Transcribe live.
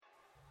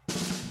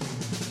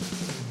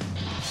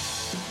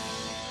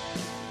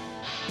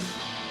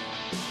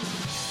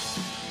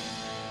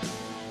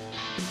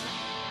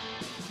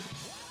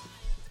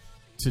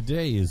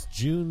Today is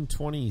June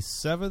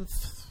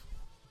 27th,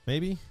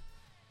 maybe,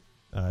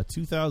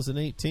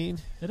 2018.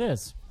 It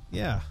is.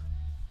 Yeah.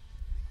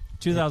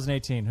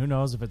 2018. Who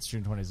knows if it's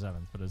June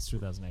 27th, but it's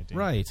 2018.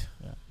 Right.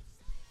 Yeah.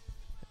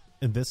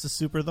 And this is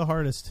Super the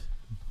Hardest.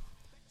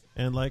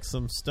 And like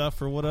some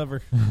stuff or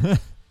whatever.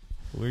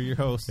 We're your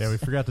hosts. Yeah, we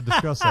forgot to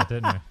discuss that,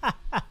 didn't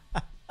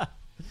we?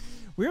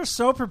 We're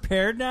so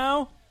prepared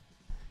now.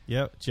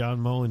 Yep, John,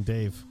 Mo, and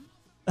Dave.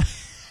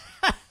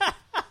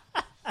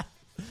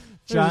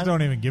 John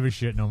don't even give a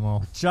shit no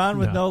more. John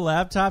with no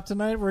laptop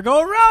tonight. We're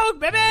going rogue,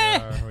 baby.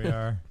 We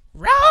are.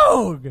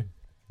 Rogue.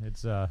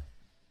 It's a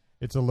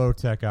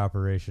low-tech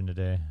operation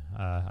today.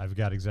 I've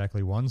got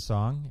exactly one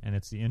song, and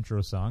it's the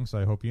intro song, so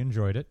I hope you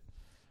enjoyed it.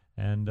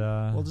 And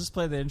we'll just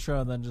play the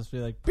intro and then just be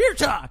like, beer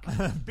talk.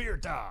 beer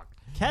talk.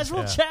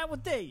 Casual chat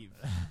with Dave.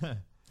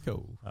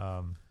 Cool.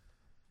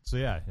 So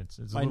yeah, it's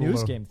My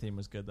news game theme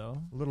was good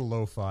though. A little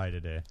lo-fi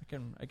today.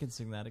 I can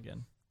sing that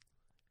again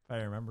if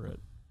I remember it.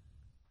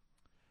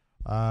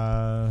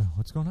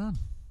 What's going on?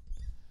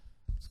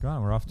 What's going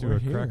on? We're off to a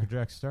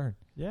crackerjack start.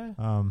 Yeah.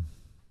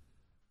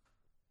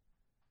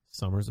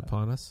 Summer's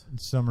upon us.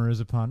 Summer is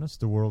upon us.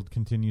 The world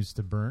continues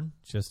to burn.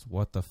 Just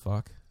what the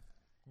fuck?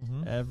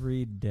 Mm-hmm.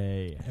 Every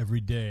day. Every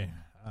day.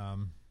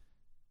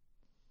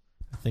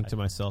 I think to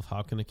myself,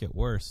 how can it get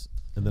worse?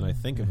 And then I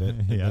think of it,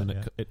 and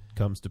then it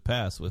comes to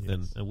pass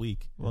within a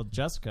week. Well,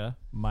 Jessica,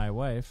 my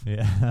wife,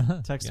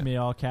 texted me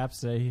all caps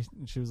today.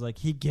 She was like,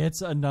 he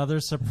gets another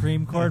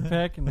Supreme Court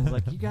pick. And I was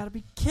like, you got to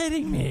be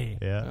kidding me.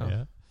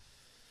 Yeah.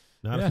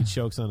 Not if he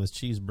chokes on his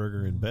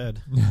cheeseburger in bed.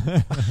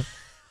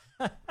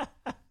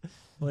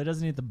 Well, he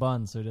doesn't eat the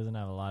bun, so he doesn't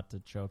have a lot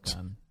to choke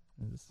on.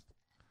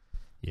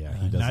 Yeah,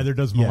 he doesn't. Neither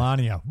does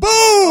Melania. Boom!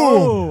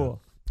 Oh!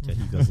 Yeah,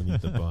 he doesn't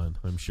eat the bun.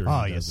 I'm sure he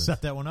doesn't. You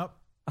set that one up?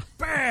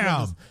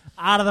 Bam!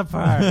 Out of the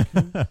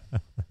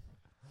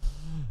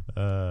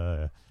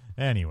park.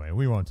 Anyway,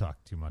 we won't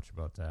talk too much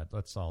about that.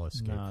 Let's all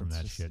escape from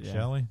that shit,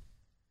 shall we?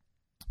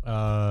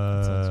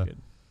 Sounds good.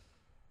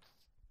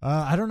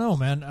 I don't know,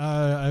 man.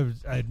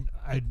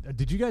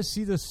 Did you guys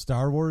see this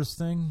Star Wars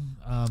thing?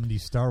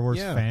 These Star Wars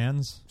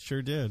fans?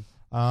 Sure did.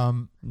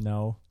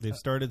 No. They've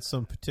started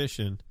some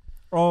petition.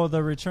 Oh,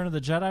 the Return of the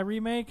Jedi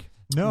remake?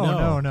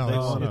 No.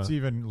 It's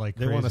even like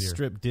they crazier. want to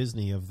strip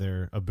Disney of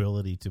their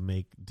ability to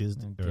make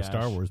Disney or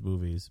Star Wars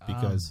movies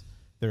because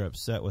they're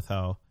upset with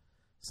how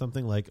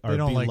something like our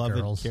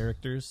beloved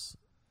characters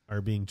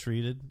are being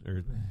treated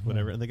or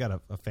whatever, and they got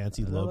a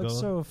fancy logo. That looks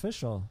so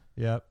official.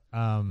 Yep.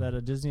 That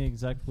a Disney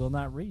exec will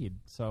not read,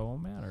 so it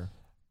won't matter.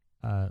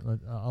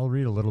 I'll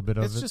read a little bit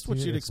of it. It's just what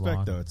you'd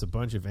expect, though. It's a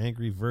bunch of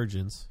angry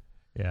virgins.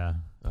 Yeah.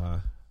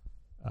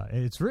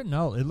 It's written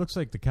out. It looks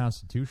like the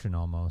Constitution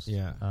almost.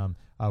 Yeah.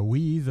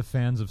 We, the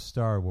fans of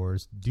Star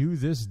Wars, do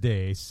this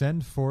day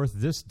send forth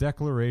this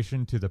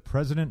declaration to the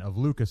president of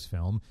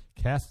Lucasfilm,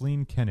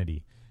 Kathleen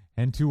Kennedy,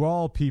 and to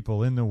all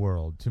people in the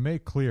world to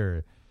make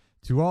clear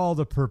to all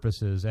the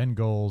purposes and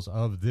goals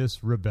of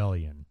this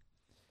rebellion.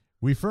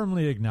 We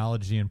firmly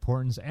acknowledge the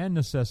importance and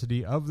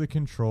necessity of the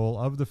control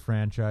of the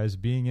franchise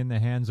being in the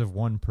hands of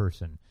one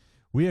person.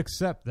 We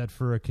accept that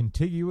for a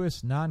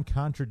contiguous,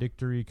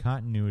 non-contradictory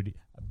continuity,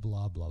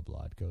 blah, blah,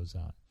 blah, it goes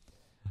on.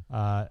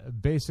 Here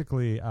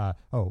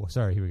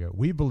we go.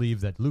 We believe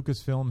that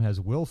Lucasfilm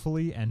has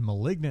willfully and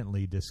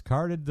malignantly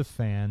discarded the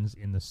fans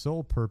in the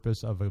sole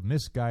purpose of a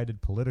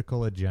misguided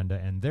political agenda,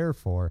 and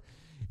therefore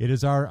it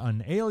is our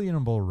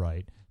unalienable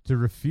right to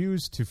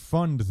refuse to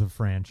fund the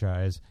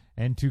franchise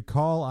and to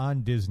call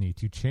on Disney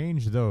to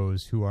change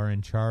those who are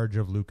in charge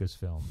of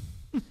Lucasfilm.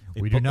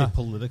 We do not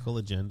political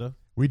agenda.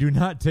 We do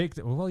not take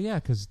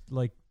because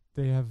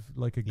they have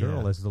like a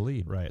girl as the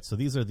lead, right? So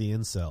these are the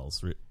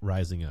incels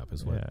rising up,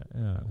 is what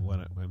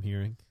I'm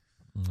hearing.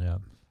 Yeah,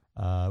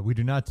 we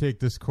do not take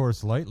this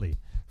course lightly.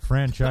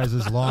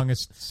 Franchises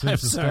longest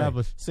since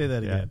established. Say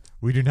that again.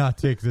 We do not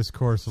take this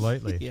course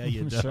lightly. Yeah,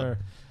 you do. Sure.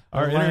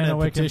 Our internet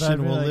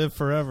petition will live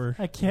forever.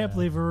 I can't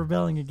believe we're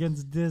rebelling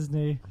against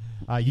Disney.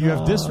 You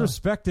have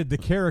disrespected the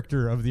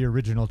character of the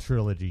original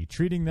trilogy,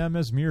 treating them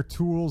as mere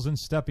tools and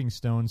stepping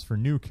stones for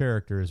new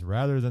characters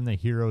rather than the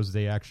heroes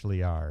they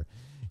actually are.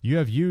 You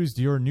have used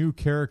your new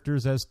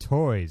characters as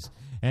toys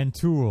and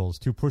tools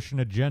to push an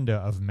agenda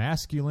of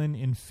masculine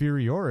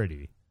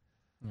inferiority.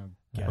 A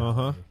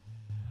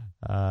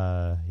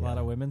lot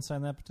of women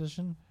signed that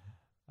petition?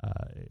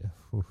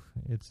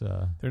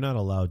 They're not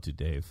allowed to,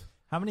 Dave.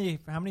 How many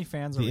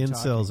fans are the we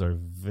incels talking? are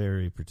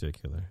very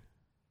particular.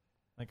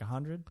 Like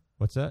 100?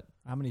 What's that?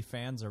 How many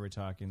fans are we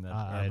talking that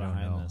I are don't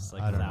behind know. this? I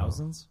Like don't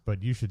thousands? know.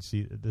 But you should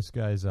see this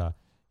guy's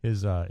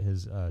his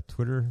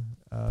Twitter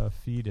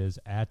feed is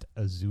at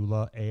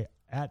Azula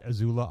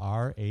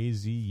R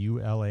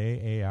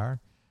AZULAAR.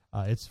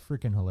 It's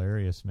freaking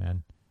hilarious,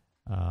 man.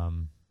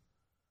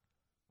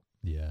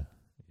 Yeah.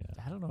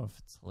 I don't know if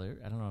it's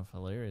hilarious. I don't know if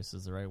hilarious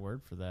is the right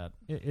word for that.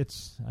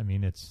 It's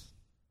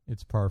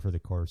par for the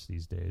course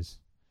these days.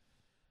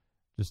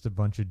 Just a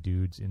bunch of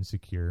dudes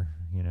insecure,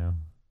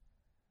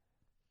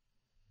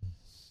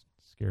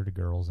 scared of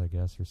girls, I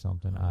guess, or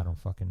something. I don't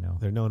fucking know.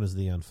 They're known as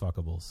the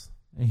unfuckables.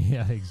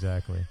 Yeah,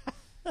 exactly.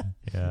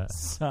 Yeah.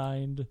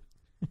 Signed.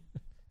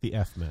 The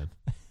F-man.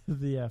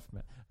 The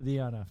F-man. The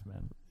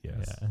un-F-man.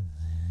 Yes. Yeah.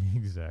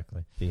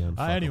 Exactly. The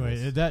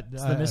anyway, that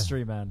it's the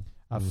mystery man.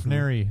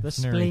 Fnary,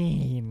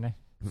 spleen.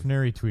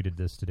 Fnary tweeted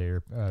this today,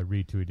 or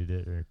retweeted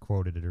it, or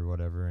quoted it, or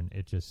whatever, and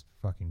it just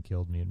fucking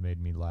killed me. It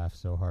made me laugh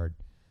so hard.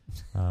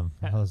 I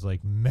was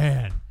like,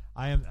 man,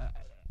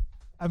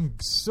 I'm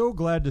so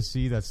glad to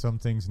see that some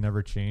things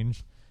never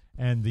change,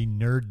 and the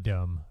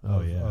nerddom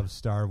of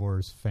Star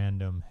Wars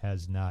fandom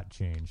has not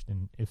changed,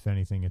 and if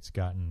anything, it's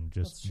gotten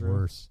just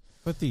worse.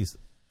 But these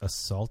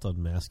assault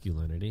on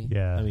masculinity.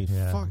 Yeah, I mean,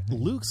 fuck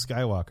Luke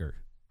Skywalker.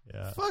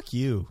 Yeah, fuck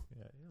you.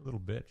 Yeah, you're a little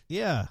bitch.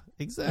 Yeah,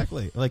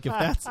 exactly. Like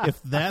if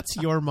that's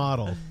your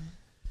model,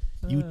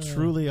 you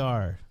truly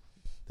are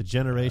the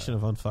generation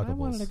of unfuckables. I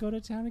wanted to go to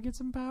town and get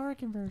some power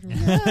converters.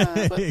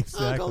 Yeah, but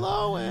exactly. Uncle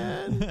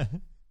Owen.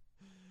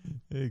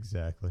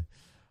 Exactly.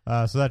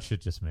 So that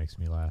shit just makes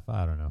me laugh.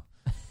 I don't know.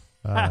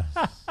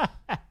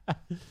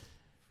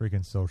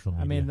 Freaking social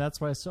media. I mean,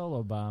 that's why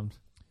Solo bombed.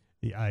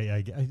 Yeah,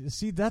 I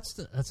see. That's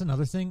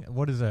another thing.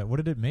 What is that? What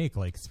did it make?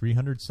 Like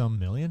 300-some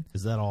million?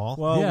 Is that all?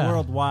 Well, Yeah.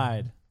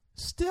 worldwide.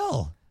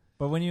 Still,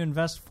 But when you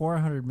invest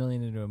 $400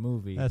 million into a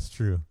movie, that's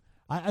true.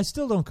 I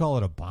still don't call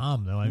it a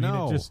bomb, though. I mean,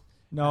 No. it just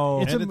no,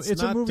 And it's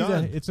a not movie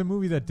done. it's a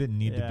movie that didn't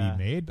need to Yeah. be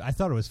made. I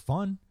thought it was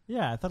fun.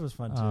 yeah, I thought it was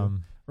fun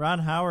too. Ron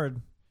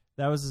Howard,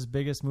 that was his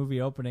biggest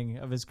movie opening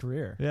of his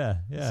career. Yeah,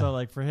 yeah. So,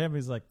 like, for him,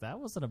 he's like, that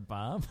wasn't a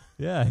bomb.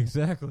 Yeah,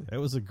 exactly. It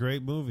was a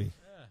great movie.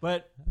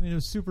 But I mean, it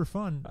was super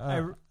fun.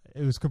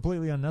 It was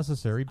completely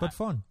unnecessary, but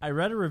fun. I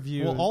read a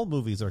review. Well, all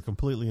movies are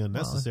completely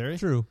unnecessary.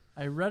 True.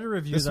 I read a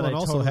review This that one I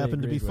also totally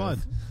happened to be agreed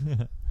fun.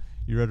 with,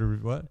 You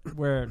read what?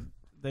 where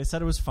they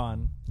said it was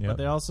fun, Yep. but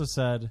they also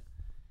said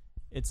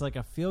it's like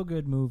a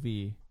feel-good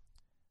movie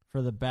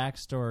for the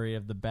backstory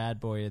of the bad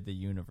boy of the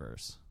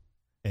universe.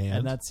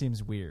 And that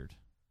seems weird,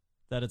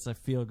 that it's a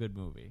feel-good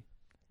movie.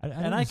 I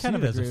kind see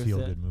of it as agree a with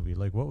feel-good it. movie.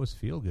 Like, what was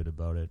feel-good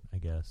about it, I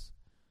guess?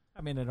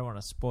 I mean, I don't want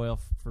to spoil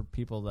for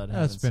people that It's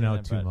haven't been seen out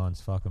it, 2 but-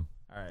 months. Fuck them.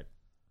 All right.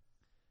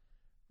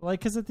 Like,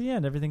 because at the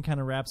end, everything kind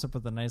of wraps up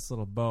with a nice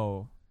little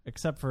bow,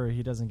 except for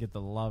he doesn't get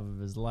the love of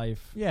his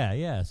life. Yeah,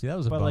 yeah. See, that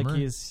was a But bummer. like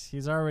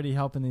he's already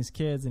helping these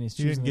kids, and he's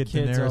You choosing didn't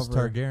get the kids Daenerys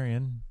over.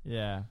 Targaryen.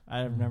 Yeah,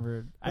 I've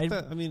never.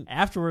 But I mean,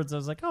 Afterwards, I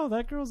was like, oh,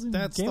 that girl's in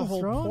that's Game the of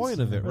whole Thrones? point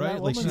of it, Or right?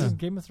 that Like woman's she's in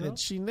Game of and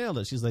Thrones. she nailed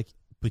it. She's like,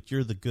 "But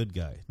you're the good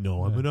guy."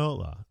 No, I'm an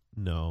outlaw.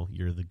 No,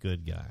 you're the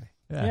good guy.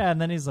 Yeah,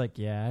 and then he's like,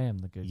 yeah, I am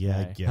the good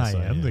Yeah, guy. I guess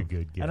I am the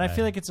good guy. And I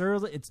feel like it's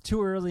early. It's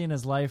too early in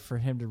his life for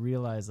him to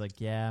realize,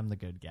 like, yeah, I'm the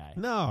good guy.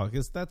 No,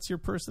 because that's your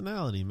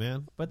personality,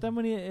 man. But then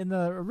when in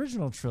the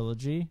original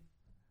trilogy,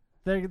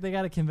 they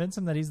got to convince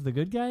him that he's the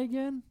good guy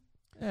again.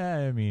 Yeah,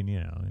 I mean,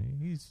 you know,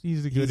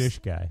 he's a goodish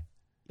guy.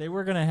 They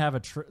were gonna have a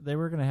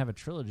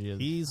trilogy. Of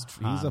He's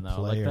Han, a though.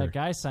 player. Like, that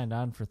guy signed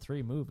on for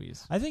 3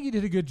 movies. I think he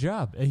did a good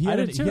job. He I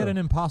had did too. an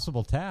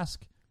impossible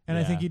task, and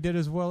I Yeah. think he did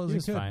as well as He he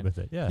was could fine. with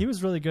it. Yeah. He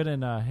was really good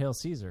in Hail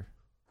Caesar.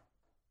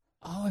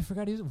 Oh, I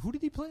forgot. Who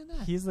did he play in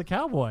that? He's the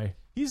cowboy.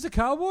 He's the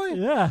cowboy?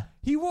 Yeah.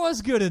 He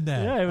was good in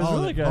that. Yeah, he was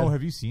really good. Oh,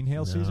 have you seen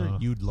Hail Caesar? No.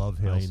 You'd love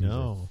Hail I Caesar.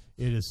 know.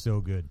 It is so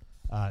good.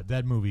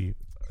 That movie,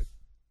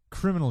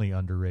 criminally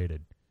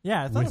underrated.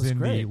 Yeah, I thought it was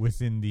great.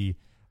 Within the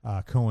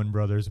Coen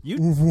brothers.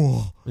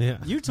 Yeah.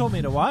 You told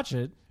me to watch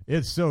it,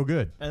 It's so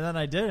good. and then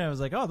I did, and I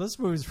was like, oh, this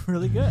movie's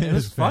really good. It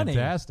was It's funny.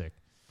 fantastic.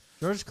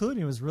 George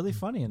Clooney was really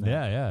funny in that.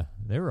 Yeah, yeah.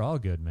 They were all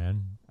good,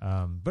 man.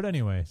 But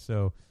anyway,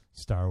 so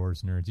Star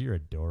Wars nerds, you're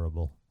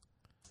adorable.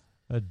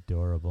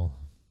 Adorable.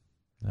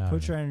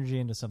 Put your energy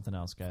into something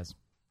else, guys.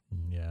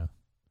 Yeah.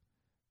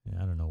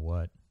 I don't know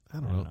what. I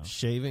don't know.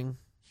 Shaving,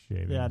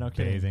 Shaving. Yeah, no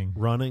kidding. Bathing.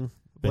 running,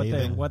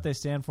 bathing. What they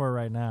stand for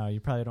right now, you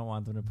probably don't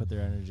want them to put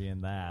their energy in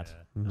that.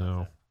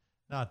 No.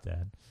 Not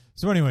that.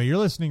 So anyway, you're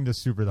listening to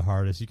Super the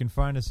Hardest. You can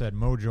find us at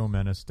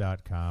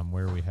mojomenace.com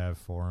where we have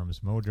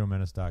forums,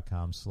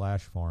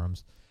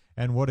 mojomenace.com/forums.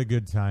 And what a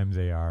good time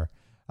they are.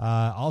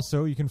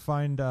 Also, you can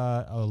find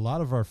a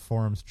lot of our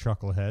forums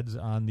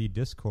chuckleheads on the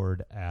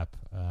Discord app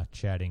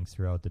chatting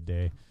throughout the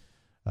day.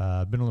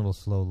 Been a little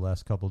slow the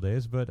last couple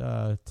days,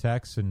 but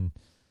Tex and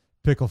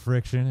Pickle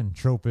Friction and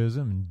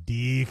Tropism and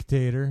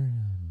Dictator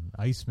and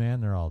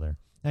Iceman, they're all there.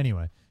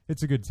 Anyway,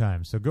 it's a good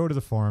time. So go to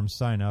the forums,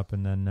 sign up,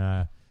 and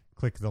then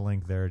click the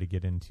link there to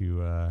get into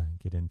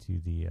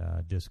the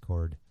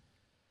Discord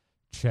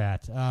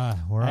chat. I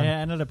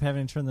ended up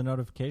having to turn the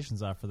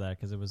notifications off for that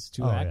because it was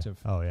too active.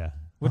 Yeah. Oh, yeah.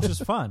 Which was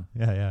fun.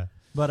 Yeah.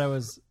 But I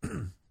was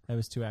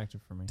too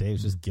active for me.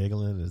 Dave's just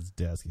giggling at his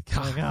desk.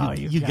 Like, oh,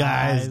 you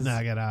guys guys.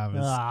 knock it off.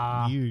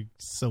 Ah. You're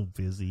so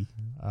busy.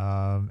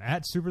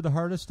 At Super the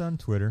Hardest on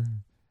Twitter.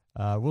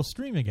 We'll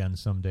stream again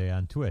someday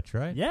on Twitch,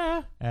 right?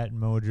 Yeah. At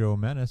Mojo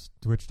Menace,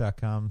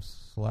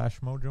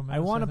 twitch.com/Mojo Menace. I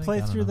want to play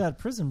don't through know. that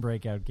prison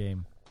breakout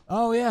game.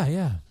 Oh,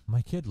 yeah.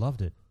 My kid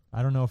loved it.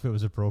 I don't know if it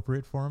was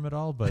appropriate for him at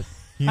all, but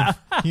he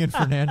and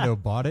Fernando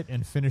bought it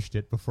and finished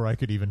it before I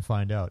could even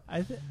find out.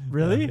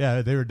 Really?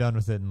 Yeah, they were done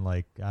with it in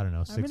 6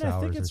 hours. I think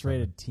or it's something.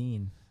 rated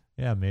teen.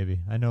 Yeah,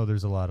 maybe. I know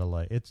there's a lot of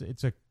it's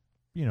a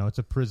it's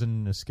a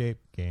prison escape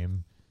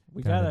game,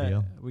 We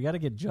gotta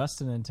get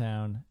Justin in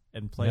town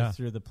and play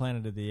through the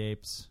Planet of the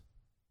Apes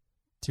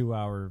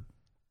 2-hour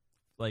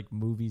like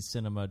movie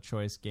cinema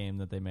choice game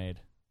that they made.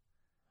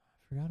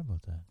 I forgot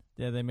about that.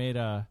 Yeah, they made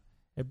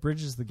it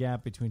bridges the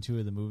gap between two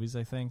of the movies,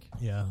 I think.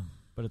 Yeah.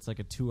 But it's like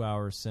a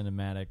 2-hour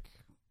cinematic,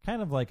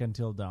 kind of like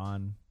Until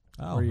Dawn,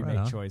 where you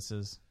make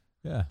choices.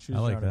 Yeah, choose your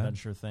own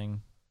adventure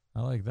thing.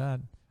 I like that.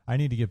 I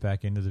need to get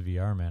back into the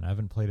VR, man. I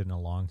haven't played it in a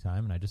long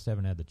time, and I just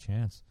haven't had the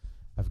chance.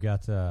 I've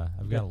got a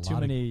lot too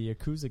many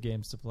Yakuza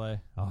games to play.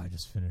 Oh, I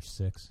just finished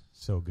 6.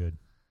 So good.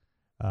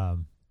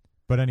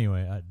 But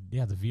anyway,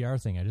 the VR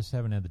thing, I just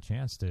haven't had the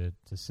chance to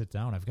sit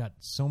down. I've got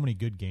so many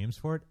good games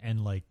for it,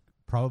 and like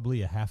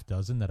probably a half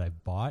dozen that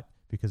I've bought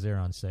because they're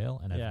on sale,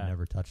 and I've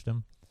never touched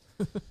them.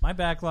 My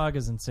backlog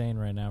is insane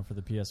right now for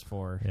the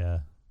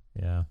PS4.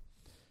 Yeah.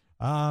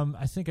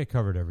 I think I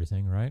covered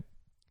everything, right?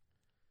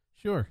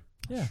 Sure.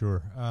 Yeah.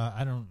 Sure.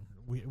 I don't.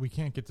 We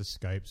can't get to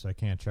Skype, so I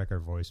can't check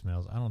our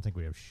voicemails. I don't think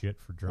we have shit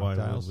for drop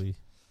dials.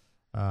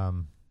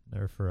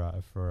 They're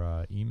for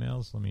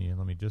emails. Let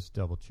me just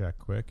double check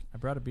quick. I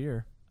brought a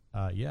beer.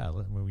 You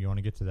want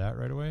to get to that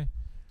right away?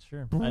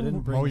 Sure. I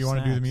didn't bring. Oh, you want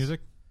to do the music?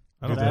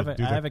 I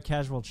have a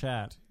casual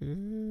chat.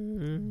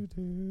 You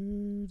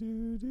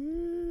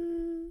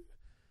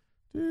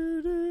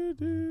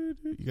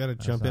got to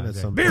jump in at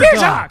some beer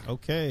talk.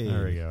 Okay,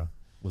 there we go.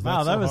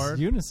 Wow, that was hard?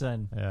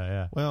 Unison.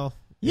 Yeah. Well,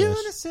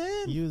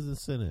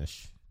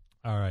 unison-ish.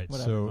 All right.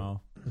 Whatever,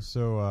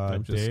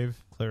 so Dave,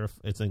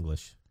 it's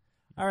English.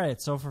 All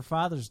right. So for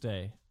Father's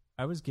Day,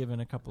 I was given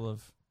a couple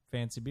of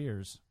fancy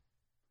beers.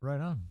 Right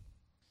on.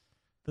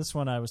 This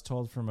one I was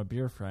told from a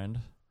beer friend.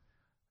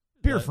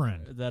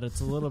 That it's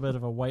a little bit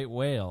of a white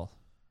whale.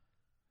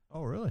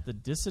 Oh, really? The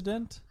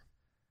Dissident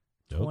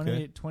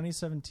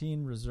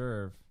 2017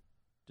 Reserve.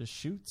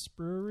 Deschutes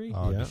Brewery.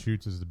 Oh,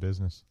 Deschutes is the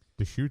business.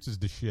 Deschutes is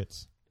the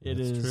shits. It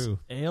is true.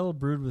 Ale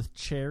brewed with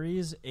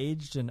cherries,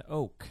 aged in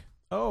oak.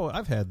 Oh,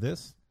 I've had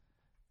this.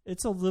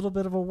 It's a little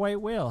bit of a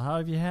white whale. How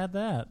have you had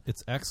that?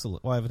 It's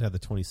excellent. Well, I haven't had the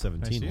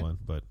 2017 one,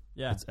 but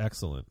it's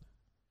excellent.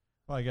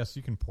 Well, I guess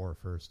you can pour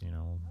first, you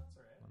know.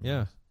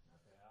 Yeah.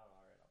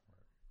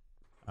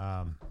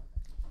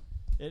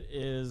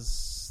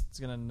 It's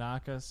going to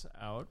knock us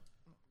out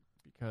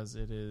because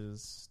it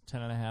is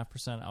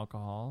 10.5%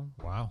 alcohol.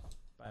 Wow.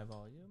 By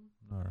volume.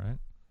 All right.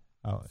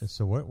 Oh,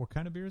 so what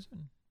kind of beer is it?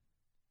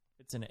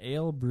 It's an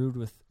ale brewed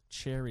with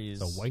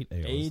cherries. It's a white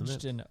ale, aged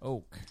isn't it? in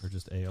oak. Or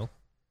just ale?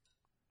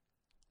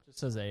 It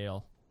says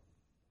ale.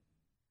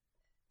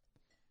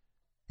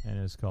 And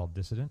it's called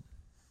Dissident?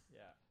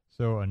 Yeah.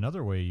 So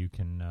another way you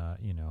can,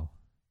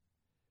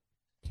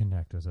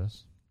 connect with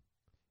us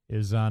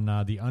is on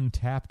the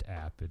Untapped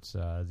app. It's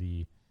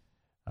the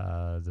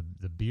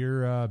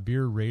beer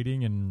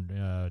rating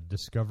and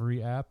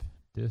discovery app.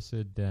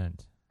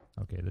 Dissident.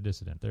 Okay, the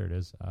Dissident. There it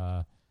is.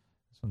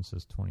 This one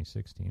says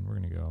 2016. We're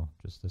going to go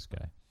just this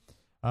guy.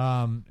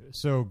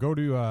 So go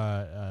to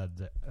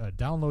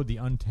download the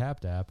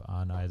Untapped app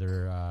on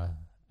either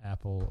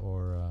Apple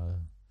or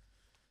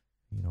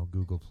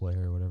Google Play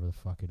or whatever the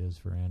fuck it is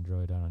for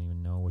Android. I don't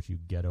even know what you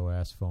ghetto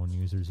ass phone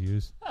users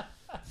use.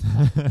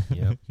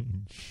 Yep.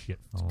 Shit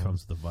phones.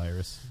 Comes the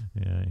virus.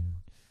 Yeah.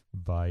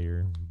 Buy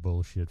your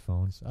bullshit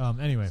phones.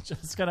 Anyway.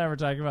 Jessica and I were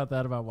talking about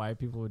that, about why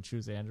people would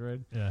choose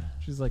Android. Yeah.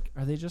 She's like,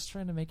 are they just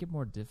trying to make it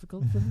more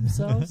difficult for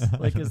themselves?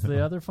 Like, is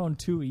the other phone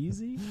too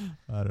easy?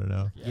 I don't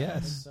know. Yeah,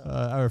 yes. so.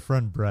 Our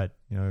friend Brett,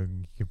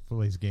 he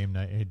plays game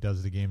night. He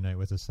does the game night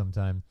with us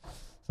sometime.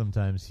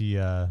 Sometimes he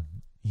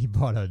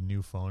bought a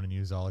new phone and he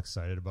was all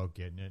excited about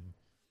getting it.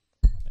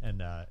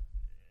 And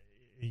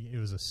it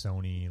was a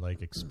Sony like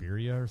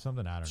Xperia or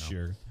something. I don't know.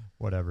 Sure.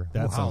 Whatever.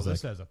 That sounds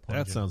like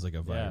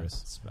a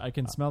virus. Yeah, I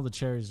can smell the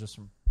cherries just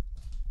from.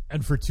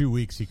 And for 2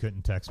 weeks he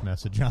couldn't text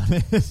message on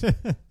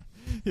it.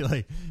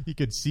 he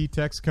could see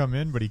text come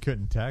in, but he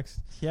couldn't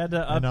text. He had to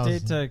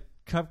update to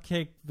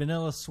Cupcake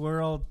Vanilla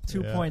Swirl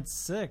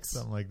 2.6.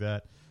 Something like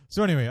that.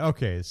 So anyway,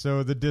 okay.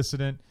 So the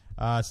Dissident,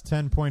 it's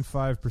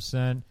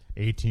 10.5%.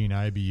 18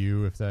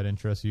 IBU, if that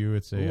interests you.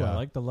 It's a. I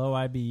like the low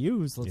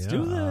IBUs. Let's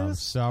do this.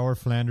 Sour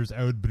Flanders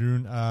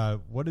Oudbrun.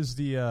 What is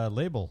the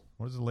label?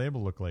 What does the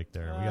label look like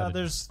there?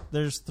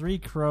 There's 3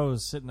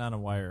 crows sitting on a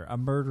wire. A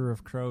murder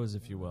of crows,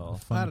 if you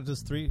will. How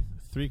does three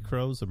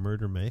crows a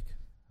murder make?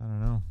 I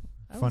don't know.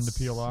 Fun to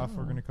peel off,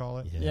 we're going to call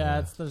it.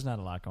 Yeah, there's not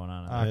a lot going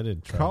on. I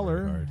didn't try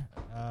color.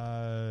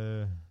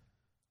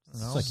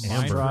 It's like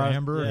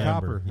amber or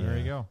copper. Yeah. There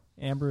you go.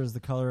 Amber is the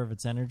color of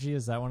its energy.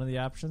 Is that one of the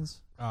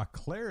options?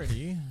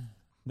 Clarity.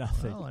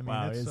 Nothing. Well, I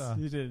mean, wow,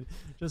 you did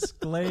just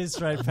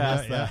glazed right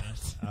past that.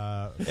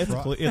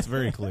 It's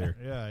very clear.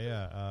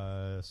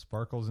 Yeah.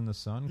 Sparkles in the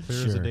sun.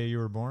 Clear as the day you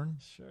were born.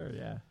 Sure,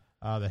 yeah.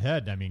 The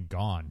head,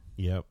 gone.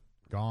 Yep.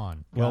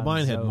 Gone. Well,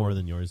 mine had more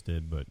than yours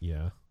did, but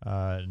yeah.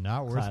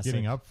 Not worth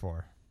getting up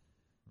for.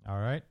 All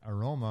right.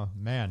 Aroma,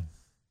 man.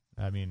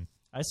 I mean,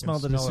 I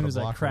smelled it as soon as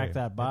I cracked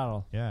that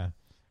bottle. Yeah.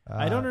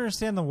 I don't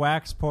understand the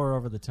wax pour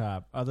over the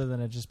top, other than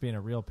it just being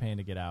a real pain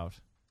to get out.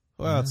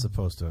 Well, it's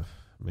supposed to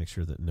make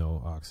sure that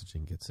no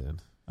oxygen gets in.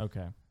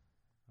 Okay.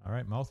 All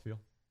right, mouthfeel.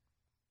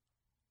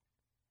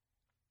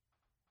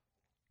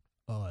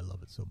 Oh, I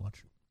love it so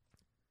much.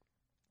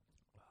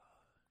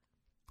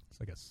 It's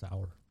like a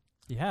sour.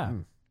 Yeah.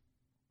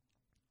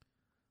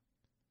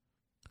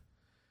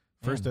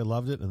 First, I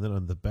loved it, and then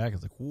on the back,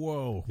 it's like,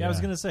 whoa. Yeah, I was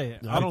going to say,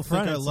 I don't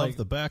think I love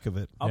the back of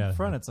it. Up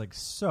front, it's like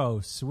so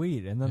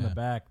sweet, and then the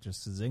back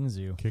just zings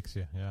you. Kicks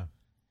you, yeah.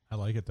 I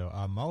like it, though.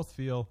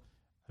 Mouthfeel,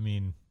 I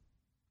mean...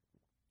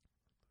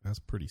 That's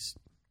pretty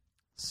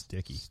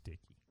sticky. Sticky.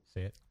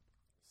 Say it.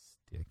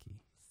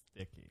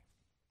 Sticky.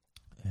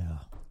 Yeah.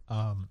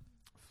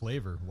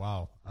 Flavor,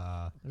 wow.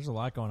 There's a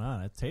lot going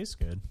on. It tastes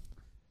good.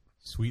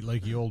 Sweet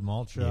like the old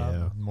malt shop.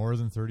 Yeah. More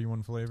than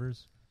 31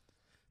 flavors.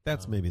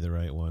 That's maybe the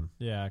right one.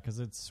 Yeah, because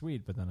it's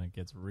sweet, but then it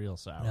gets real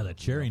sour. Yeah, the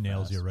cherry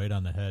nails you right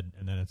on the head,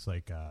 and then it's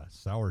like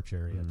sour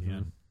cherry at the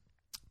end.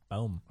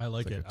 Boom. I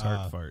like it's it. Like a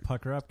tart fart.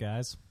 Pucker up,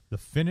 guys. The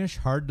finish,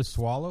 hard to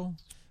swallow.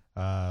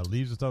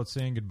 Leaves without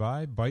saying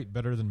goodbye. Bite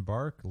better than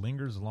bark.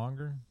 Lingers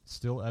longer.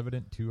 Still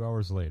evident 2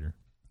 hours later.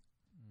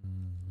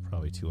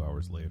 Probably 2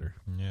 hours later.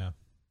 Yeah,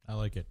 I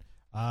like it.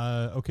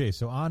 Okay,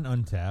 so on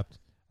Untapped,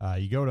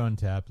 you go to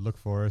Untapped, look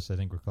for us. I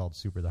think we're called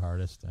Super the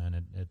Hardest,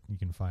 and you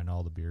can find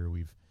all the beer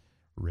we've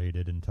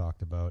rated and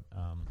talked about.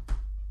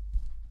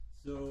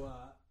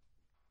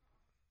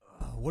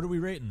 What are we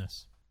rating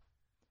this?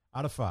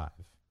 Out of 5?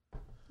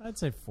 I'd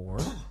say 4.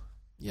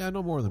 Yeah,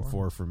 no more than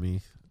 4 for me.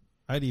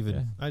 I'd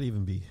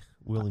even be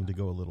willing to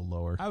go a little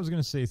lower. I was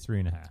going to say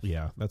 3.5.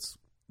 Yeah,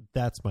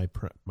 that's my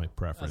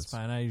preference. That's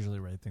fine. I usually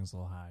rate things a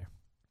little high.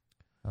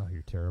 Oh,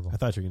 you're terrible. I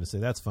thought you were going to say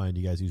that's fine.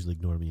 You guys usually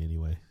ignore me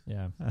anyway.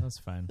 Yeah, that's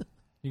fine.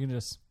 You can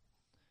just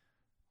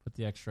put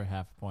the extra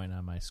half point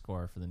on my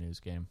score for the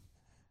news game.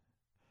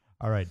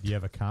 All right. Do you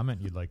have a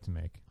comment you'd like to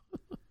make?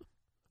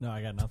 No,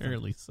 I got nothing.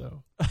 Apparently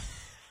so.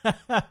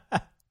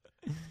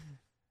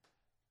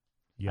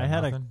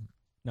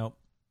 Nope.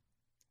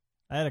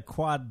 I had a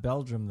quad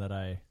Belgium that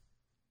I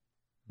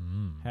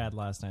had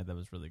last night that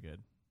was really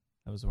good.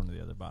 That was one of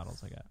the other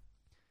bottles I got.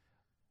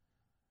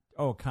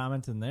 Oh,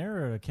 comment in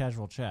there or a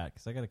casual chat?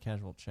 Because I got a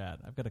casual chat.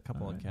 I've got a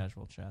couple of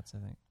casual chats, I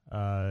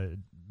think.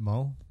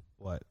 Mo?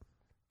 What?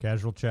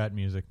 Casual chat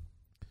music.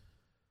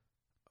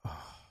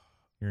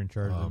 You're in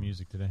charge of the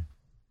music today.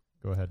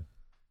 Go ahead.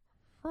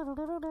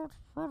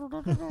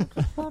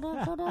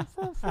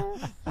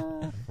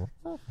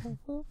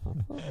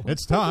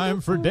 It's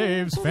time for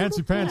Dave's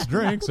Fancy Pants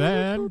Drinks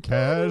and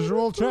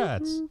Casual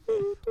Chats.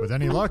 With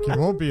any luck, it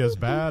won't be as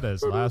bad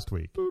as last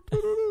week.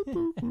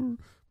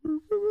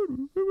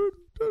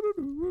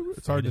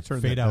 It's hard to turn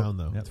that down,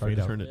 though. It's hard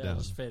to turn it down.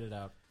 Just fade it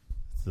out.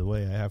 It's the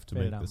way I have to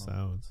Fade make the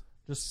sounds.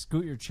 Just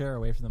scoot your chair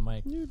away from the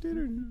mic.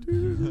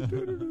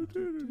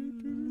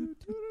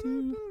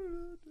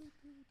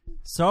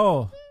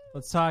 So,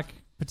 let's talk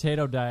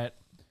potato diet.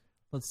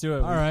 Let's do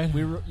it. All right.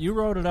 You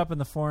wrote it up in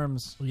the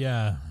forums.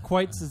 Yeah.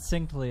 Quite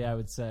succinctly, I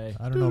would say.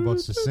 I don't know about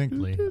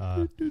succinctly.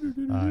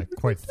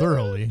 Quite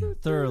thoroughly.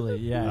 Thoroughly,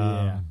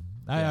 yeah.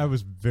 I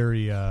was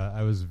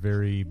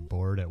very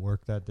bored at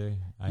work that day.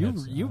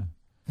 You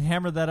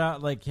hammered that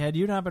out. Like, had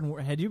you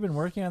been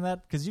working on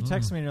that? Because you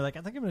texted me and you're like,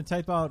 I think I'm going to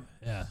type out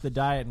the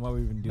diet and what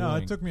we've been doing. No,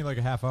 it took me like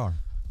a half hour.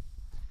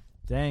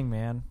 Dang,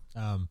 man.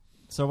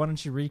 So why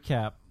don't you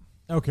recap?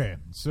 Okay,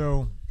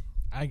 so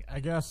I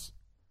guess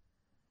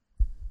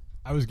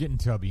I was getting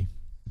tubby,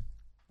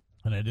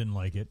 and I didn't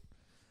like it.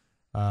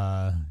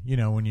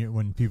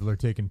 When people are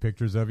taking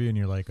pictures of you, and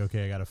you're like,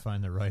 okay, I got to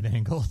find the right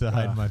angle to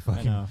hide my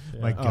fucking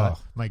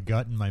my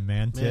gut and my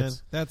man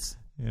tits.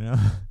 Man,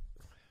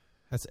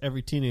 that's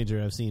every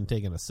teenager I've seen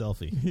taking a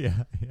selfie.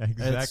 Yeah,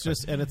 exactly.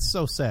 And it's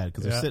so sad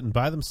because they're sitting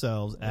by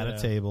themselves at a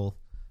table.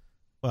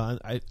 Well,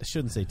 I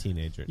shouldn't say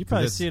teenager. You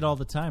probably see it all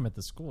the time at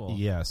the school.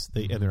 Yes,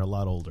 and they're a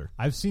lot older.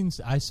 I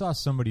saw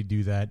somebody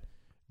do that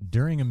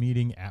during a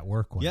meeting at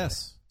work one day.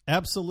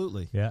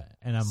 Absolutely. Yeah,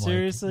 and I'm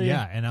seriously?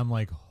 Yeah, and I'm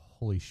like,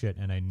 holy shit!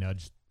 And I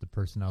nudged the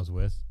person I was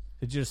with.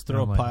 Did you just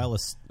throw a pile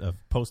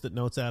of Post-it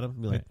notes at him?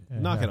 Be like,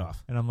 knock it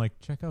off. And I'm like,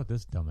 check out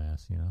this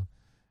dumbass,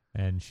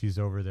 And she's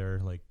over there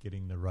like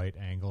getting the right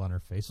angle on her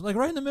face, like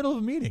right in the middle of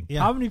a meeting. Yeah.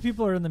 How many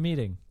people are in the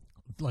meeting?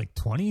 Like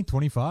 20,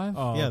 25.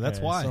 Oh, yeah, that's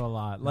why. So a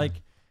lot. Like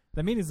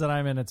the meetings that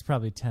I'm in, it's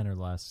probably 10 or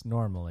less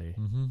normally.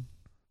 Mm-hmm.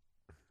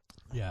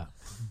 Yeah,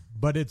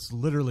 but it's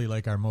literally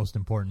like our most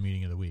important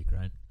meeting of the week,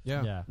 right?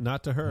 Yeah.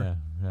 Not to her.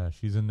 Yeah.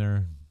 She's in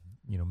there,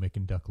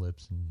 making duck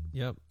lips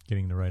and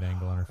getting the right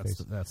angle on her face.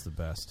 That's the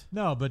best.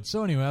 No, but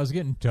so anyway, I was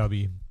getting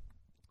tubby,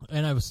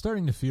 and I was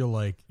starting to feel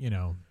like,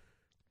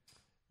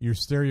 your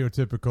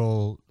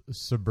stereotypical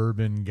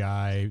suburban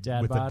guy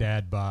with a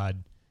dad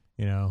bod,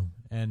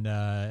 and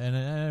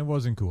it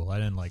wasn't cool. I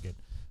didn't like it.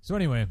 So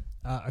anyway,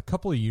 a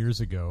couple of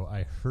years ago,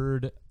 I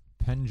heard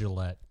Penn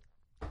Jillette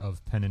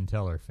of Penn and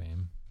Teller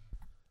fame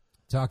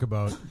talk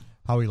about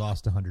how he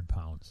lost 100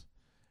 pounds.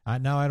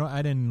 Now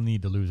I didn't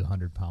need to lose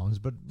 100 pounds,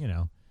 but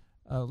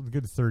a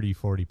good 30,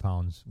 40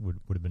 pounds would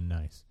have been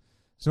nice.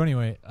 So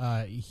anyway,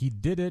 he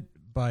did it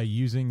by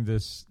using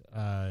this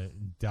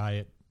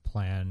diet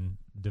plan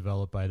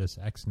developed by this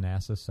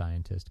ex-NASA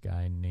scientist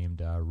guy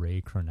named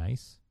Ray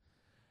Cronise.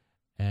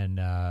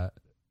 And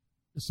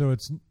so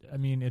it's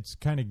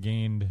kind of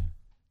gained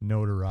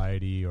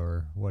notoriety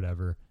or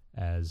whatever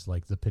as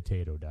like the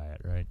potato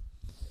diet, right?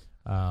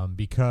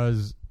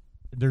 Because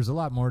there's a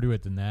lot more to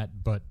it than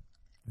that, but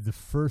the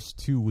first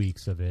 2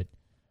 weeks of it,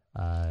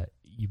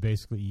 you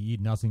eat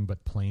nothing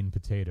but plain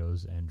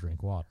potatoes and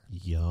drink water.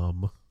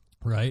 Yum.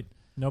 Right?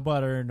 No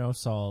butter, no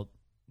salt,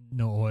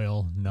 no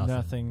oil,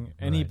 nothing.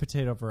 Any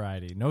potato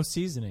variety. No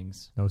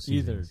seasonings. No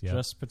seasonings either. Yep.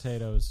 Just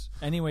potatoes.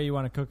 Any way you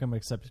want to cook them,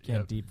 except you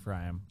can't deep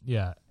fry them.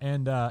 Yeah.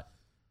 And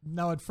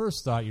now at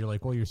first thought, you're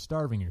like, well, you're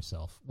starving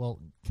yourself. Well,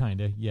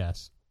 kind of,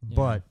 yes. Yeah.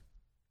 But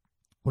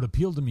what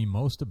appealed to me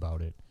most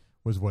about it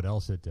was what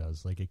else it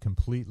does. Like, it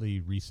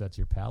completely resets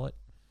your palate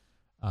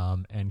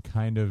and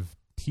kind of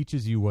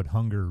teaches you what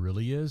hunger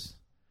really is,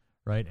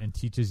 right? And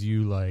teaches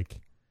you, like,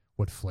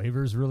 what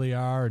flavors really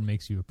are and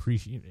makes you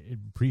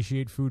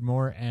appreciate food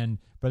more. And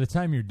by the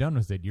time you're done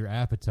with it, your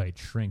appetite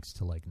shrinks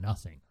to, like,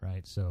 nothing,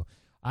 right? So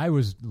I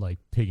was, like,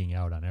 pigging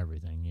out on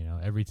everything, you know.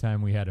 Every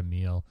time we had a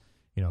meal,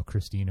 you know,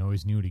 Christine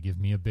always knew to give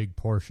me a big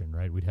portion,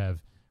 right? We'd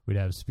have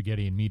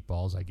spaghetti and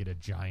meatballs. I get a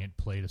giant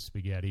plate of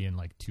spaghetti and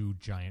like 2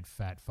 giant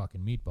fat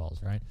fucking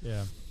meatballs, right?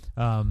 Yeah.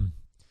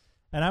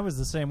 And I was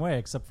the same way,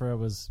 except for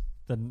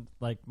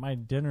my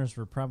dinners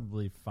were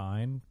probably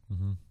fine,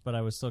 but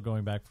I was still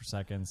going back for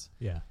seconds.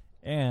 Yeah.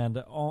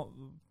 And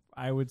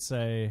I would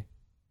say,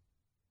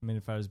 I mean,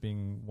 if I was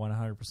being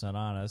 100%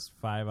 honest,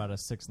 5 out of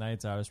 6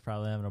 nights I was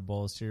probably having a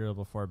bowl of cereal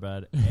before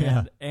bed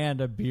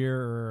and a beer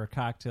or a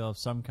cocktail of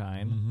some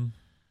kind. Mm-hmm.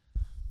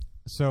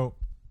 So,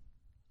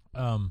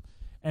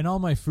 and all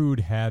my food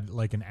had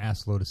like an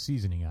ass load of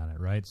seasoning on it,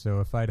 right? So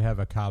if I'd have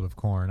a cob of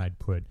corn, I'd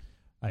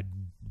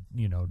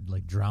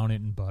like drown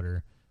it in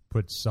butter,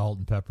 put salt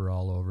and pepper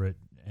all over it,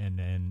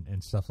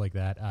 and stuff like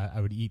that. I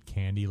would eat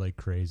candy like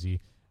crazy.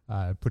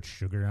 Put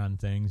sugar on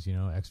things, you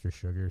know, extra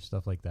sugar,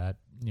 stuff like that,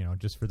 you know,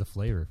 just for the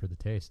flavor, for the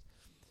taste.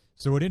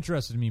 So what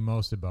interested me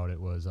most about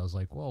it was I was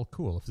like, well,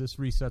 cool. If this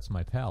resets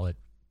my palate,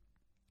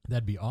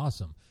 that'd be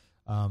awesome.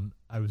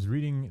 I was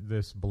reading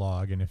this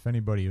blog, and if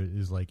anybody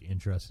is like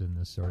interested in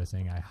this sort of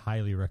thing, I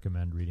highly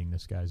recommend reading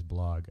this guy's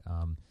blog.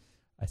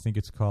 I think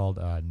it's called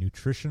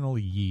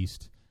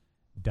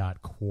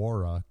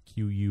nutritionalyeast.quora,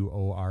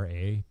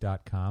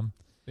 Quora.com.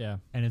 Yeah.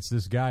 And it's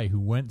this guy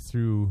who went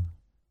through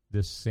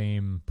this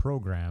same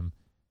program,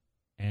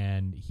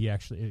 and he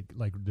actually,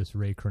 like this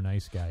Ray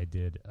Cronice guy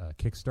did a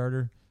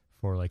Kickstarter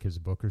for like his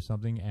book or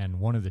something, and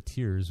one of the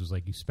tiers was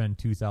like you spend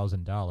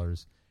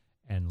 $2,000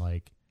 and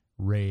like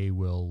Ray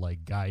will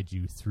like guide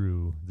you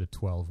through the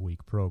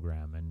 12-week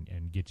program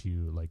and get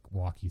you like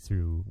walk you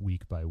through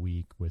week by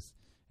week with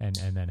and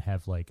then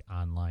have like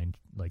online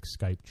like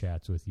Skype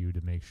chats with you to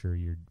make sure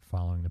you're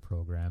following the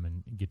program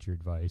and get your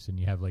advice, and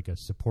you have like a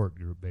support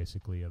group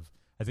basically of,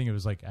 I think it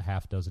was like a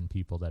half dozen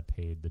people that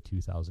paid the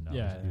 $2,000 to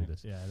do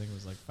this. Yeah, I think it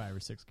was like 5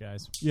 or 6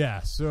 guys. Yeah,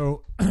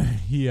 so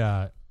he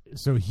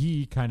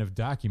kind of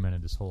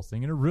documented this whole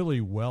thing in a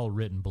really well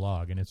written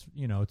blog, and it's,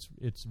 you know,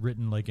 it's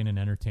written like in an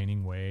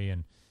entertaining way,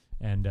 and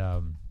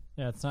yeah,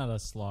 it's not a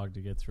slog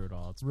to get through it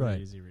all. It's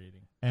pretty easy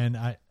reading. And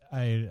I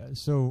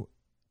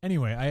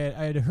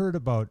had heard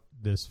about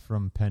this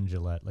from Penn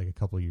Jillette like a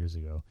couple of years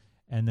ago,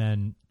 and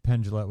then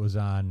Penn Jillette was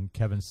on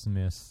Kevin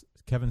Smith's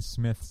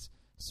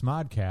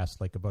Smodcast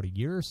like about a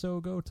year or so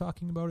ago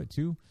talking about it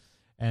too,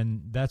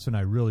 and that's when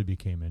I really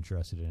became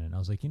interested in it. And I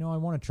was like, you know, I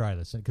want to try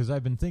this because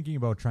I've been thinking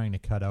about trying to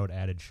cut out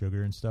added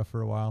sugar and stuff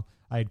for a while.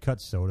 I had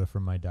cut soda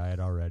from my diet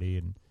already,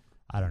 and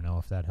I don't know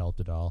if that helped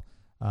at all.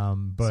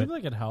 But seemed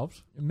like it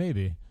helped.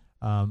 Maybe.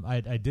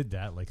 I did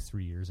that like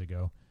 3 years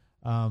ago.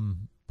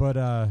 But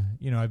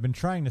you know, I've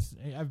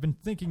been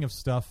thinking of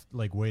stuff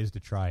like ways to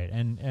try it,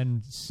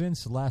 and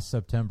since last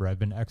September, I've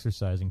been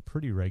exercising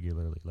pretty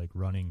regularly, like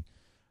running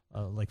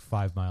like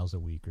 5 miles a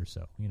week or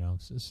so, you know,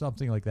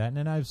 something like that. And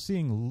then I was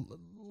seeing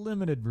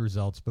limited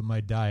results, but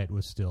my diet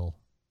was still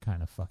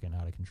kind of fucking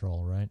out of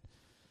control, right?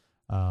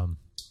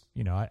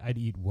 You know, I'd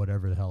eat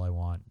whatever the hell I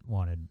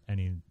wanted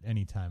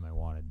any time I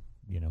wanted,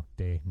 you know,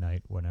 day,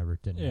 night, whenever.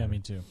 It didn't matter. Me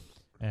too.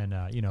 And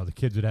you know, the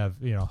kids would have,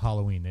 you know,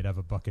 Halloween, they'd have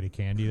a bucket of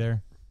candy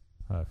there.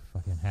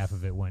 Fucking half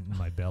of it went in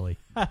my belly,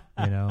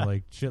 you know,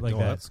 like shit like that.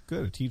 That's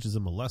good. It teaches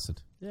them a lesson.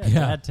 Yeah.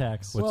 Dad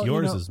tax. What's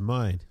yours is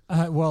mine.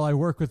 Well, I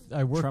work with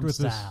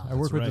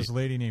this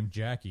lady named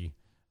Jackie,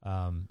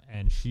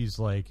 and she's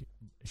like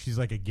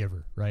a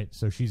giver, right?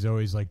 So she's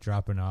always like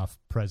dropping off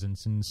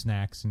presents and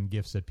snacks and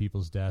gifts at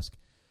people's desk.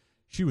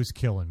 She was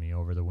killing me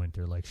over the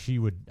winter. Like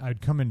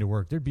I'd come into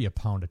work, there'd be a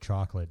pound of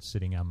chocolate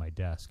sitting on my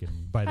desk,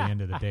 and by the end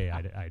of the day,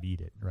 I'd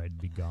eat it, right?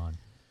 It'd be gone.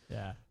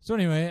 Yeah. So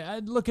anyway,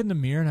 I'd look in the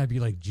mirror and I'd be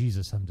like,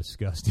 Jesus, I'm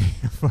disgusting.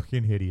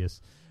 Fucking hideous.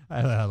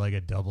 I got like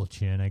a double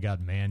chin. I got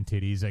man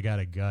titties. I got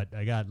a gut.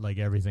 I got like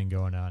everything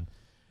going on.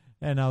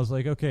 And I was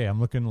like, okay,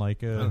 I'm looking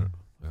like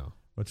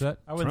what's that?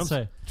 I wouldn't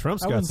say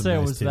Trump's I wouldn't got say some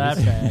it was nice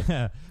that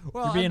bad.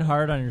 Well, you're being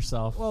hard on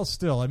yourself. Well,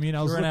 still, I mean,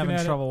 I was looking having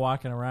trouble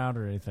walking around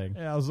or anything.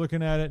 Yeah, I was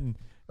looking at it, and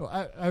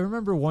I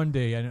remember one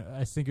day,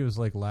 I think it was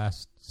like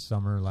last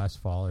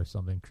fall or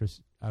something, Chris,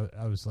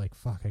 I was like,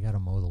 fuck, I got to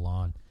mow the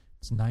lawn.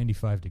 It's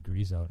 95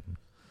 degrees out. And,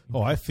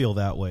 I feel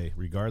that way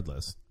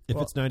regardless.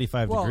 If it's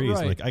 95 degrees,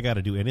 right. like I got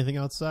to do anything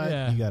outside.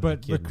 Yeah, you got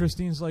but me.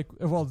 Christine's like,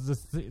 well, the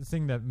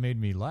thing that made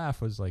me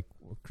laugh was like,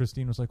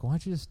 Christine was like, why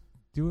don't you just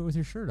do it with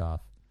your shirt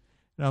off?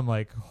 And I'm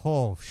like,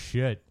 oh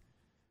shit,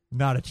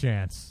 not a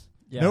chance.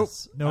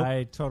 Yes, Nope.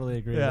 I totally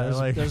agree.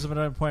 Yeah, there's been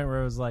a point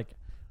where it was like,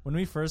 when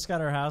we first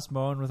got our house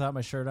mowing without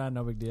my shirt on,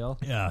 no big deal.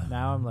 Yeah.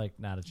 Now I'm like,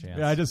 not a chance.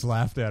 Yeah, I just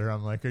laughed at her.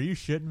 I'm like, are you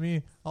shitting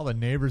me? All the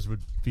neighbors would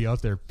be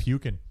out there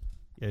puking.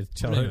 Yeah,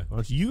 tell her, why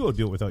don't you go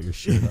do it without your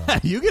shirt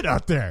on? You get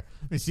out there.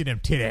 Let me see them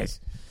titties.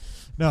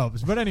 No,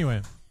 but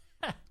anyway.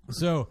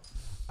 So,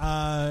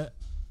 after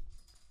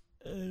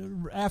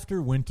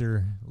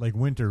winter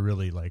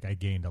really, like, I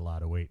gained a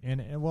lot of weight.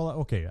 And well,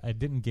 okay, I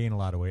didn't gain a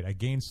lot of weight. I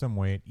gained some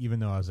weight, even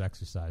though I was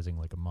exercising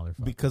like a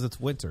motherfucker. Because it's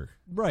winter.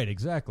 Right,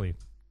 exactly.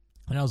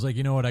 And I was like,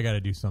 you know what? I got to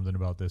do something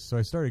about this. So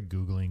I started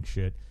Googling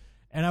shit.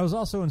 And I was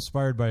also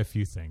inspired by a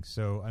few things.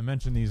 So I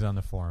mentioned these on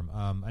the forum.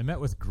 I met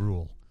with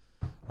Gruel.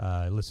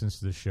 Listens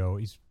to the show.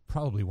 He's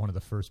probably one of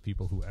the first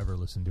people who ever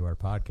listened to our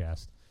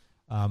podcast.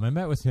 I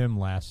met with him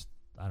last,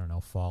 I don't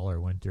know, fall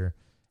or winter.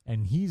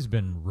 And he's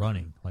been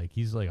running. Like,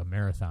 he's like a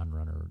marathon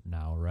runner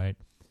now, right?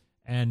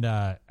 And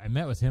I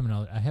met with him,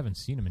 and I haven't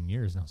seen him in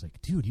years. And I was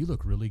like, dude, you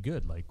look really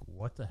good. Like,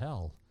 what the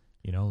hell?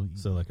 You know,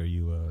 so like, are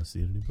you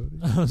seeing anybody?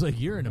 I was like,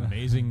 you're in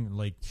amazing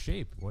like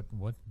shape.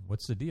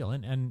 What's the deal?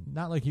 And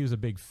not like he was a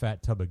big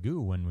fat tub of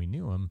goo when we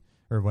knew him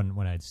or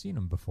when I'd seen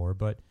him before,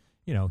 but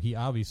you know, he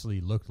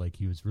obviously looked like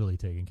he was really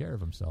taking care of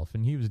himself,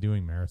 and he was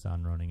doing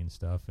marathon running and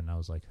stuff. And I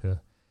was like,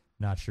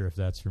 not sure if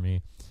that's for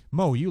me.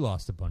 Mo, you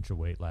lost a bunch of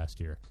weight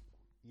last year.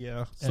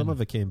 Yeah, some of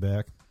it came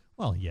back.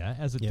 Well, yeah,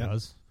 as it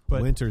does.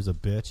 But winter's a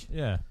bitch.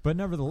 Yeah, but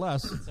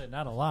nevertheless, I'd say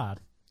not a lot.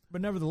 But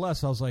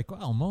nevertheless, I was like,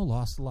 well, Mo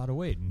lost a lot of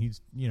weight, and he's,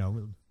 you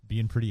know,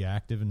 being pretty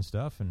active and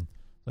stuff, and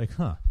like,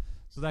 huh.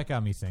 So that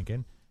got me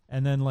thinking.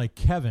 And then, like,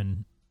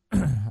 Kevin,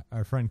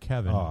 our friend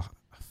Kevin. Oh,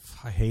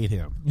 I hate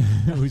him.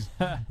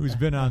 who's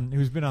been on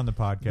the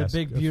podcast.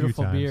 The big,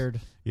 beautiful beard.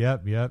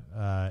 Yep.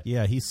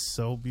 Yeah, he's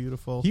so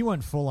beautiful. He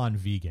went full on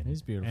vegan.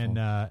 He's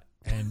beautiful.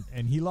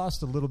 And he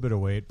lost a little bit of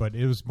weight, but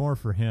it was more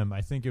for him.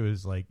 I think it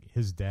was like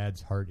his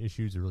dad's heart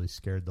issues really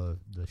scared the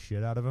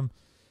shit out of him.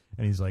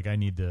 And he's like, I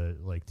need to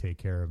like take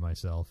care of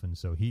myself, and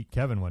so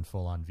Kevin went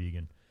full on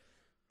vegan.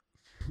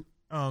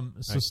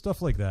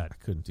 Stuff like that. I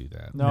couldn't do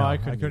that. No, I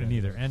couldn't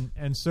either.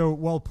 And so,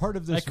 well, part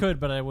of this, I could,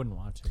 but I wouldn't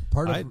want to.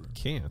 I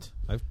can't.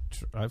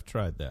 I've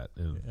tried that,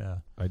 and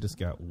I just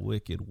got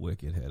wicked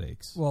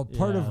headaches. Well,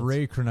 part of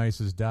Ray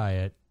Kronice's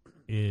diet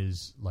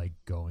is like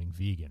going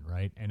vegan,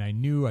 right? And I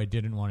knew I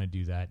didn't want to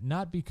do that,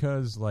 not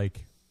because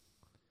like,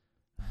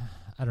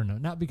 I don't know,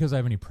 not because I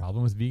have any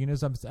problem with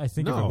veganism. I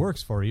think if it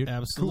works for you,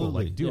 absolutely, cool,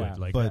 like do it.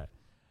 Like, but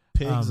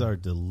pigs are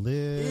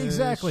delicious.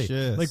 Exactly.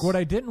 Like, what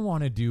I didn't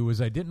want to do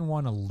was I didn't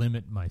want to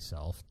limit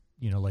myself.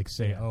 You know, like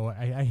say,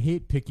 I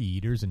hate picky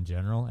eaters in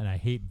general, and I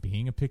hate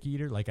being a picky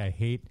eater. Like I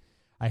hate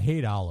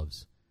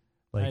olives.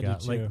 Like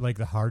like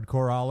the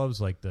hardcore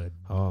olives, like the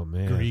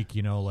Greek,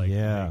 you know, like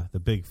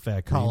the big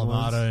fat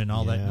Kalamata and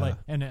all that. Like,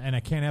 and I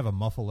can't have a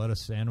muffaletta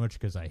sandwich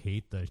because I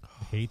hate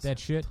that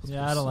shit.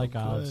 Yeah, I don't like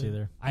olives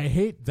either. I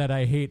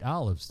hate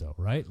olives though,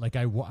 right? Like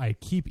I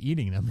keep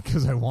eating them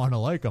because I want to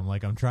like them.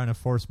 Like I'm trying to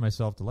force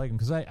myself to like them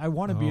because I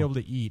want to be able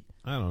to eat.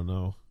 I don't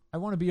know. I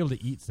want to be able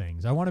to eat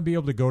things. I want to be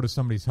able to go to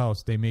somebody's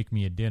house. They make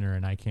me a dinner,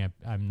 and I can't.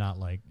 I'm not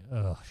like,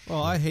 ugh.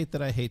 Well, I hate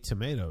that I hate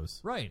tomatoes.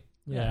 Right.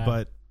 Yeah.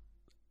 But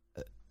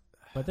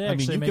they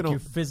actually make you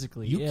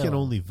physically ill. You can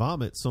only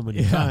vomit so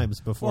many times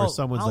before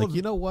someone's like,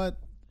 you know what?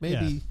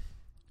 Maybe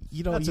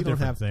you don't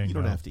have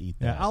to eat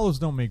that. Yeah, olives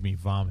don't make me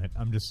vomit.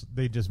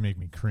 They just make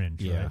me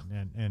cringe. Yeah.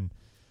 Right? And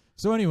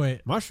so anyway,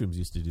 mushrooms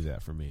used to do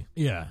that for me.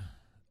 Yeah,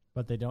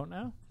 but they don't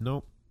now.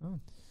 Nope. Oh.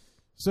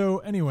 So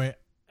anyway,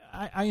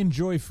 I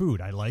enjoy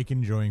food. I like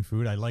enjoying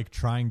food. I like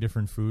trying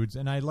different foods,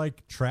 and I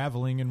like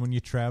traveling. And when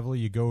you travel,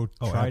 you go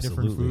try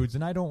different foods.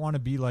 And I don't want to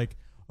be like,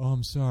 oh,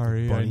 I'm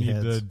sorry, I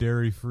need the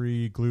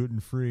dairy-free,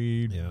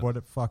 gluten-free, what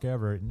the fuck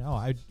ever.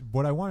 No,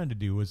 what I wanted to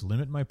do was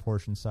limit my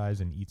portion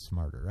size and eat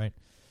smarter, right?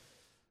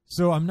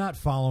 So I'm not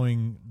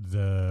following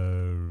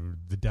the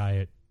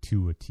diet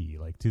to a T,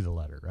 like to the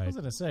letter, right? I was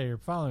going to say, you're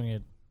following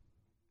it.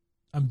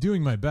 I'm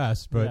doing my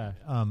best, but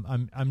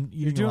I'm eating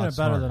You're doing it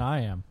better than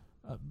I am.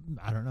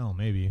 I don't know,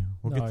 maybe.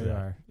 We'll get to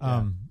that.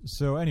 Yeah.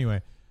 So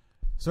anyway...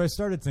 So I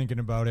started thinking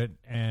about it,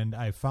 and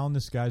I found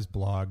this guy's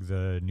blog,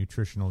 the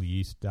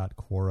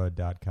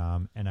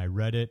nutritionalyeast.quora.com, and I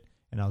read it,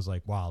 and I was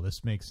like, wow,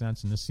 this makes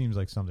sense, and this seems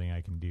like something I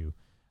can do.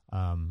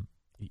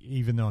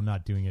 Even though I'm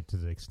not doing it to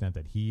the extent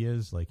that he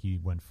is, like he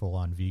went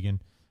full-on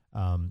vegan,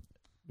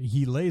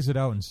 he lays it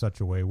out in such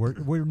a way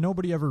where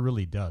nobody ever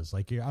really does.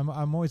 Like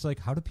I'm always like,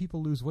 how do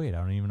people lose weight? I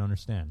don't even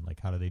understand.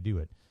 Like, how do they do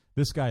it?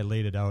 This guy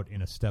laid it out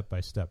in a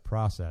step-by-step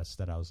process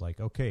that I was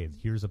like, okay,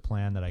 here's a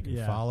plan that I can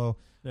follow.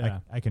 Yeah.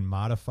 I can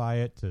modify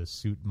it to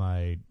suit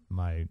my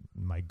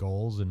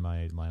goals and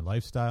my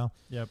lifestyle.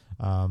 Yep.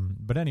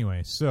 But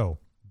anyway, so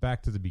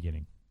back to the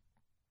beginning.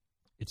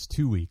 It's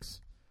 2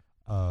 weeks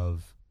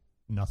of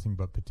nothing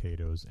but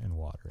potatoes and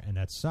water, and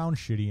that sounds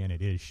shitty, and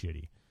it is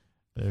shitty.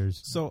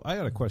 So I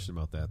got a question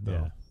about that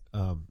though.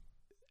 Yeah.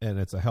 and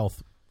it's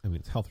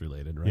it's health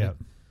related, right? Yeah.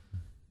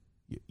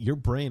 Your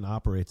brain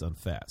operates on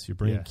fats. Your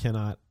brain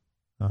cannot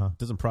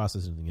doesn't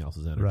process anything else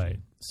as energy. Right.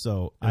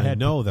 So I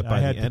know that by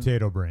the end,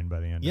 potato brain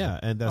by the end. Yeah,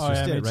 and that's me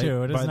it, right?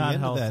 too. It is by not the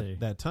end healthy. of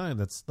that time,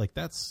 that's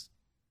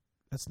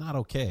not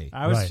okay.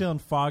 I was feeling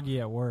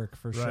foggy at work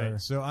for sure.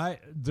 So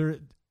Ray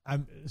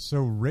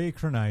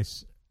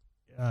Kronice,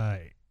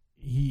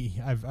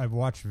 I've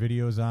watched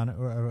videos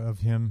of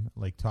him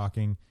like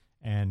talking,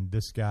 and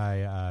this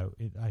guy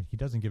he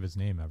doesn't give his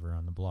name ever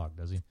on the blog,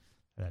 does he?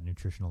 That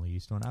Nutritional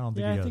Yeast one. I don't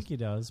think he does. I think he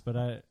does,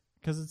 but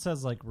because it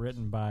says like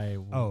written by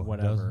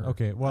whatever.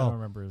 Okay, well, I don't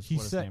remember what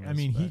his name is.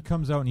 He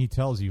comes out and he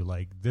tells you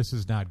like this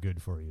is not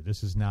good for you.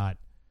 This is not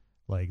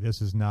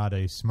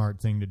a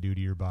smart thing to do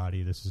to your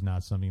body. This is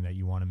not something that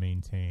you want to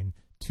maintain.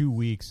 2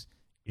 weeks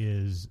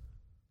is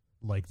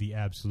like the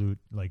absolute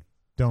like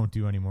don't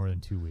do any more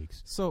than 2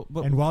 weeks.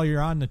 And while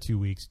you're on the 2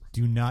 weeks,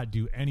 do not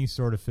do any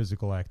sort of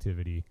physical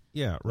activity.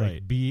 Yeah, right.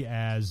 Like, be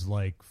as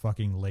like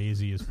fucking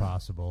lazy as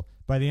possible.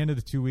 By the end of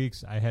the 2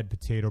 weeks, I had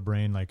potato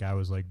brain. Like I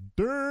was like,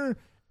 durr!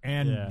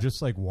 And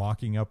just like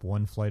walking up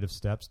one flight of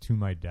steps to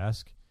my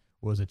desk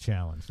was a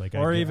challenge. Like,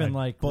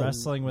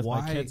 wrestling with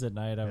my kids at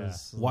night.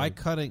 Why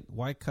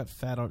cut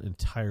fat out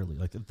entirely?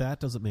 Like that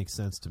doesn't make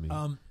sense to me.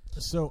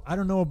 So I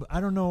don't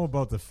know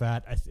about the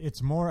fat. I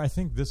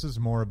think this is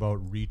more about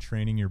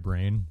retraining your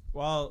brain.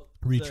 Well,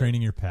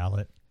 retraining your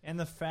palate and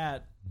the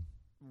fat.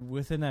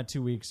 Within that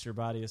 2 weeks, your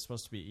body is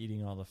supposed to be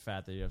eating all the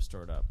fat that you have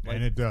stored up.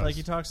 And it does. Like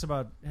he talks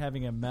about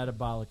having a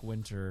metabolic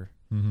winter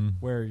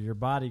where your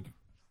body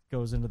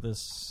goes into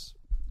this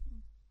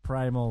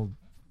primal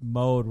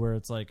mode where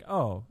it's like,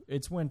 oh,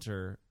 it's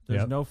winter.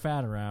 There's no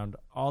fat around.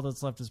 All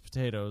that's left is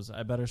potatoes.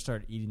 I better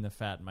start eating the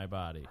fat in my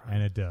body.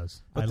 And it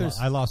does. But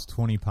I lost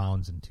 20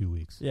 pounds in 2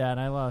 weeks. Yeah, and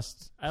I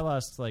lost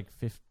like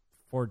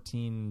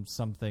 14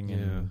 something,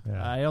 and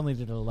I only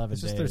did 11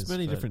 days. There's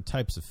many different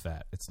types of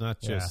fat. It's not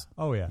just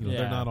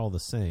they're not all the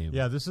same.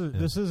 Yeah, this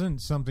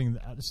isn't something.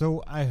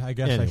 So I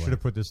guess I should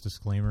have put this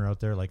disclaimer out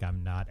there. Like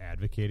I'm not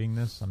advocating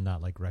this. I'm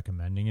not like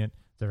recommending it.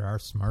 There are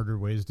smarter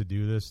ways to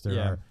do this.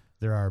 There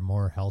are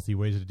more healthy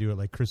ways to do it.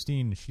 Like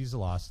Christine, she's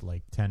lost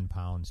like 10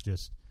 pounds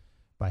just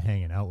by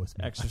hanging out with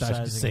me.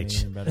 Exercising,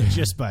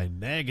 just by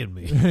nagging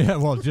me. Yeah,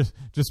 well, just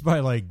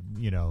by like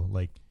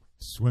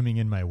swimming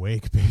in my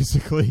wake,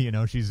 basically.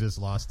 She's just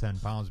lost 10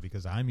 pounds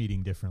because I'm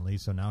eating differently,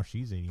 so now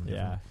she's eating differently.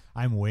 Yeah.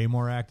 I'm way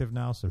more active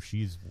now, so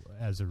she's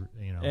as a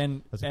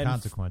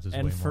consequence is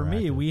way more active. And for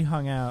me, we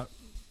hung out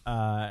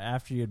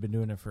after you had been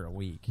doing it for a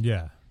week.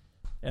 Yeah.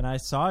 And I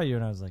saw you,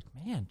 and I was like,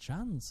 man,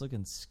 John's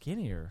looking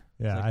skinnier.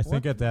 Yeah, like, I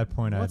think at that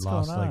point I'd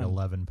lost like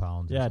 11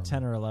 pounds. Yeah,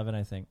 10 or 11,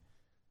 I think.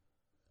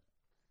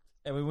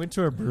 And we went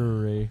to a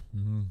brewery,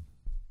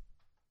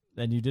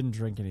 and you didn't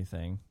drink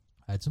anything.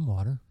 I had some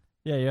water.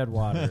 Yeah, you had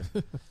water.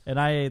 And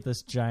I ate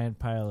this giant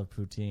pile of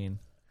poutine.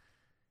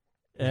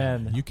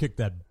 And you kicked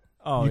that.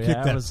 Oh, you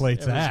kicked that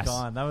plate's ass. It was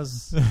gone. That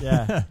was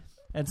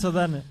And so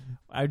then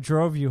I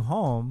drove you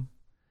home,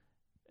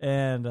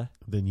 and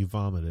then you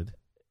vomited.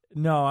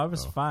 No, I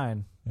was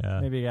fine.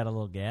 Yeah. Maybe I got a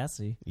little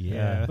gassy.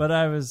 Yeah. But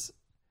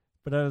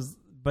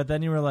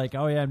then you were like,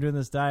 "Oh yeah, I'm doing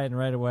this diet," and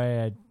right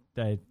away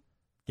I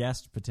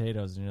guessed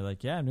potatoes, and you're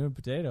like, "Yeah, I'm doing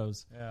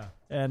potatoes." Yeah.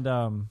 And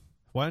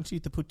why don't you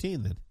eat the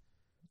poutine then?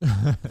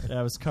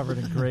 I was covered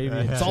in gravy.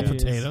 And it's all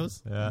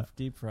potatoes. Yeah.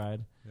 Deep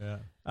fried. Yeah.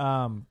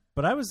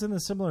 But I was in a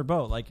similar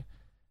boat. Like,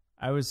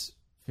 I was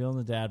feeling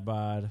the dad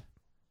bod.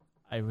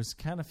 I was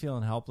kind of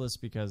feeling helpless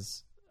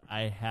because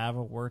I have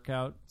a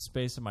workout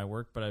space at my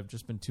work, but I've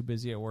just been too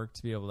busy at work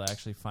to be able to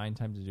actually find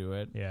time to do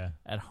it. Yeah.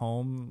 At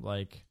home,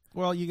 like...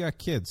 Well, you got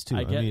kids, too.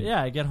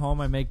 I get home,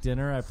 I make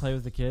dinner, I play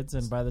with the kids,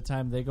 and by the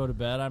time they go to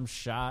bed, I'm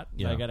shot.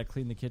 Yeah. I got to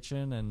clean the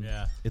kitchen. And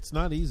it's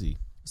not easy.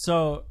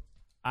 So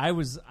I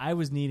was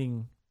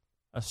needing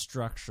a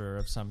structure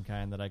of some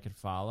kind that I could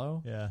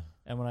follow. Yeah.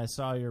 And when I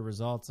saw your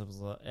results,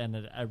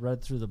 I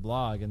read through the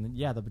blog, and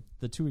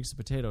the 2 weeks of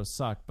potatoes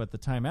suck, but the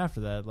time after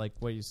that, like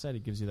what you said,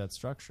 it gives you that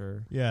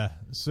structure. Yeah.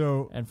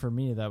 So, and for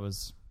me,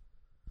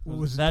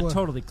 that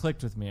totally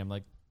clicked with me. I'm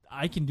like,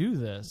 I can do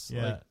this.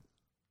 Yeah. Like,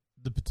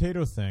 the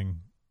potato thing,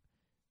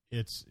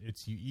 it's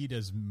you eat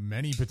as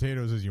many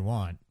potatoes as you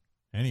want,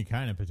 any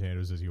kind of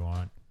potatoes as you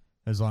want,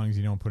 as long as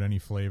you don't put any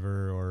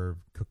flavor or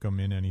cook them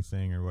in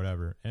anything or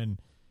whatever.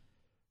 And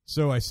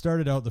so I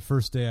started out the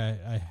first day.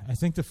 I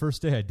think the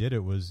first day I did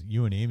it was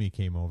you and Amy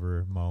came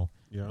over, Mo,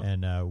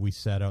 and we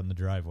sat out in the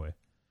driveway.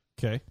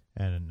 Okay.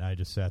 And I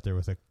just sat there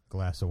with a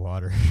glass of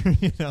water.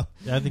 Yeah,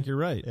 I think you're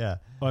right. Yeah.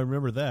 Well, I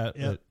remember that.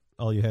 Yep. That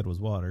all you had was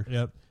water.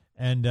 Yep.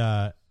 And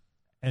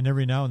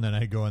every now and then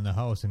I go in the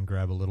house and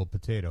grab a little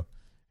potato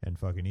and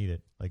fucking eat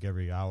it like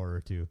every hour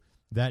or two.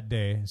 That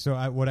day, so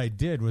what I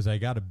did was I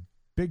got a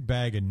big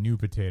bag of new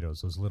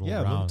potatoes, those little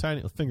round, little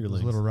tiny fingerlings,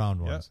 those little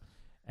round ones.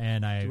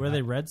 And were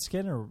they red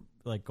skin or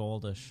like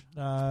goldish?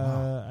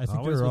 I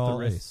think they were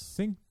all. I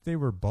think they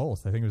were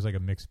both. I think it was like a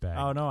mixed bag.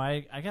 Oh no,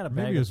 I got a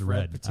bag of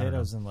red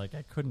potatoes and like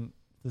I couldn't.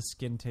 The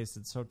skin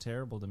tasted so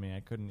terrible to me. I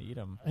couldn't eat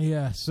them.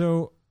 Yeah.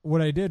 So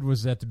what I did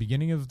was at the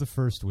beginning of the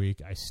first week,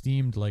 I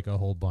steamed like a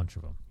whole bunch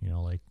of them.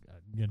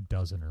 a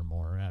dozen or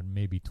more,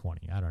 maybe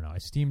 20. I don't know. I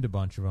steamed a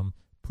bunch of them,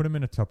 put them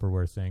in a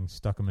Tupperware thing,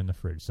 stuck them in the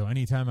fridge. So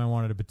anytime I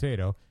wanted a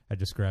potato, I'd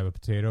just grab a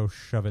potato,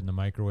 shove it in the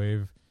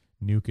microwave,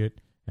 nuke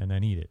it, and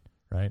then eat it,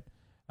 right?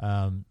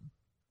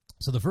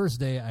 So the first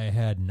day I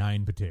had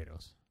 9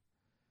 potatoes.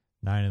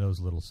 9 of those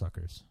little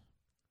suckers.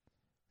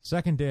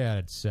 Second day I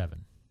had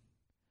 7.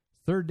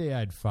 Third day I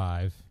had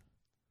 5.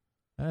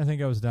 And I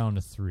think I was down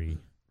to 3.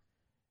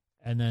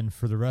 And then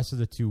for the rest of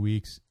the 2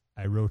 weeks,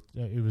 I wrote,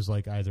 it was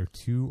like either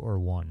 2 or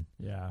 1.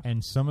 Yeah.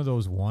 And some of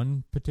those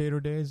 1 potato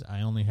days,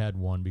 I only had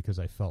 1 because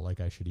I felt like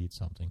I should eat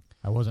something.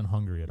 I wasn't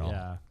hungry at all.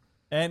 Yeah.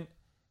 And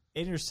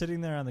you're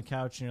sitting there on the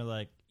couch and you're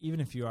like, even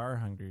if you are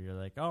hungry, you're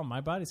like, oh,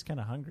 my body's kind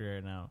of hungry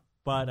right now.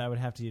 But I would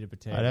have to eat a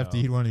potato. I'd have to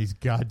eat one of these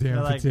goddamn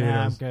potatoes. Like,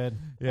 nah, I'm good.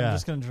 Yeah. I'm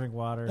just going to drink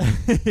water.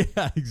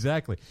 Yeah,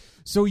 exactly.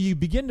 So you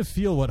begin to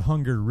feel what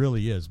hunger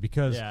really is,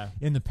 because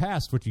in the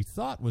past, what you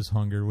thought was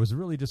hunger was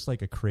really just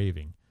like a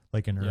craving,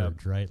 like an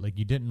urge, right? Like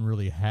you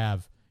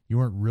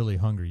weren't really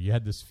hungry. You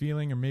had this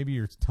feeling, or maybe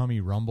your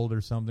tummy rumbled or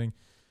something.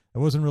 It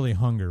wasn't really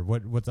hunger.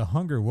 What the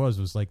hunger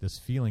was like this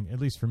feeling, at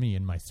least for me,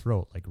 in my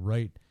throat, like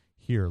right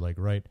here, like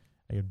right.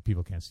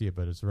 People can't see it,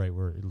 but it's right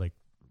where, like,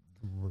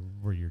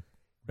 where you're.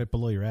 Right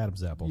below your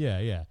Adam's apple.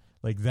 Yeah.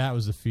 Like, that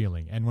was the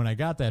feeling. And when I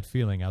got that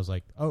feeling, I was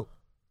like, oh,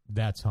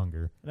 that's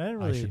hunger.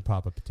 I should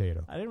pop a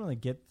potato. I didn't really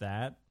get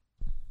that.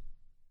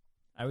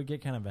 I would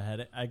get kind of a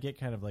headache. I get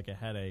kind of like a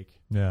headache.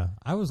 Yeah.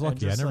 I was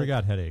lucky. I never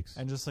got headaches.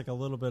 And just like a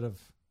little bit of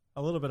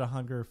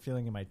hunger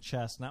feeling in my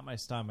chest, not my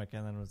stomach,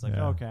 and then it was like,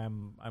 okay,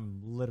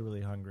 I'm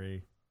literally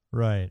hungry.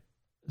 Right.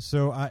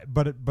 So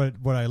but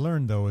what I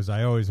learned though is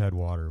I always had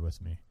water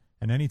with me.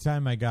 And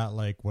anytime I got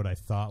like what I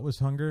thought was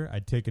hunger,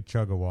 I'd take a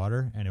chug of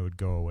water and it would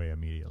go away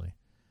immediately.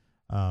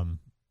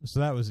 So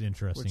that was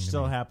interesting. Which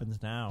still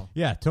happens now.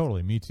 Yeah,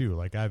 totally. Me too.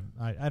 Like I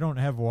don't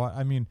have water.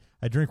 I mean,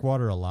 I drink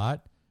water a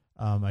lot.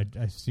 I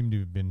seem to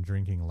have been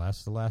drinking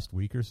less the last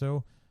week or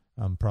so.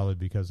 Probably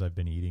because I've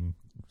been eating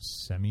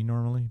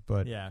semi-normally.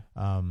 But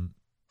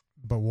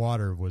but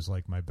water was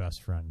like my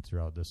best friend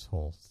throughout this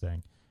whole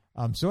thing.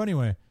 So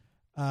anyway,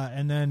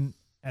 and then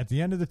at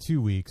the end of the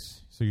 2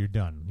 weeks, so you're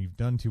done. You've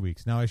done 2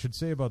 weeks. Now, I should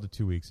say about the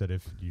 2 weeks that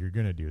if you're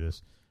going to do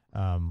this,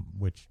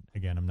 which,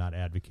 again, I'm not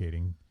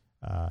advocating,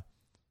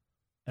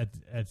 at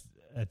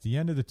the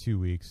end of the 2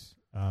 weeks,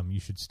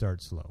 you should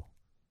start slow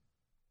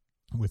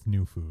with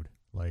new food.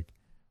 Like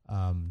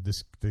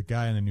the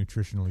guy in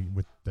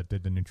the that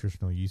did the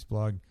nutritional yeast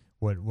blog,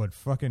 what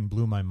fucking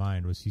blew my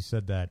mind was he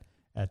said that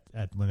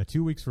when the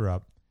 2 weeks were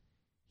up,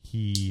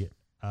 he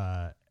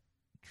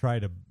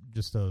tried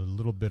just a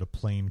little bit of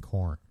plain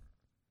corn.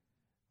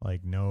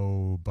 Like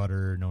no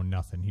butter, no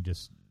nothing. He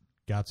just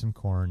got some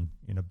corn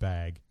in a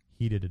bag,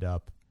 heated it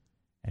up,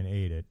 and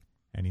ate it.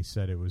 And he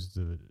said it was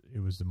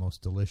the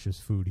most delicious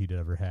food he'd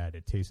ever had.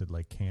 It tasted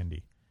like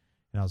candy.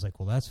 And I was like,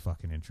 well, that's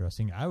fucking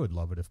interesting. I would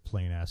love it if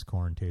plain ass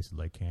corn tasted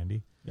like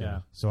candy.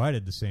 Yeah. So I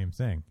did the same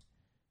thing.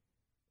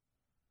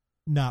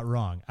 Not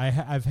wrong.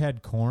 I've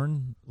had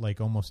corn like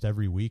almost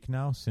every week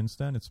now since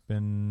then. It's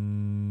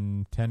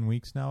been 10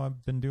 weeks now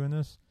I've been doing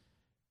this.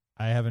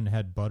 I haven't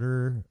had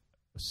butter,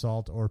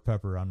 salt, or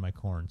pepper on my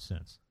corn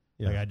since.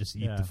 Yeah. Like I just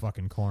eat the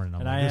fucking corn, and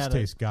I'm like, this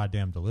tastes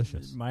goddamn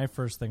delicious. My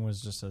first thing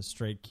was just a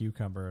straight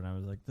cucumber, and I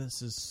was like,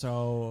 this is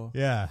so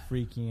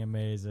freaking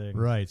amazing.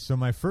 Right. So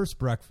my first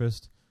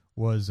breakfast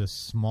was a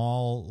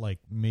small, like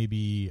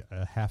maybe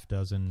a half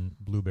dozen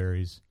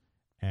blueberries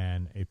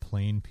and a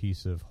plain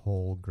piece of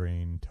whole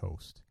grain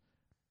toast.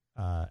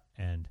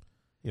 And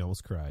you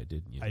almost cried,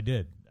 didn't you? I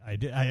did.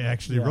 I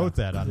actually wrote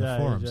that on the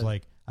forums.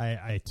 Like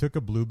I took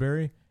a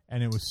blueberry,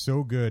 and it was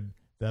so good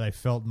that I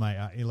felt my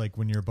eye, like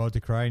when you're about to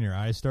cry and your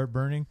eyes start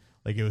burning.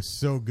 Like it was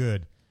so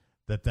good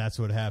that's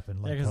what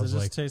happened. Like, because it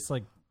just tastes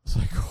like it's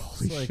like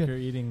holy shit. Like you're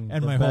eating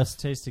and the best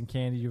tasting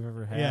candy you've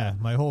ever had. Yeah,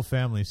 my whole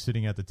family's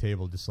sitting at the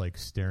table just like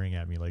staring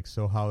at me like,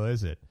 so how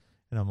is it?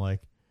 And I'm like,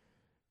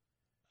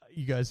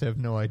 you guys have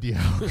no idea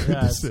how good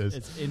this is.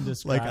 It's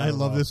indescribable. Like I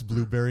love this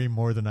blueberry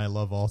more than I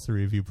love all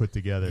three of you put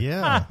together.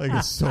 Yeah. Like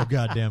it's so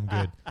goddamn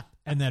good.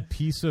 And that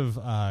piece of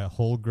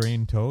whole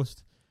grain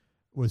toast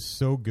was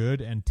so good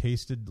and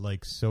tasted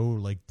like so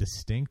like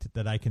distinct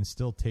that I can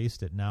still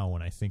taste it now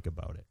when I think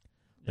about it.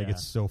 Like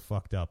it's so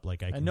fucked up.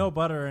 Like I can, no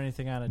butter or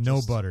anything on it. No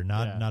butter,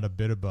 not a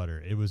bit of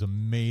butter. It was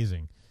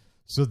amazing.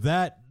 So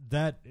that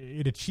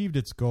it achieved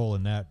its goal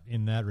in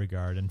that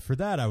regard. And for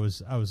that I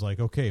was like,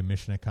 okay,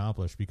 mission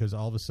accomplished, because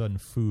all of a sudden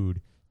food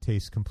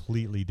tastes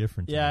completely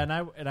different to me.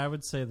 and I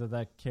would say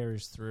that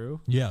carries through.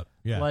 Yeah.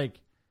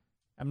 Like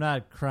I'm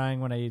not crying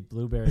when I eat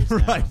blueberries now.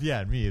 Right,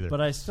 yeah, me either.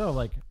 But I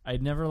still I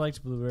never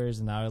liked blueberries,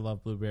 and now I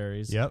love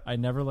blueberries. Yep. I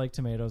never liked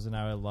tomatoes, and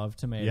now I love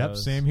tomatoes. Yep,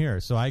 same here.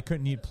 So I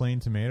couldn't eat plain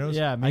tomatoes.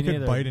 Yeah, me I neither.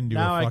 could bite into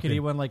now a fucking... I could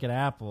eat one like an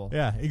apple.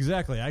 Yeah,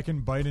 exactly. I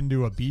can bite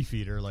into a beef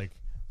eater like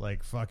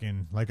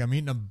fucking, like I'm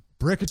eating a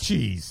brick of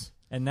cheese.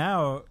 And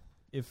now,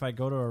 if I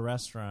go to a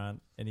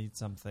restaurant and eat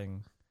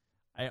something,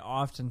 I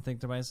often think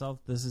to myself,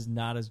 this is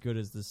not as good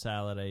as the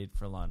salad I ate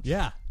for lunch.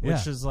 Yeah.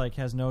 Which is like,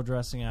 has no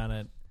dressing on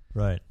it.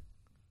 Right.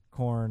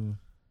 Corn,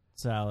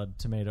 salad,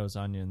 tomatoes,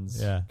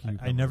 onions. Yeah,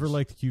 I never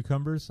liked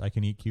cucumbers. I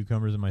can eat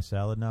cucumbers in my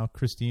salad now.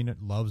 Christine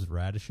loves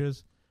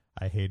radishes.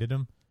 I hated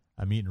them.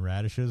 I'm eating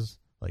radishes,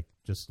 like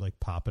just like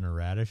popping a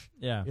radish.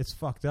 Yeah, it's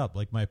fucked up.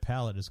 Like my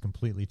palate has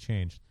completely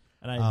changed.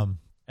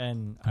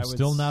 And I'm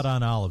still not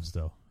on olives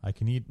though. I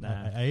can eat.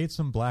 Nah. I ate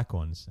some black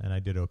ones and I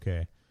did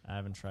okay. I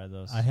haven't tried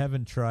those. I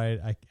haven't tried.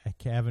 I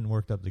haven't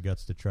worked up the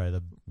guts to try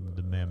the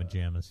Mamma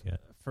Jammas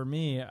yet. For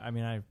me, I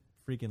mean, I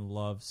freaking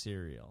love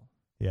cereal.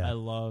 Yeah, I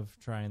love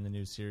trying the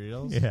new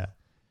cereals. Yeah.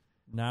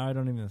 Now I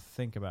don't even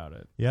think about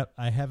it. Yep.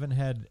 I haven't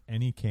had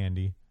any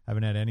candy. I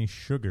haven't had any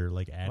sugar,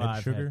 like added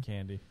I've sugar. had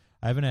candy.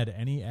 I haven't had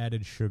any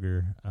added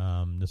sugar.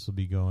 This will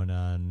be going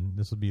on.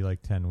 This will be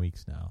like 10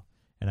 weeks now,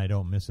 and I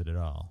don't miss it at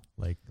all.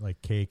 Like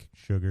cake,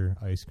 sugar,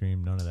 ice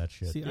cream, none of that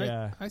shit. See,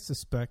 yeah. I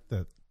suspect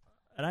that,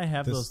 and I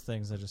have those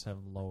things. I just have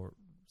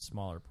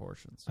smaller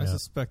portions. I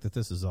suspect that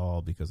this is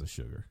all because of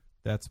sugar.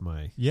 That's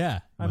my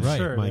I'm right.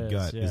 sure my it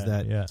gut is is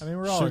that. Yeah. I mean,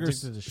 we're all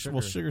addicted to sugar.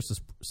 Well, sugar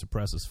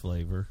suppresses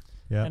flavor.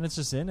 Yeah, and it's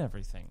just in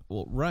everything.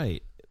 Well,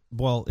 right.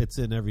 Well, it's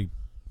in every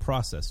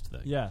processed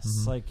thing.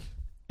 Yes, like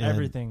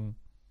everything.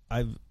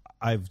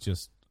 I've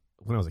just,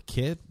 when I was a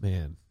kid,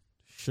 man,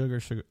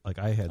 sugar. Like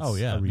I had. Oh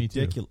yeah, me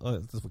too.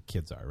 That's what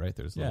kids are, right?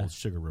 There's little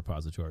sugar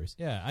repositories.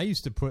 Yeah, I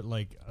used to put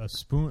like a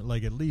spoon,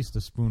 like at least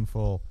a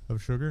spoonful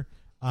of sugar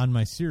on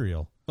my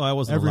cereal. Well, I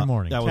wasn't every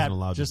morning. I wasn't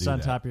allowed just to do on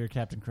that. top of your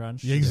Captain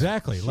Crunch. Yeah,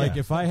 exactly. Yeah. Like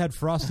if I had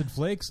Frosted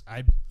Flakes,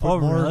 I'd put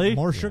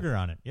more sugar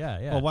on it. Yeah,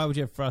 yeah. Well, why would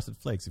you have Frosted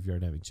Flakes if you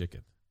aren't having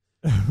chicken?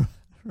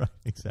 Right,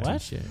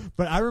 exactly. What?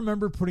 But I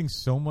remember putting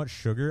so much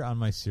sugar on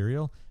my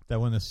cereal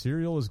that when the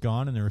cereal was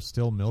gone and there was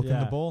still milk in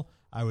the bowl,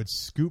 I would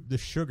scoop the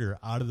sugar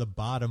out of the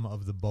bottom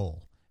of the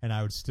bowl, and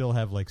I would still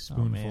have like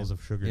spoonfuls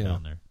of sugar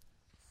down there.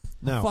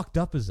 How fucked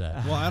up is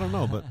that? Well, I don't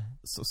know, but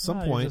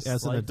some point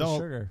as an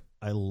adult,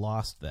 I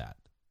lost that.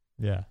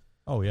 Yeah.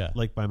 Oh yeah.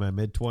 Like by my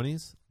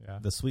mid-20s,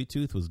 the sweet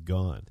tooth was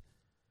gone.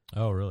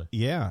 Oh really?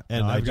 Yeah,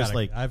 and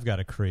I've got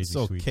a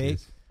crazy sweet cake.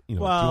 tooth. You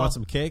know, do you want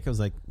some cake? I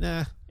was like,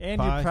 nah. And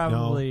pie, you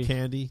probably no.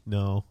 Candy,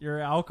 no. Your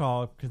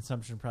alcohol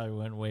consumption probably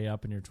went way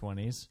up in your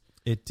 20s.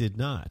 It did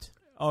not.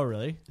 Oh,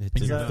 really?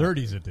 In your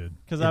 30s, it did.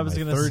 Because I was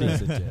going to say,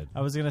 it did.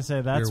 I was going to say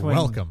that's You're when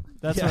welcome.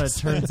 That's when it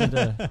turns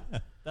into.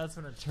 That's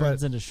when it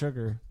turns into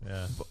sugar.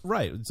 Yeah.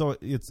 Right. So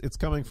it's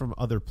coming from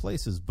other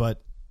places,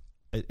 but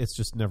it's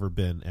just never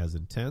been as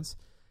intense,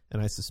 and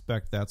I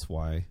suspect that's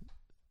why.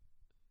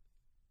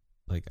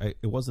 Like,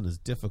 it wasn't as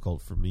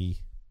difficult for me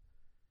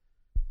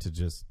to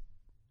just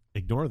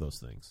ignore those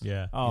things.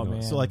 Yeah. Oh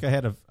man. So like I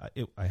had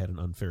an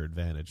unfair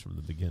advantage from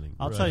the beginning.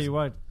 I'll tell you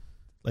what.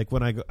 Like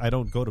when I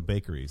don't go to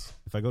bakeries.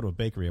 If I go to a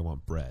bakery, I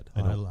want bread.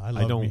 I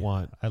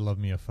love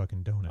me a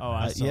fucking donut. Oh,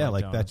 I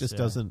like donuts, that just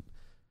doesn't.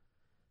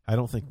 I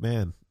don't think,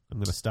 man, I'm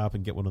going to stop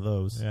and get one of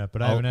those. Yeah,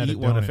 but I haven't had eat a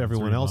one donut if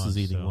everyone else is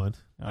eating one.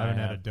 I haven't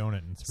had a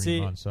donut in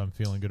 3 months, so I'm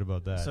feeling good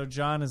about that. So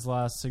John has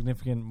lost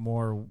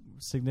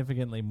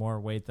significantly more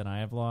weight than I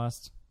have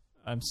lost.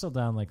 I'm still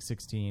down like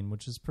 16,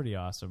 which is pretty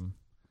awesome,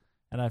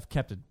 and I've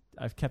kept it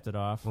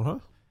off. Uh-huh.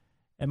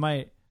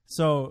 And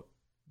so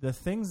the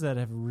things that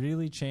have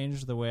really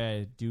changed the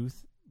way I do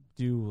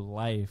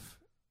life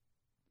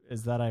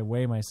is that I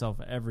weigh myself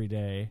every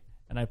day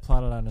and I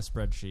plot it on a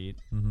spreadsheet.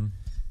 Mm-hmm.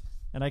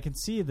 And I can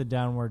see the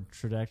downward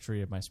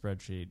trajectory of my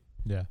spreadsheet.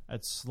 Yeah.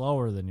 It's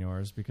slower than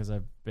yours because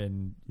I've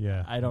been...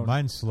 Yeah.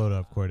 Mine's slowed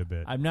up quite a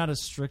bit. I'm not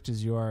as strict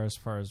as you are as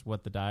far as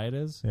what the diet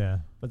is. Yeah.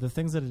 But the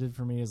things that it did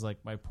for me is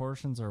like my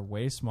portions are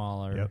way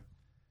smaller. Yep.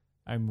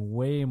 I'm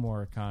way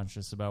more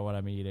conscious about what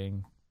I'm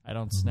eating. I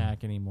don't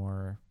snack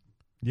anymore.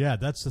 Yeah,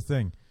 that's the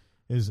thing.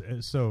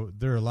 So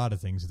there are a lot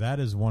of things. That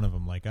is one of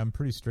them. Like, I'm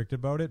pretty strict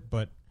about it,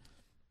 but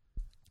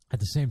at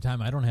the same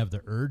time, I don't have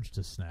the urge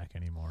to snack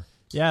anymore.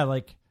 Yeah,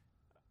 like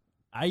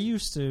I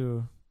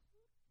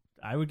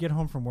would get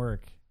home from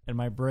work and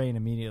my brain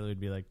immediately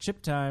would be like,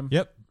 chip time.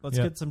 Yep. Let's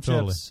get some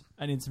chips.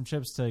 I need some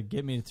chips to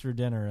get me through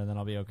dinner and then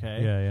I'll be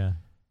okay. Yeah, yeah.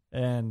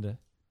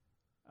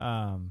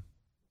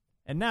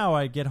 And now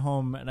I get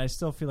home and I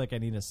still feel like I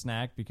need a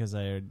snack because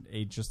I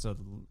ate just a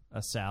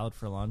salad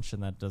for lunch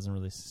and that doesn't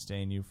really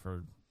sustain you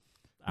for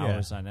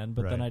hours on end.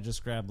 But then I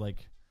just grab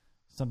like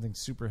something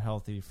super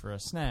healthy for a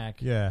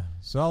snack. Yeah.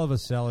 So I'll have a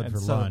salad for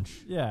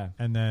lunch. Yeah.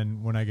 And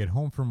then when I get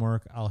home from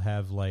work, I'll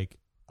have like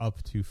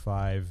up to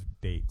 5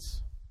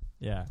 dates.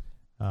 Yeah.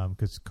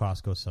 Because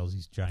Costco sells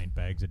these giant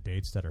bags of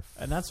dates that are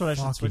and that's what I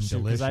should switch to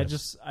delicious.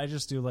 because I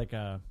just do like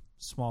a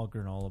small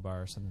granola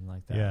bar or something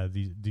like that. Yeah,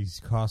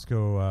 these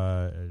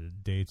Costco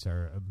dates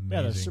are amazing.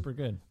 Yeah, they're super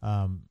good.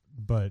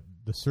 But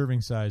the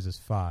serving size is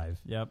 5.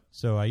 Yep.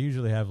 So I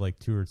usually have like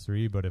 2 or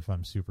 3, but if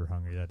I'm super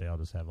hungry that day, I'll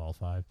just have all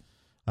 5.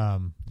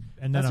 And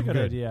then that's I'm a good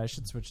idea. I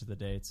should switch to the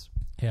dates.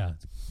 Yeah.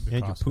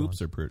 And your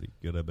poops are pretty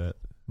good, I bet.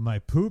 My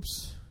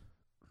poops,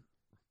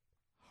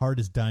 hard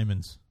as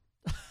diamonds.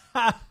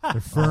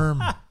 They're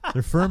firm.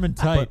 They're firm and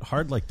tight. But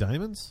hard like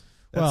diamonds?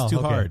 That's too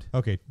hard.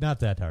 Okay, not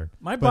that hard.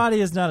 My body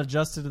is not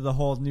adjusted to the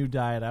whole new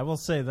diet. I will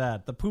say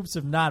that. The poops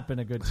have not been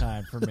a good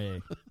time for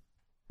me.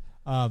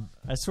 I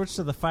switched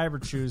to the fiber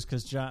chews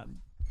because John...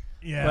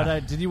 Yeah.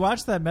 But did you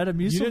watch that Metamucil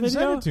video? You didn't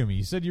send it to me.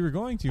 You said you were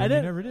going to, and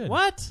you never did.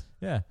 What?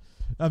 Yeah.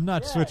 I'm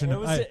not switching.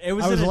 I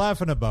was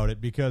laughing about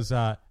it because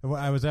I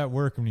was at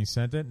work when he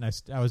sent it, and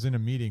I was in a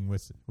meeting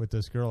with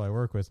this girl I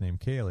work with named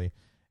Kaylee,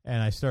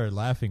 and I started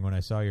laughing when I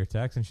saw your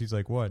text, and she's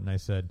like, "What?" And I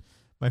said,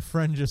 "My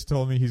friend just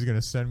told me he's going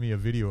to send me a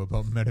video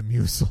about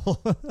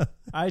Metamucil."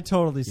 I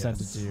totally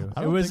sent it to you.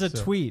 It was a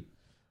tweet.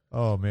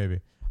 Oh, maybe.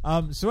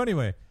 So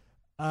anyway,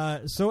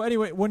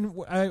 when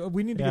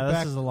we need to get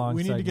back,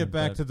 we need to get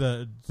back to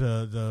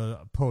the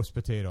post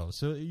potatoes.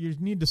 So you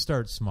need to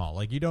start small.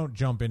 Like, you don't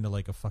jump into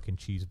like a fucking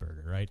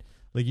cheeseburger, right?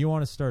 Like, you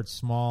want to start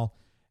small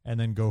and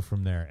then go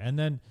from there. And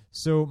then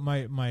so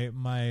my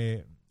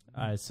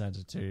I sent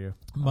it to you.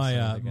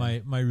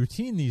 My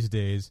routine these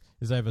days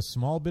is I have a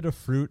small bit of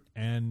fruit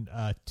and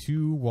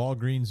 2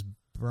 Walgreens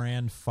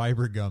brand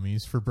fiber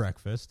gummies for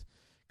breakfast,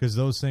 because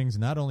those things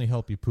not only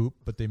help you poop,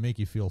 but they make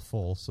you feel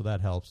full, so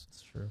that helps.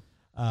 That's true.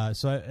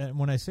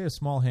 When I say a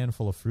small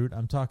handful of fruit,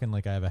 I'm talking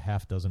like I have a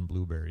half dozen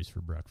blueberries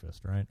for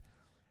breakfast, right?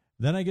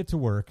 Then I get to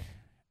work,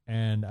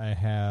 and I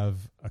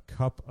have a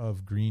cup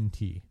of green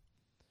tea.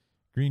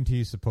 Green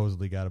tea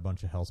supposedly got a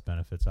bunch of health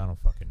benefits. I don't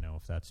fucking know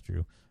if that's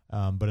true.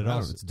 But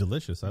it's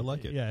delicious. I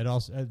like it. Yeah, it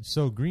also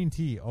so green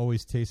tea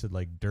always tasted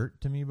like dirt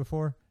to me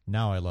before.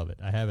 Now I love it.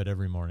 I have it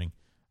every morning.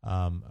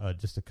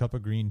 Just a cup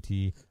of green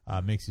tea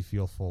makes you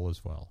feel full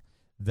as well.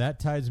 That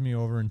tides me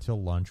over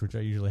until lunch, which I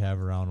usually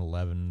have around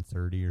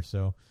 11:30 or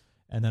so.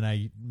 And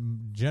then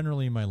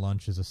generally my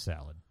lunch is a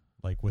salad,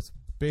 like with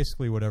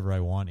basically whatever I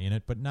want in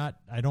it, but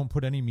I don't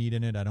put any meat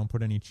in it. I don't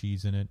put any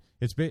cheese in it.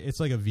 It's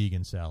like a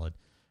vegan salad.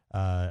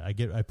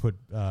 I put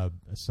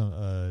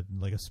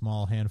like a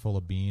small handful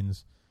of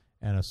beans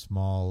and a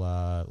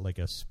small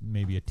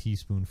maybe a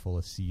teaspoonful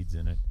of seeds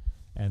in it,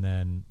 and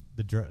then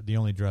the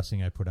only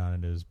dressing I put on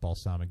it is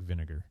balsamic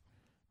vinegar,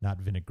 not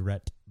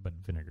vinaigrette but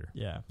vinegar.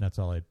 Yeah, that's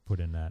all I put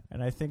in that.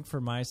 And I think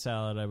for my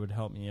salad, it would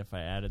help me if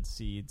I added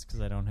seeds,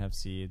 because I don't have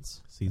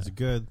seeds. Seeds are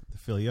good; they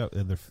fill you up,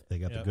 and they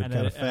got the good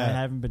kind of fat. And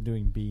I haven't been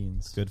doing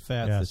beans. Good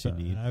fats that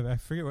you need. I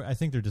forget. I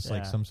think they're just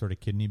like some sort of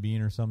kidney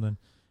bean or something,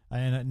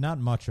 and not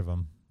much of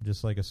them.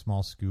 Just like a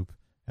small scoop,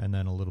 and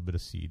then a little bit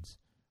of seeds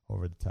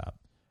over the top.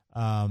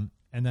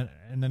 And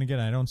then again,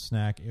 I don't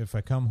snack. If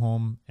I come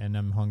home and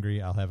I'm hungry,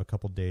 I'll have a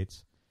couple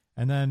dates.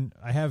 And then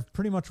I have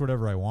pretty much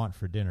whatever I want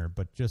for dinner,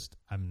 but just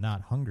I'm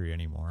not hungry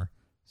anymore,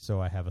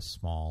 so I have a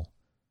small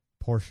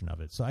portion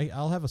of it. So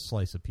I'll have a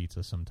slice of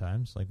pizza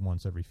sometimes, like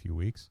once every few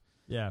weeks.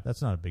 Yeah.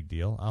 That's not a big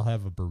deal. I'll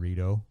have a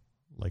burrito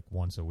like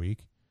once a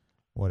week.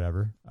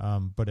 Whatever.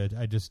 But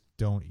I just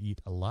don't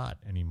eat a lot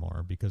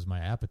anymore because my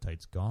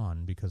appetite's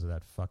gone because of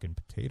that fucking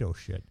potato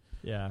shit.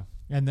 Yeah.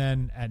 And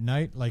then at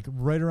night, like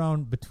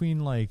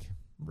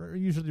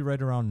usually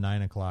right around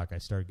 9 o'clock, I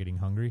start getting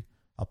hungry.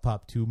 I'll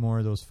pop 2 more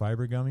of those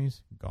fiber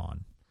gummies.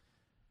 Gone.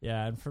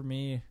 Yeah, and for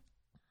me,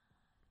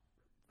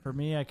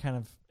 I kind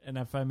of, and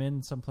if I'm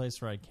in some place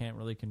where I can't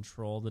really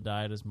control the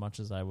diet as much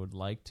as I would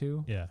like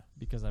to,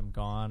 because I'm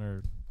gone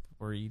or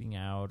we're eating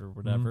out or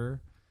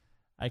whatever.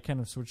 I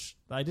kind of switched.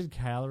 I did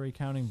calorie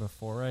counting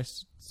before I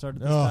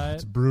started this diet.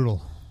 It's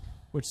brutal.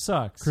 Which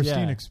sucks.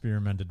 Christine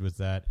experimented with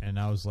that, and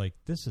I was like,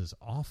 this is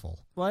awful.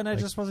 Well, and I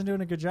just wasn't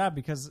doing a good job,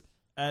 because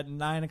at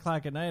 9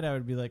 o'clock at night, I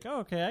would be like, oh,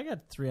 okay, I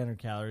got 300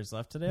 calories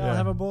left today. I'll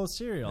have a bowl of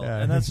cereal. Yeah.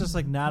 And that's just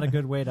like not a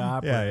good way to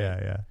operate.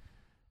 Yeah.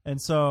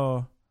 And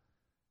so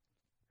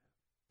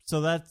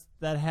that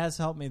has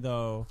helped me,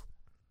 though,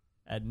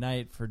 at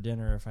night for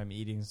dinner if I'm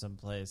eating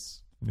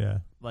someplace. Yeah.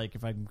 Like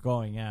if I'm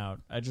going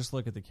out, I just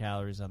look at the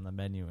calories on the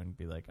menu and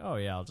be like, oh,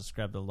 yeah, I'll just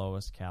grab the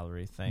lowest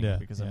calorie thing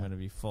because I'm going to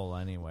be full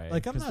anyway.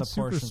 Like, I'm not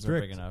super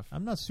strict. Big enough.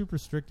 I'm not super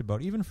strict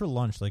about, even for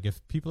lunch. Like,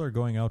 if people are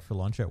going out for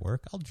lunch at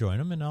work, I'll join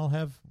them and I'll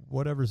have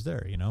whatever's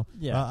there, you know?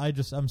 Yeah.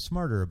 I'm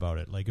smarter about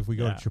it. Like, if we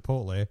go to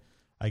Chipotle,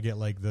 I get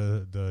like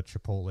the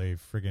Chipotle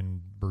friggin'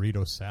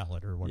 burrito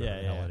salad or whatever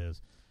the hell it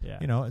is. Yeah.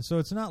 You know, so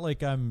it's not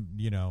like I'm,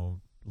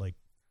 like,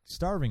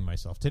 starving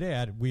myself.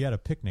 Today we had a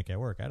picnic at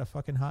work. I had a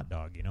fucking hot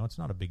dog. It's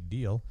not a big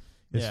deal.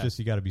 It's just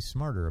you got to be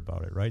smarter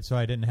about it, right? So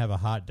I didn't have a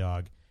hot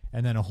dog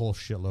and then a whole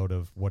shitload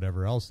of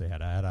whatever else they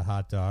had. I had a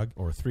hot dog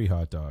or 3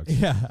 hot dogs.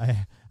 Yeah,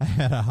 I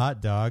had a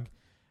hot dog.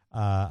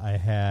 I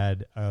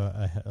had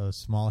a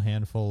small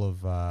handful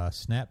of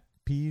snap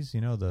peas.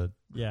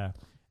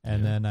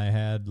 And then I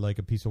had like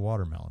a piece of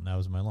watermelon. That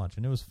was my lunch,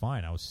 and it was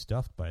fine. I was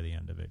stuffed by the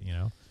end of it.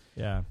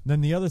 Yeah.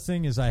 Then the other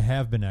thing is I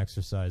have been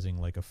exercising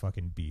like a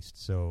fucking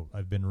beast. So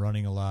I've been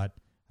running a lot.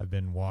 I've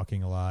been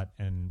walking a lot.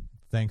 And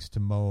thanks to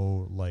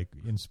Mo, like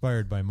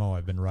inspired by Mo,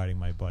 I've been riding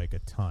my bike a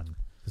ton.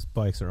 His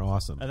bikes are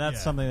awesome. And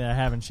that's something that I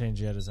haven't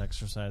changed yet, is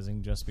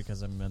exercising, just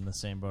because I'm in the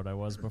same boat I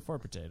was before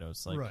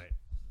potatoes. Right.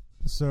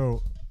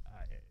 So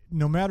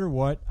no matter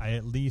what, I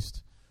at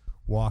least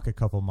walk a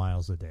couple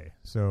miles a day.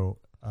 So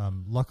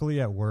luckily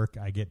at work,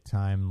 I get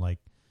time like,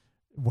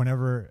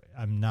 whenever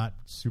I'm not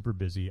super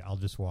busy, I'll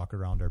just walk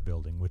around our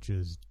building, which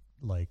is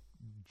like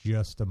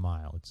just a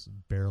mile. It's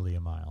barely a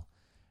mile.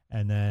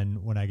 And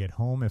then when I get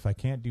home, if I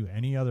can't do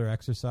any other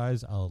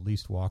exercise, I'll at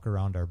least walk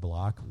around our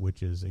block,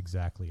 which is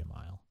exactly a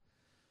mile.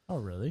 Oh,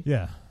 really?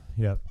 Yeah.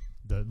 Yep.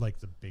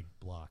 the big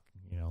block,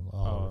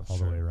 all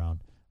the way around.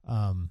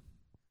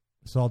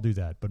 So I'll do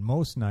that. But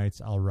most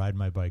nights I'll ride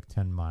my bike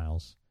 10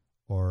 miles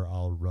or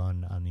I'll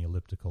run on the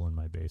elliptical in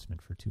my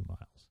basement for 2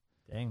 miles.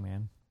 Dang,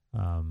 man.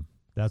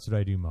 That's what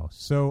I do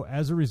most. So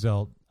as a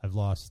result, I've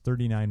lost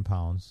 39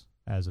 pounds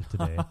as of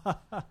today.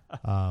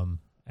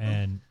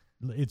 And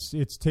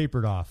it's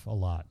tapered off a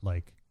lot.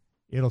 Like,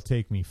 it'll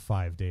take me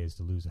 5 days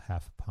to lose a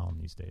half a pound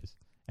these days.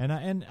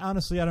 And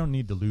honestly, I don't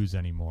need to lose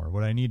anymore.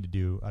 What I need to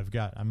do,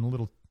 got a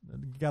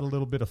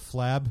little bit of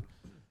flab,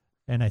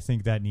 and I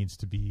think that needs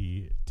to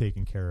be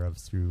taken care of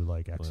through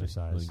like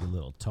exercise. Like a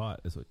little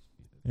taut is what.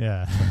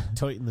 Yeah,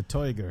 tighten the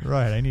tiger.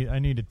 Right. I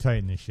need to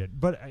tighten this shit.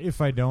 But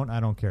if I don't, I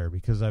don't care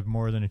because I've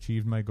more than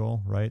achieved my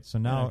goal. Right. So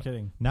now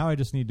I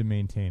just need to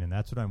maintain, and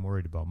that's what I'm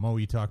worried about. Mo,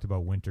 you talked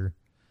about winter.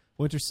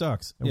 Winter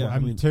sucks. Yeah,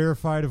 I'm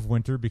terrified of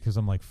winter because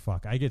I'm like,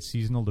 fuck. I get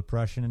seasonal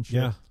depression and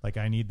shit. Yeah. Like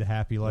I need the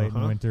happy light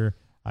in winter.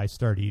 I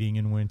start eating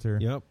in winter.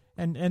 Yep.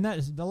 And that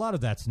is, a lot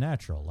of that's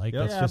natural. Like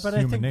that's just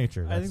human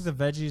nature. I think the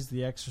veggies,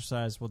 the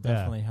exercise will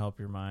definitely help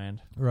your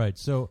mind. Right.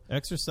 So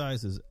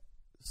exercise is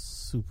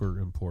super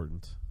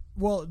important.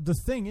 Well, the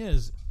thing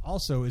is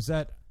also is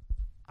that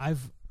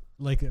I've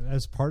like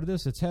as part of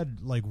this, it's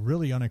had like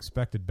really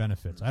unexpected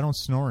benefits. I don't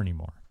snore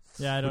anymore.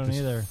 Yeah, I don't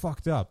either.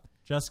 Fucked up.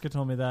 Jessica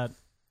told me that.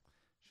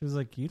 She was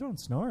like, "You don't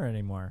snore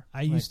anymore."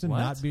 I used to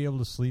not be able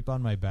to sleep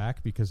on my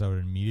back because I would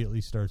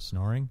immediately start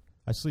snoring.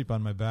 I sleep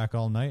on my back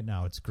all night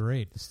now. It's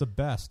great. It's the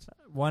best.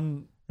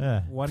 One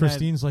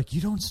Christine's like,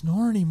 "You don't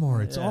snore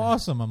anymore. It's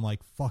awesome." I'm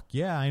like, "Fuck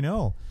yeah, I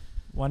know."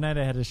 One night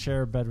I had to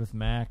share a bed with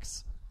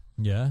Max.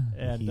 Yeah,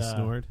 and he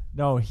snored.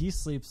 No, he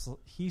sleeps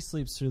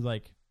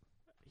through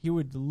he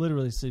would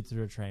literally sleep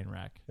through a train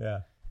wreck.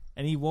 Yeah,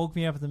 and he woke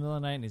me up in the middle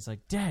of the night and he's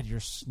like, "Dad, you're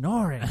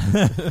snoring."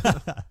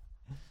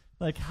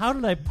 Like, how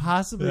did I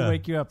possibly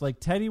wake you up? Like,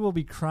 Teddy will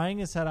be crying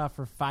his head off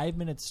for 5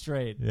 minutes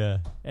straight. Yeah.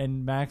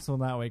 And Max will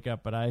not wake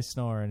up, but I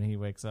snore and he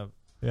wakes up.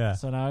 Yeah.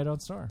 So now I don't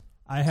snore.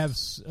 I have,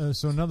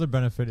 so another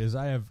benefit is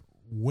I have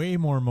way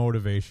more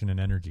motivation and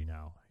energy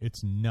now.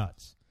 It's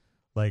nuts.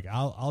 Like,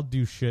 I'll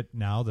do shit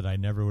now that I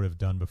never would have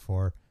done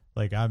before.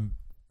 Like, I'm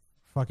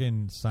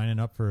fucking signing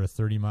up for a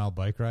 30-mile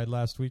bike ride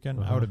last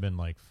weekend. I would have been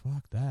like,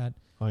 fuck that.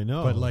 I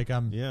know. But, like,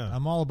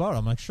 I'm all about it.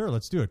 I'm like, sure,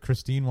 let's do it.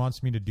 Christine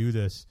wants me to do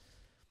this.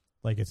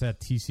 Like it's at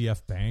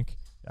TCF Bank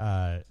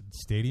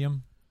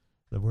Stadium,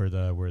 where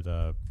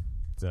the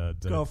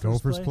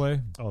Gophers play.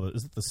 Oh,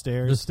 is it the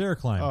stairs? The stair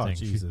climb thing.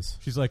 Jesus.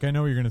 She's like, I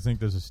know you're going to think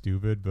this is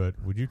stupid, but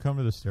would you come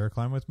to the stair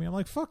climb with me? I'm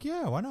like, fuck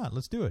yeah, why not?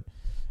 Let's do it.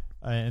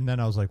 And then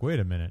I was like,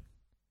 wait a minute.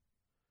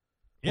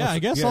 Yeah, I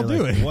guess I'll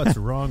do it. What's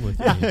wrong with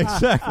you?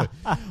 Exactly.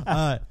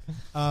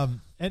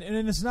 And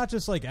it's not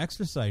just like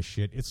exercise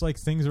shit. It's like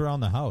things around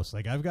the house.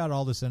 Like I've got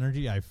all this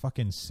energy. I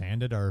fucking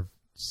sanded our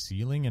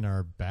ceiling in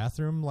our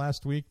bathroom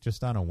last week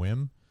just on a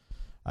whim.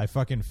 I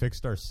fucking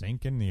fixed our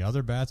sink in the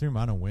other bathroom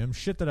on a whim.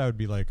 Shit that I would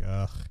be like,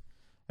 ugh,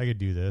 I could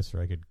do this,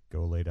 or I could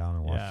go lay down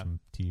and watch some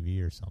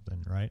TV or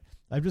something, right?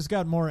 I've just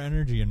got more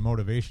energy and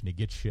motivation to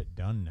get shit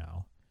done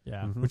now.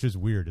 Yeah. Which is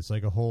weird. It's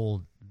like a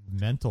whole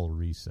mental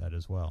reset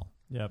as well.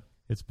 Yep.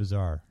 It's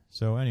bizarre.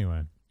 So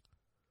anyway,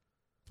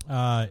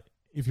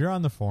 if you're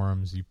on the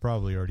forums, you've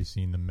probably already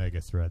seen the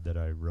mega thread that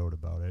I wrote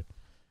about it.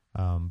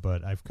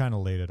 But I've kind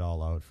of laid it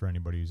all out for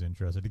anybody who's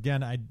interested.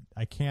 Again,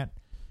 I can't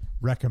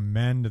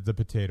recommend the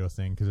potato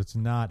thing because it's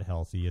not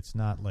healthy. It's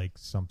not like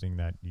something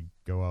that you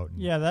go out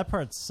and... Yeah, that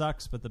part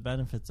sucks, but the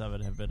benefits of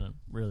it have been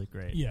really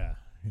great. Yeah.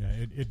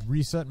 It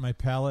reset my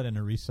palate and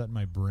it reset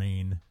my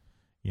brain,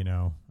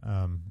 and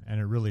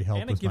it really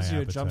helped with my appetite. And it gives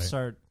you a jump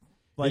start.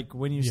 Like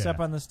when you step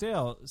on the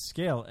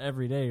scale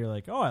every day, you're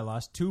like, oh, I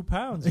lost 2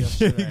 pounds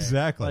yesterday.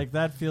 Exactly. Like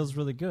that feels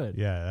really good.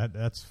 Yeah,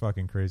 that's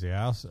fucking crazy.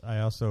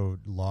 I also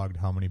logged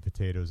how many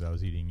potatoes I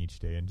was eating each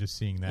day, and just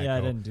seeing that. Yeah,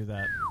 I didn't do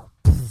that.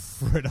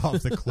 Right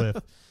off the cliff.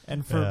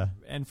 And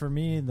for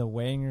me, the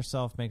weighing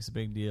yourself makes a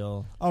big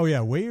deal. Oh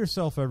yeah, weigh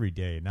yourself every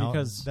day. Now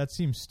because that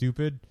seems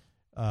stupid.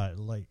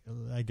 Like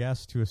I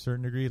guess to a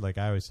certain degree. Like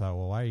I always thought,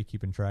 well, why are you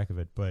keeping track of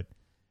it? But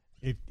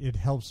it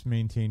helps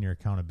maintain your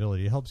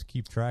accountability. It helps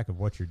keep track of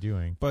what you're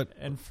doing.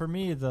 And for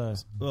me,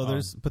 that's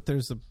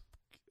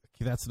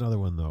another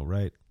one though,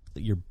 right?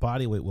 Your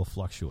body weight will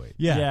fluctuate.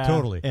 Yeah,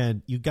 totally.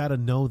 And you got to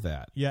know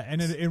that. Yeah,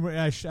 and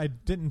I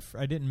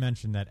didn't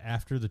mention that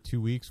after the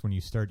 2 weeks when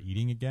you start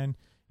eating again,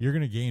 you're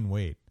going to gain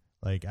weight.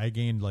 Like I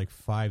gained like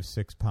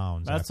 5-6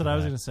 pounds. That's what I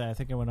was going to say. I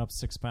think I went up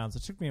 6 pounds.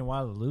 It took me a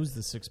while to lose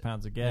the 6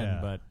 pounds again,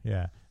 but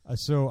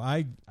so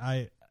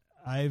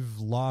I've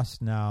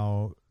lost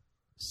now.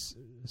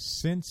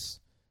 Since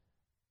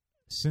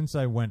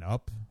I went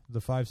up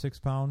the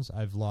 5-6 pounds,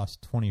 I've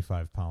lost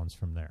 25 pounds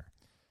from there.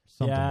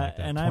 Something like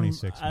that.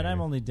 And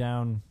I'm only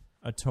down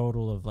a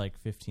total of like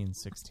 15,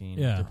 16,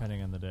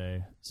 depending on the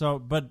day. So,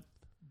 but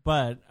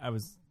I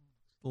was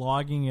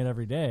logging it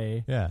every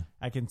day. Yeah,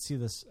 I can see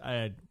this.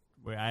 I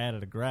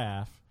added a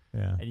graph,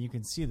 Yeah. And you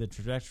can see the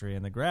trajectory,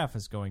 and the graph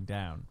is going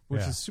down,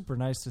 which is super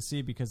nice to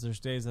see because there's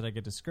days that I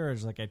get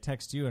discouraged. Like I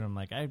text you, and I'm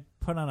like, I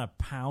put on a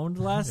pound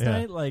last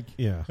night. Like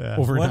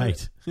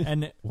overnight.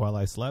 And while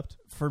I slept.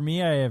 For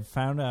me, I have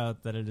found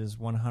out that it is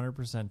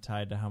 100%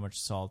 tied to how much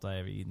salt I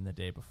have eaten the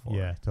day before.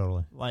 Yeah,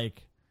 totally.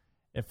 Like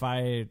if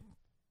I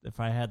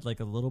had like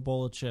a little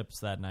bowl of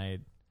chips that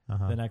night,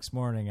 the next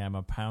morning I'm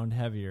a pound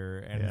heavier,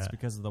 and it's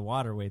because of the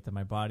water weight that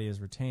my body has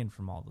retained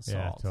from all the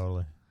salt. Yeah,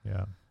 totally.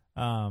 Yeah.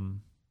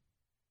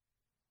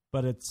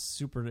 But it's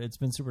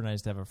been super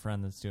nice to have a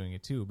friend that's doing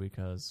it too,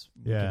 because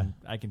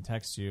I can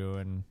text you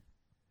and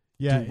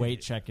do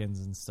weight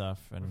check-ins and stuff.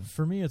 And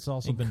for me, it's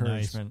also been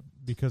nice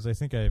because I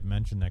think I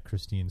mentioned that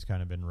Christine's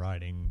kind of been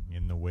riding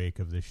in the wake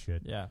of this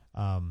shit. Yeah.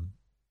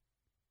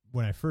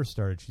 When I first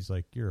started, she's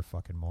like, "You're a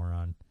fucking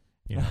moron,"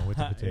 with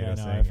the potato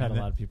thing. I've had a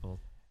lot of people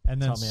and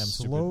then tell me I'm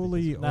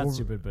slowly stupid. Not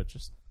stupid, but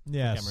just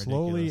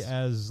slowly ridiculous.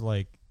 As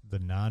like the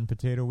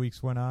non-potato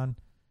weeks went on,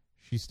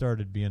 she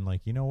started being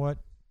like, "You know what?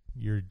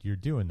 You're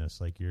doing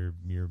this. Like you're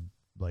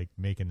like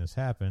making this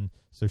happen."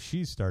 So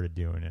she started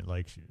doing it.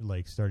 Like she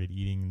started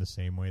eating the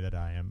same way that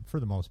I am. For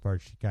the most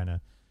part, she kind of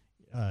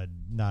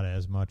not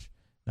as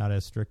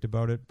strict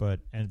about it, but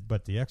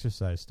the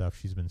exercise stuff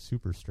she's been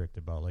super strict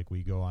about. Like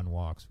we go on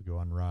walks, we go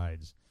on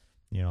rides.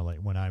 Like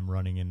when I'm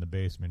running in the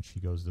basement,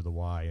 she goes to the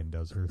Y and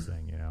does her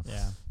thing.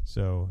 Yeah.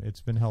 So it's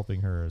been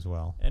helping her as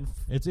well. And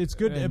it's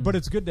good, but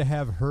it's good to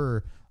have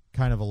her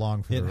kind of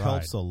along for the ride. It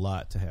helps a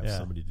lot to have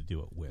somebody to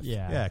do it with.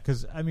 Yeah,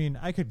 because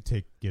I could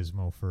take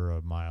Gizmo for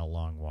a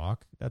mile-long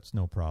walk. That's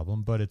no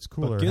problem. But it's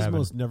cooler. But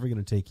Gizmo's never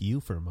going to take you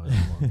for a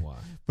mile-long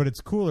walk. But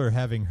it's cooler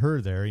having her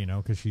there,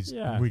 because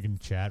we can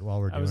chat while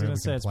we're doing it. I was going to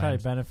say it's probably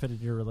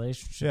benefited your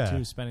relationship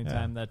too, spending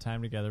that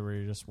time together where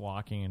you're just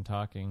walking and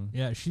talking.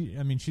 Yeah,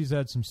 she's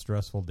had some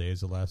stressful days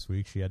the last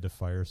week. She had to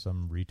fire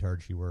some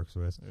retard she works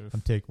with.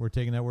 We're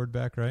taking that word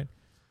back, right?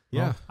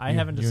 Yeah, well, I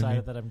haven't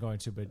decided that I'm going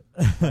to, but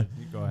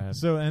you go ahead.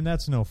 So, and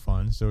that's no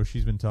fun. So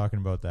she's been talking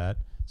about that.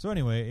 So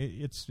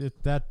anyway,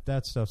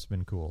 that stuff's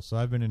been cool. So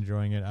I've been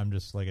enjoying it. I'm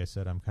just, like I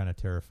said, I'm kind of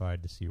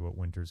terrified to see what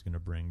winter's going to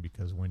bring,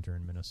 because winter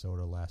in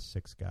Minnesota lasts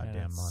 6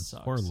 goddamn months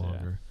sucks, or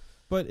longer.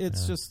 But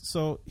it's just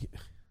so.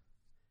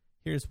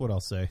 Here's what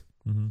I'll say.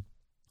 Mm-hmm.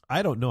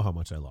 I don't know how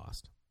much I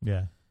lost.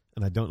 Yeah.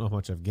 And I don't know how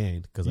much I've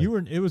gained because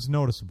it was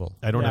noticeable.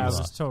 I don't have. It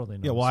was totally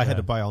noticeable. Yeah, well, I had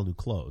to buy all new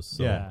clothes.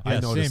 So I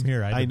noticed. Same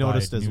here. I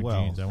noticed as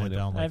well. Jeans. I went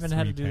down. I haven't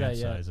had to do that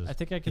yet. Sizes. I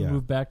think I can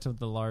move back to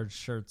the large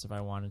shirts if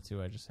I wanted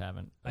to. I just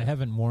haven't. I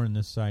haven't worn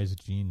this size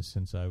jeans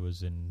since I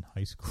was in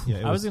high school.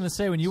 Yeah, I was going to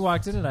say when you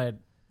walked in it,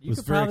 you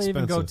could probably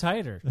even go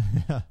tighter.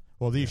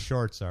 Well, these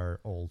shorts are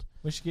old.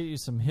 We should get you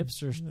some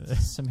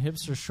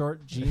hipster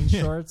short jean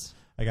shorts.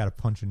 I got to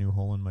punch a new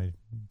hole in my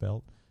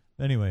belt.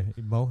 Anyway,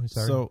 Mo,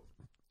 sorry. So,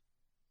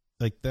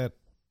 like that.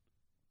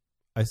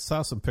 I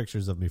saw some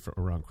pictures of me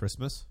around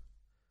Christmas.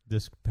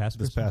 This past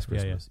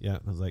Christmas? Yeah.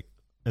 I was like,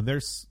 and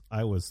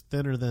I was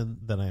thinner than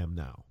I am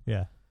now.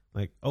 Yeah.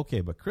 Like, okay,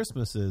 but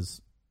Christmas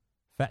is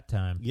fat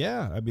time.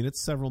 Yeah. I mean,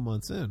 it's several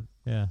months in.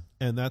 Yeah.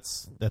 And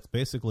that's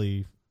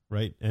basically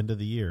right end of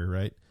the year,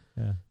 right?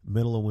 Yeah.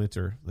 Middle of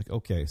winter. Like,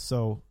 okay,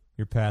 so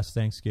you're past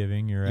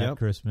Thanksgiving, you're at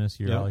Christmas,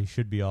 you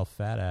should be all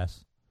fat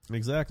ass.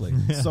 Exactly.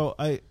 So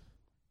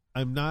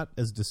I'm not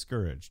as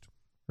discouraged.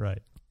 Right.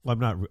 Well,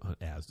 I'm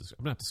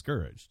not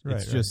discouraged. Right,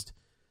 it's just,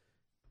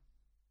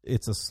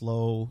 it's a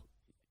slow,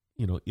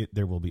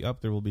 there will be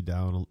up, there will be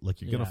down.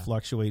 Like you're going to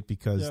fluctuate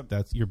because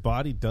that's your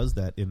body does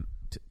that in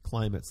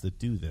climates that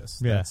do this.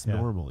 Yeah, that's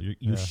normal.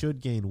 You should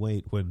gain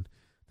weight when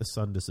the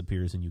sun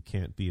disappears and you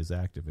can't be as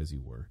active as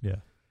you were. Yeah.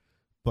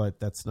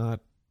 But that's not,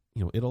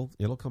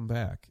 it'll come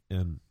back.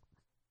 And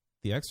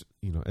the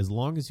as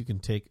long as you can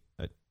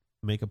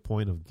make a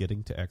point of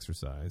getting to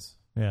exercise.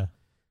 Yeah.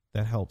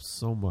 That helps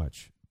so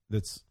much.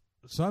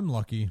 So I'm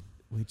lucky.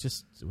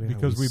 Because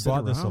we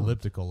bought this around.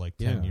 elliptical like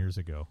 10 years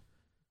ago.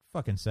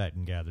 Fucking sat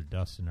and gathered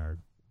dust in our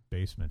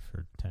basement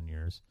for 10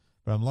 years.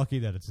 But I'm lucky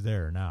that it's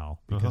there now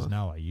because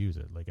now I use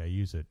it. Like I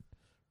use it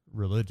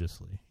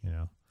religiously,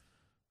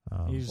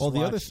 You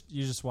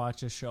just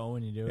watch a show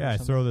and you do it. Yeah, I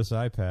throw this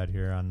iPad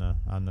here on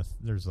the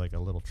there's like a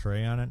little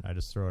tray on it. I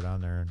just throw it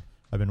on there, and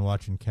I've been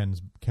watching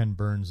Ken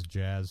Burns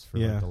jazz for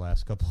like the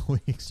last couple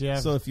of weeks.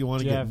 So if you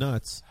want to get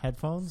nuts,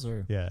 headphones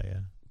or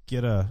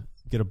get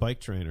a bike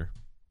trainer,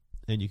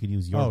 and you can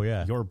use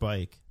your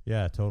bike.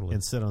 Yeah, totally.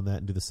 And sit on that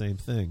and do the same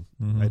thing.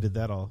 Mm-hmm. I did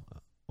that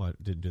I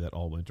didn't do that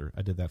all winter.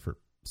 I did that for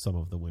some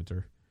of the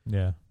winter.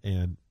 Yeah.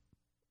 And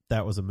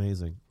that was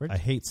amazing. I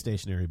hate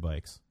stationary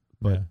bikes,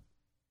 but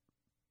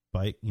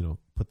bike,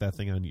 put that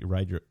thing on, you're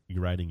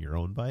riding your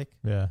own bike.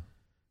 Yeah.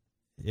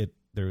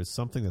 There is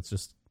something that's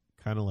just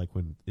kind of like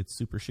when it's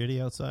super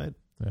shitty outside.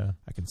 Yeah.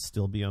 I can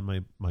still be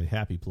on my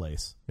happy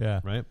place.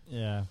 Yeah. Right?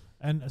 Yeah.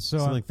 And so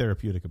something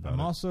therapeutic about it.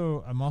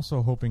 I'm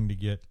also hoping to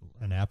get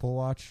an Apple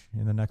Watch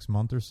in the next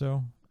month or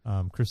so.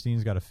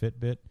 Christine's got a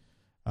Fitbit.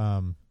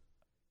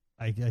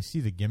 I see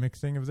the gimmick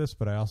thing of this,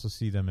 but I also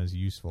see them as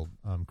useful.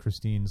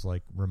 Christine's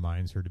like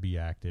reminds her to be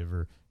active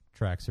or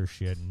tracks her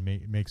shit and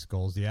makes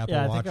goals. The Apple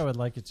Watch, I think I would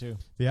like it too.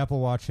 The Apple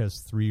Watch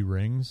has 3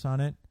 rings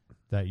on it,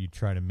 that you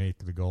try to make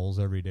the goals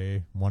every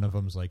day. One of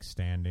them's like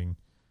standing,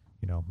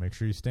 make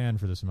sure you stand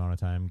for this amount of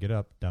time. Get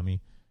up,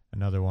 dummy.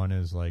 Another one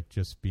is like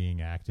just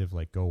being active,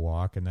 like go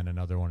walk. And then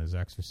another one is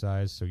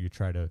exercise. So you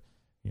try to,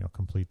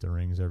 complete the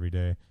rings every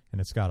day. And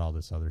it's got all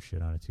this other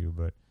shit on it too.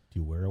 But do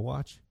you wear a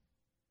watch?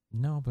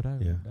 No, but I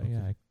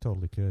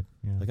totally could.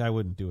 Yeah. Like I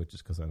wouldn't do it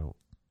just because I don't.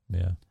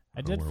 Yeah.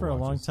 I did for a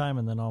long time,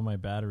 and then all my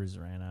batteries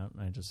ran out,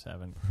 and I just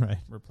haven't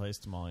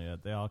replaced them all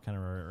yet. They all kind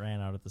of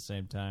ran out at the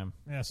same time.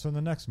 Yeah, so in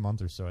the next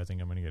month or so, I think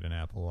I'm going to get an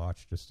Apple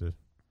Watch just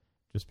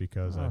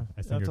because I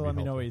think you have to let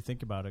me know what you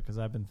think about it, because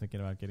I've been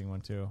thinking about getting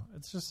one too.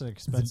 It's just an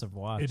expensive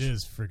watch. It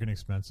is freaking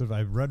expensive.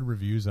 I've read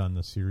reviews on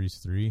the Series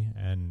 3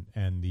 and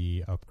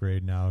the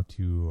upgrade now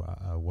to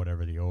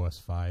whatever the OS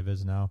 5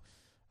 is now,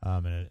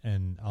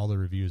 and all the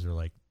reviews are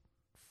like,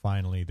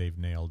 finally they've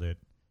nailed it.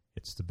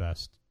 It's the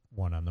best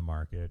one on the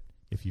market.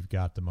 If you've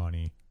got the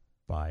money,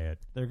 buy it.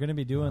 They're going to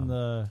be doing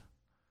the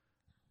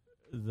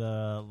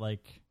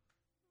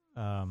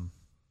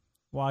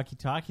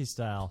walkie-talkie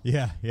style.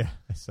 Yeah,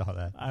 I saw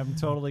that. I'm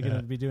totally going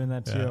to be doing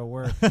that too at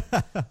work.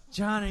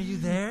 John, are you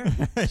there?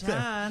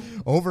 John.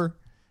 Over.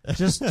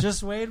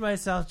 Just weighed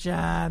myself,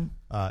 John.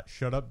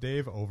 Shut up,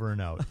 Dave. Over and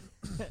out.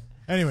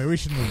 Anyway, we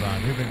should move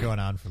on. We've been going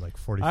on for like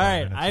 45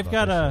 minutes. All right, I've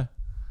got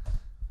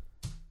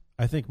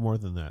I think more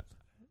than that.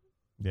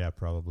 Yeah,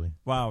 probably.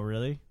 Wow,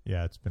 really?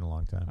 Yeah, it's been a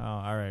long time. Oh,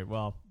 all right.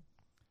 Well,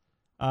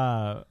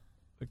 can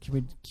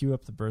we cue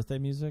up the birthday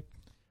music?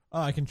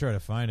 Oh, I can try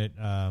to find it.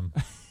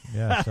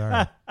 Yeah,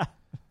 sorry.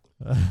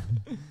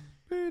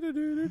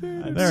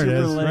 There it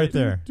is, late. right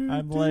there.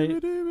 I'm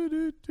late.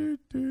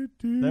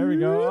 There we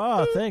go.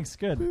 Oh, thanks.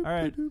 Good. All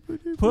right.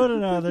 Put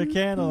another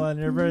candle on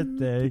your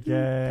birthday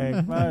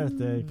cake.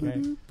 Birthday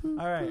cake.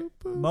 All right.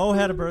 Mo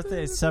had a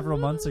birthday several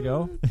months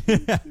ago.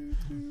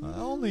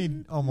 Only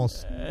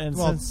almost, and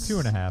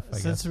 2.5, I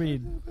guess. Since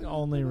we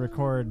only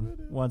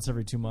record once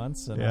every 2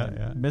 months, and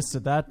I missed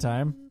it that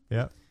time.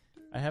 Yeah.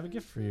 I have a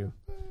gift for you.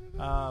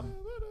 I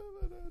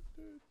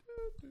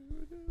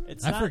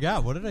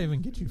forgot. What did I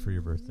even get you for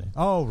your birthday?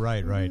 Oh,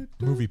 right.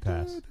 Movie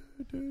Pass.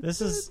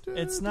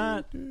 It's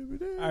not.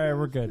 All right,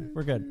 we're good.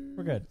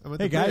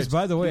 Hey, guys,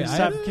 by the way,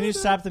 can you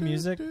stop the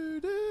music?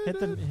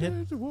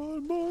 Hit.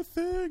 One more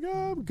thing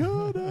I'm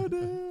gonna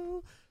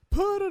do.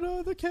 Put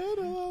another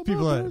candle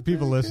on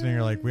people listening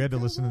are like, we had to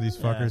listen to these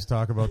fuckers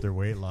talk about their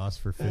weight loss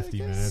for 50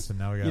 minutes, and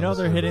now we got.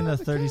 They're hitting the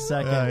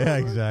 30-second. Yeah,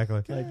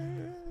 exactly.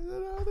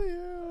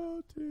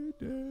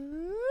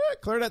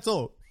 Clarinet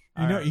solo.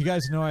 You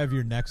guys know I have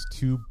your next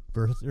 2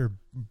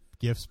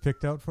 gifts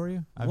picked out for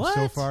you. I'm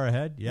so far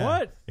ahead. Yeah.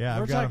 What? Yeah,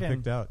 I've got them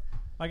picked out.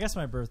 I guess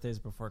my birthday's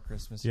before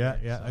Christmas. Yeah, right?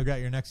 yeah. So. I've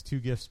got your next 2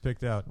 gifts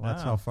picked out. Wow.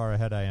 That's how far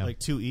ahead I am. Like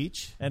 2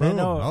 each? And Boom. I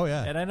know. Oh,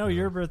 yeah. And I know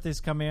your birthday's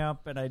coming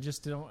up, and I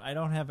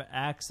don't have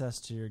access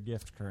to your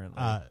gift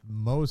currently.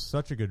 Mo's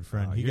such a good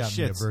friend. He got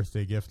me a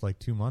birthday gift like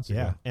 2 months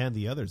ago. And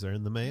the others are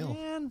in the mail.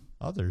 Man.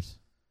 Others.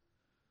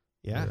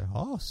 Yeah.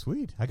 Oh,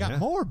 sweet. I got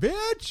more,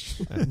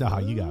 bitch. No,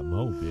 you got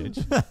Mo, bitch.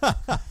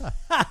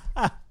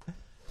 All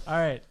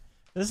right.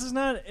 It's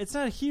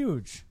not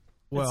huge.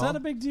 Well, it's not a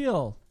big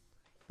deal.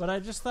 But I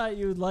just thought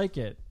you would like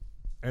it.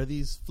 Are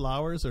these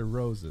flowers or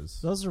roses?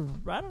 Those are,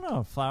 I don't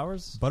know,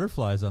 flowers.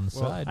 Butterflies on the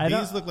side.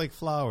 These look like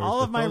flowers.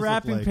 All of my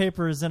wrapping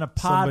paper is in a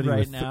pod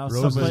right now.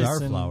 Roses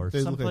are flowers.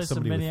 They look like someplace in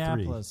somebody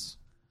Minneapolis.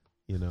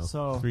 with 3.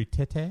 So 3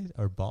 tetes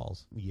or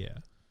balls? Yeah.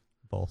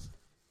 Both.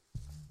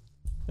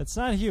 It's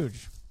not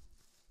huge.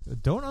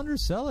 Don't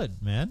undersell it,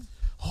 man.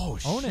 Oh,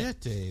 Own shit,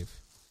 it. Dave.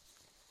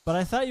 But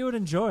I thought you would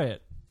enjoy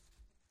it.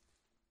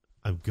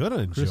 I'm going to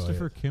enjoy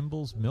Christopher it.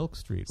 Kimball's Milk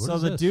Street. So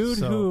the dude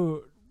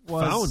who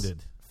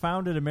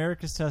founded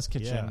America's Test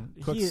Kitchen.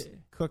 Yeah.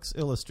 Cooks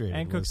Illustrated.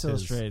 And Cooks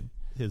Illustrated.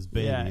 His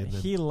baby. Yeah, and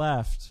then, he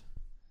left.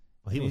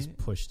 Well, he was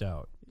pushed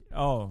out.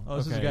 Oh,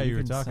 this is the guy you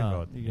were talking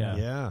about.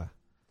 Yeah.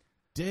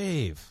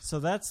 Dave. So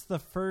that's the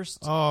first.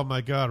 Oh,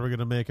 my God. We're going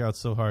to make out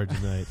so hard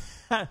tonight.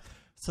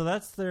 So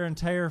that's their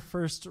entire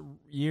first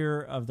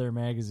year of their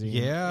magazine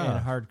in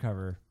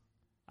hardcover.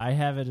 I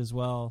have it as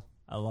well.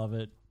 I love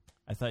it.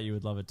 I thought you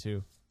would love it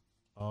too.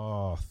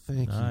 Oh,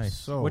 thank you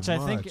so much. Which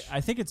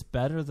I think it's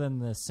better than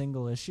the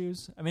single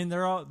issues. I mean, they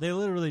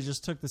literally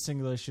just took the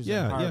single issues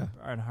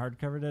and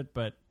hardcovered it,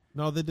 but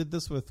no, they did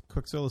this with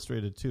Cooks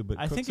Illustrated too, but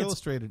Cooks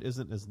Illustrated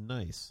isn't as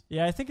nice.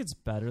 Yeah, I think it's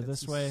better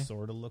this way.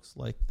 Sort of looks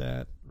like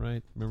that,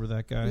 right? Remember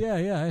that guy?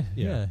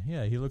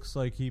 Yeah. He looks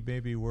like he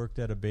maybe worked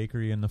at a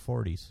bakery in the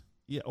 40s.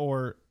 Yeah,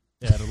 or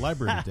at a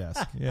library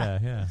desk.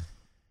 Yeah.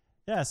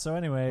 Yeah, so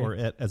anyway. Or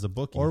as a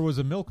bookie. Or was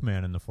a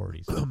milkman in the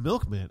 40s.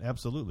 Milkman,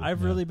 absolutely.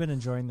 I've really been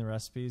enjoying the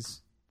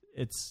recipes.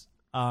 It's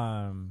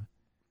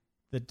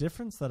the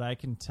difference that I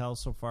can tell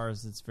so far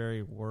is it's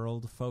very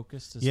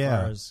world-focused as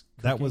far as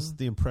cooking. That was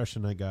the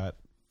impression I got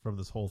from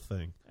this whole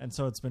thing. And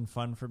so it's been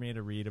fun for me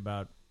to read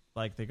about,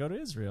 like, they go to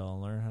Israel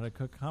and learn how to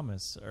cook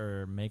hummus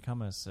or make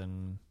hummus.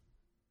 And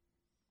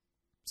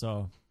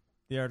so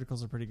the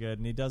articles are pretty good.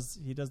 And he does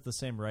the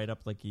same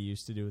write-up like he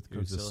used to do with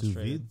Cooks Illustrated. It was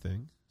a sous vide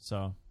thing.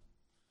 So...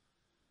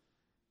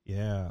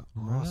 Yeah,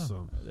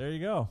 awesome. There you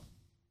go.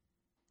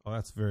 Oh,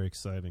 that's very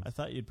exciting. I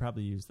thought you'd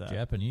probably use that.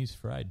 Japanese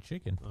fried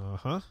chicken.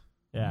 Uh-huh.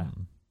 Yeah.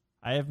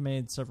 I have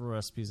made several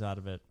recipes out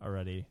of it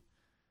already.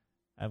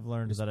 I've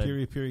learned that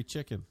piri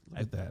chicken. Look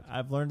at that.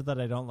 I've learned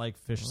that I don't like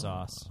fish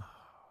sauce. Yeah.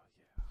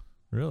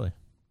 Really?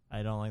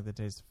 I don't like the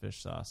taste of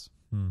fish sauce.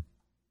 All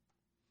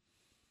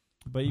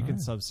But you can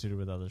right. substitute it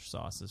with other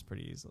sauces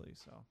pretty easily.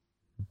 So,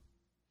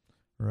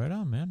 Right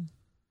on, man.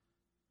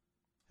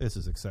 This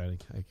is exciting.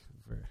 I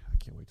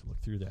can't wait to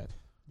look through that.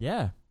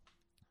 yeah.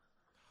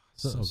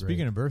 So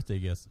speaking of birthday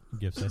gifts,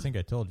 I think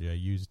I told you I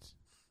used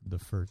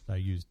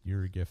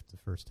your gift the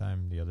first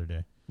time the other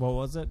day. What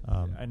was it?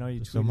 I know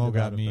you tweeted So Mo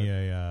got about me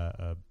it,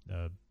 a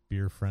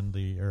beer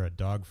friendly or a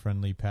dog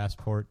friendly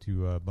passport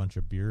to a bunch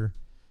of beer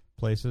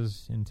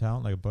places in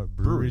town, like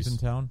breweries in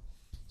town.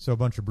 So a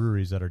bunch of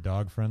breweries that are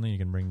dog friendly. You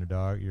can bring your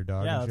dog. Yeah,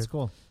 and that's shit.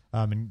 cool.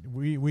 And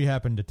we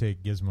happened to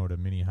take Gizmo to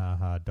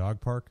Minnehaha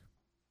Dog Park.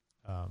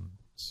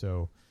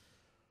 So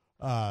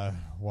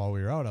while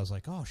we were out, I was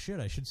like, oh shit,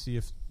 I should see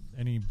if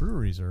any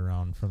breweries are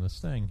around from this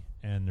thing.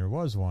 And there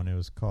was one. It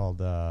was called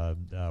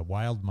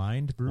Wild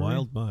Mind Brewery.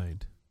 Wild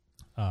Mind.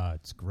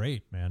 It's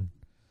great, man.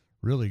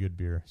 Really good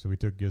beer. So we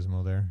took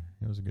Gizmo there.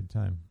 It was a good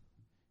time.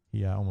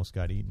 He almost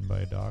got eaten by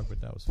a dog,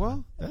 but that was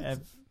fun. Well,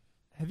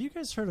 Have you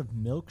guys heard of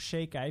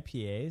milkshake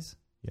IPAs?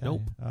 Yeah,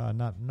 Nope.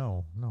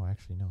 No,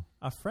 actually, no.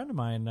 A friend of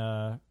mine,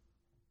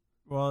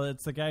 well,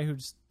 it's the guy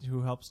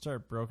who helped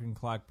start Broken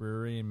Clock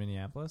Brewery in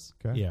Minneapolis.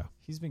 Okay. yeah.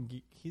 He's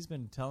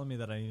been telling me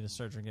that I need to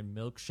start drinking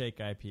milkshake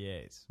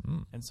IPAs,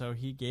 Mm. and so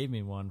he gave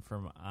me one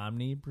from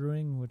Omni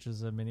Brewing, which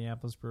is a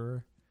Minneapolis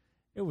brewer.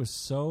 It was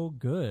so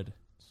good,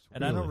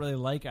 and I don't really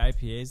like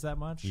IPAs that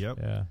much. Yep.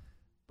 Yeah,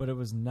 But it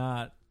was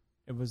not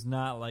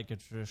like a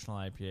traditional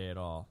IPA at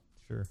all.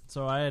 sure.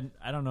 So I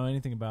don't know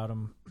anything about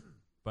them,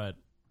 but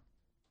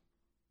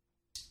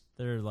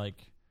they're like,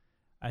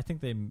 I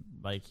think they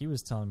like. He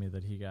was telling me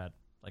that he got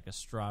like a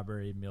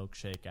strawberry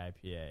milkshake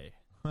IPA.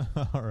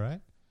 All right.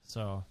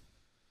 So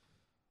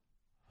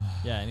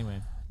yeah.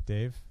 Anyway,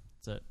 Dave,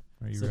 that's it.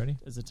 are you ready?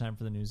 Is it time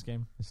for the news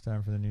game? It's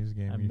time for the news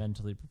game. I'm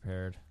mentally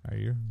prepared. Are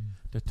you?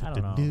 I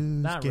don't know.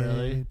 Not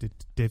really.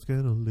 Dave's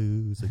gonna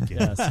lose again.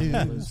 Yes, I'm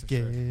gonna news lose for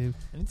sure. game.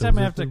 Anytime Those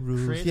I are have to the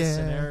rules. create Yeah, a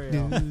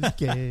scenario. News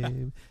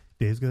game.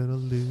 Dave's gonna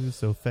lose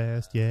so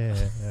fast. Yeah.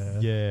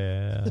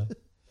 Yeah.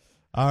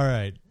 All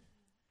right.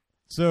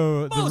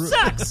 So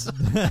sucks.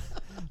 the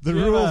Do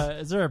you rules. have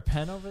is there a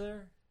pen over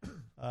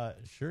there?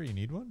 Sure, you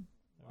need one.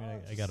 I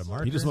mean, I got a Just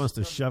marker. He just wants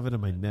to shove it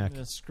in my neck. I'm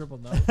gonna scribble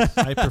notes.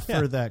 I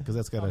prefer that because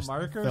that's got A a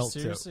marker? felt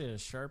tip. Seriously, a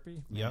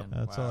Sharpie? Yep.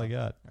 Man, That's all I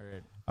got. All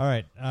right. All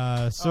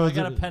right. So I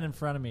got a pen in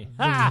front of me.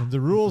 The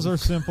rules are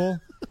simple.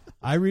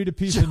 I read a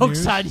piece of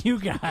Joke's news. on you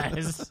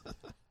guys.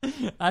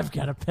 I've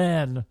got a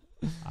pen.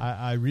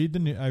 I read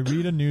I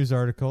read a news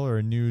article or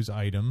a news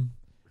item.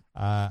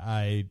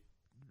 I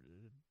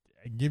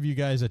give you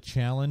guys a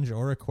challenge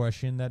or a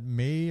question that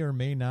may or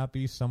may not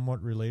be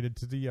somewhat related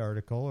to the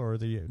article or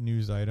the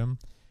news item,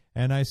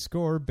 and I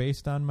score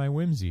based on my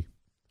whimsy.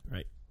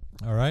 Right.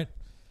 All right.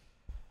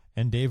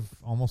 And Dave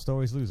almost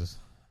always loses.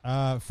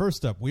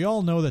 First up, we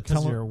all know that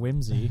Because you're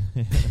whimsy.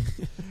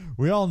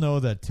 we all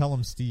know that Tell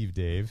 'em Steve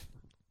Dave.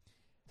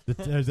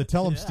 The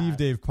Tell 'em Steve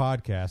Dave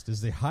podcast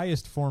is the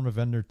highest form of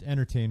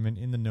entertainment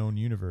in the known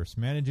universe,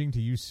 managing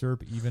to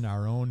usurp even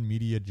our own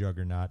media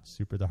juggernaut,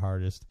 Super the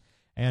Hardest,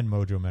 and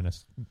Mojo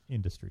Menace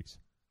Industries.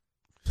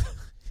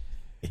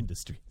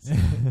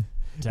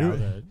 Doubt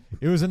it.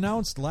 It was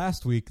announced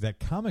last week that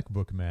Comic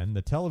Book Men,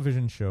 the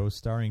television show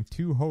starring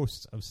two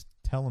hosts of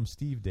Tell 'em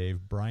Steve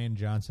Dave, Brian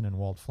Johnson and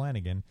Walt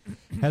Flanagan,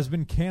 has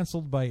been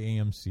canceled by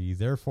AMC,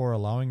 therefore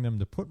allowing them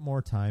to put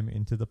more time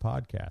into the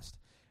podcast.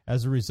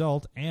 As a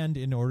result, and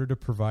in order to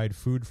provide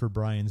food for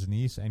Brian's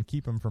niece and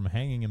keep him from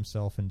hanging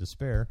himself in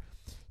despair,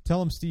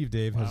 Tell 'em Steve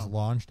Dave has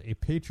launched a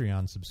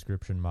Patreon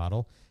subscription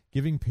model,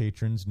 giving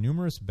patrons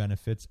numerous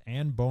benefits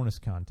and bonus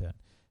content.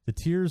 The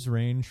tiers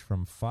range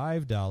from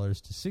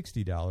 $5 to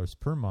 $60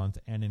 per month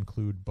and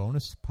include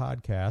bonus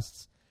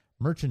podcasts,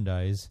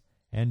 merchandise,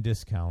 and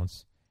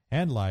discounts,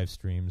 and live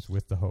streams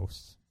with the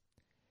hosts.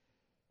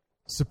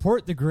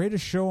 Support the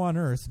greatest show on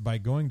earth by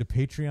going to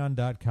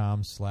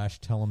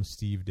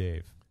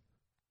patreon.com/tellemstevedave.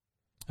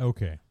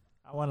 Okay.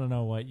 I want to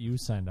know what you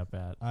signed up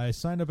at. I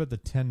signed up at the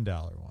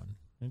 $10 one.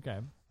 Okay.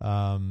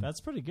 That's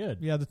pretty good.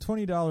 Yeah, the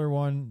 $20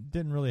 one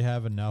didn't really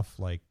have enough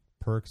like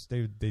perks.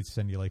 They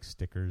send you like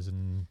stickers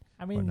and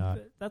I mean,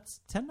 whatnot.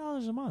 that's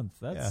 $10 a month.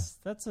 That's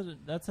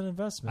an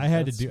investment. I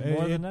had That's to do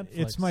more it. than Netflix.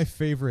 It's my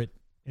favorite.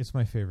 It's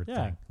my favorite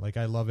Yeah. thing. Like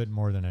I love it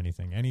more than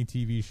anything. Any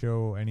TV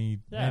show,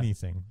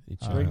 anything.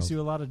 Brings you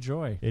a lot of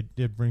joy.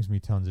 It brings me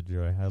tons of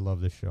joy. I love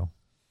this show.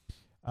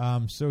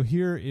 So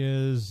here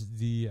is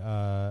the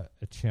a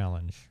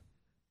challenge.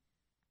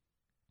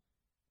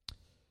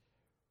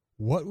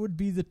 What would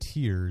be the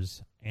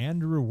tiers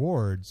and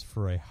rewards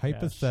for a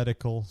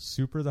hypothetical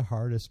Super the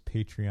Hardest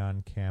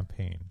Patreon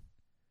campaign?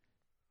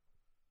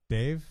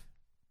 Dave,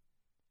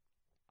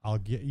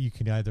 you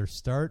can either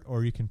start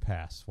or you can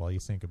pass while you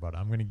think about it.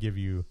 I'm going to give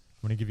you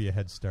a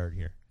head start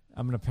here.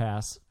 I'm going to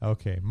pass.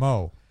 Okay,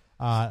 Mo.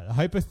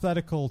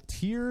 Hypothetical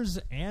tiers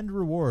and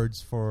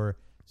rewards for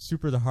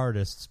Super the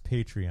Hardest's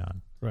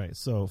Patreon. Right.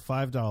 So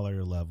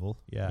 $5 level.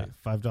 Yeah.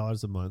 Right,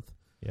 $5 a month.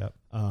 Yep.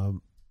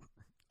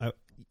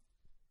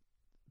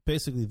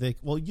 Basically,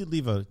 you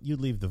leave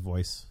the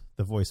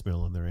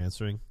voicemail on their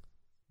answering,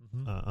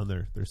 on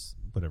their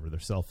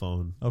cell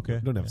phone. Okay.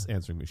 We don't have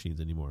answering machines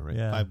anymore, right?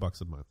 Yeah.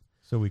 $5 a month.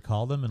 So we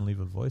call them and leave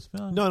a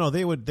voicemail? No,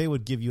 they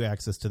would give you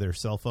access to their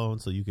cell phone,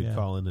 so you could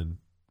call in and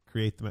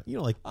create them.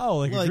 Like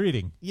a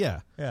greeting.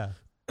 Yeah. Yeah.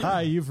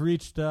 Hi, you've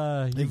reached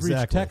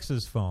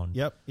Texas phone.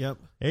 Yep.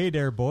 Hey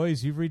there,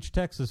 boys, you've reached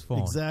Texas phone.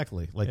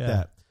 Exactly, like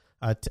that.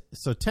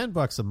 So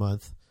 $10 a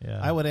month. Yeah.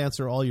 I would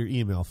answer all your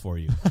email for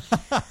you.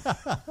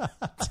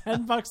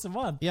 $10 a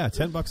month. Yeah,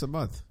 $10 a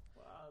month.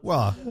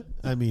 Well,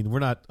 I mean, we're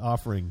not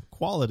offering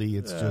quality.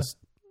 It's just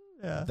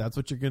that's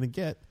what you're going to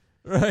get.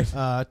 Right.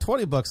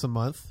 $20 a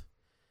month.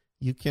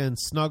 You can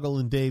snuggle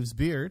in Dave's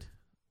beard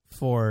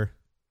for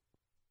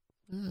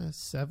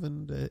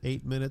 7 to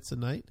 8 minutes a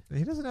night.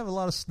 He doesn't have a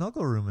lot of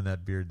snuggle room in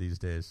that beard these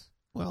days.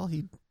 Well,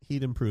 he'd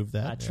improve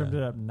that. I trimmed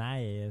it up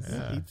nice.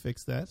 Yeah, he'd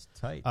fix that. It's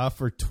tight.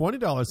 For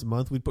 $20 a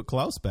month, we'd put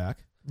Klaus back.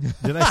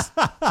 Did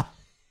I?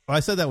 I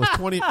said that was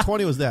 20.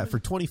 20 was that. For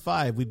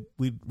 $25,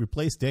 we'd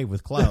replace Dave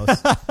with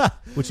Klaus,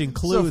 which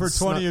includes. So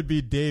for 20, it'd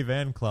be Dave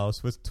and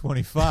Klaus. With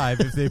 25,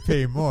 if they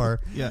pay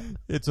more,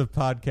 it's a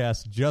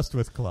podcast just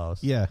with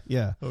Klaus. Yeah.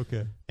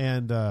 Okay.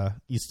 And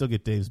you still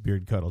get Dave's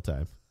beard cuddle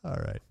time. All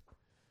right,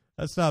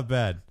 that's not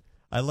bad.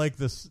 I like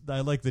this.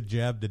 I like the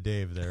jab to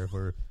Dave there,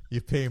 where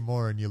you pay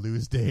more and you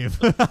lose Dave.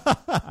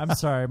 I'm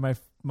sorry,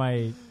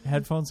 my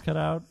headphones cut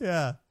out.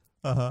 Yeah.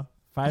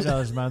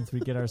 $5 a month, we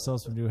get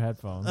ourselves some new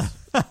headphones.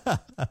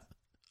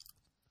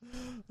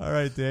 All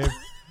right, Dave.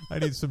 I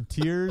need some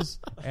tiers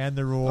and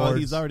the rewards. Oh,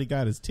 he's already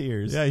got his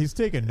tears. Yeah, he's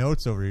taking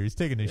notes over here. He's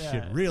taking his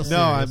shit real serious.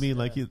 No, I mean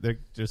they're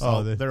just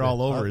they're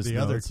all over his the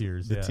notes. other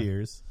tiers. The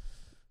tiers.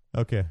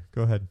 Okay,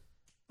 go ahead.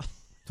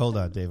 Hold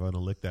on, Dave. I want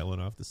to lick that one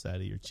off the side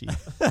of your cheek.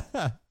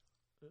 It's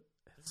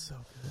so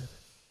good.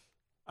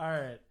 All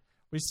right,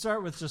 we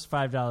start with just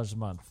 $5 a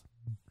month.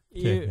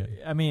 Okay.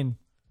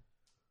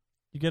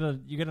 You get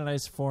a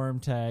nice forum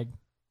tag.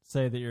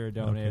 Say that you're a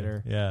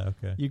donator. Okay. Yeah.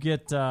 Okay.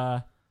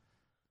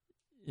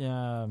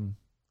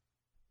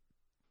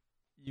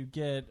 You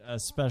get a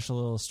special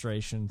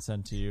illustration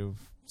sent to you,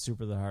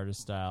 Super the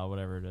Hardest style,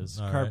 whatever it is.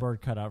 All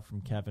Cardboard cutout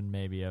from Kevin,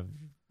 maybe, of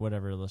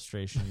whatever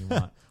illustration you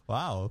want.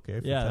 Wow.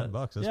 Okay. For $10,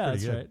 that's pretty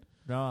that's good. Right.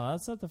 No,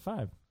 that's at the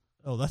 5.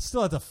 Oh, that's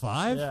still at the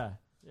 5?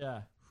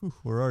 Yeah. Whew,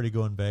 we're already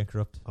going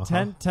bankrupt.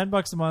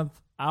 $10 a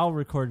month. I'll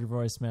record your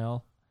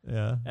voicemail.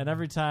 Yeah. And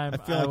every time I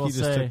feel like you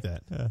just took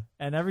that. Yeah.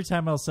 And every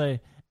time I'll say,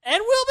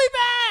 and we'll be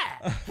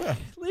back.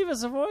 Leave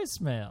us a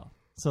voicemail.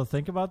 So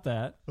think about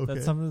that. Okay.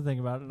 That's something to think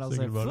about. And I'll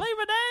say,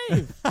 Flavor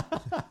Dave.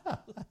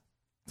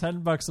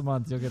 $10 a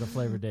month, you'll get a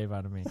Flavor Dave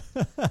out of me.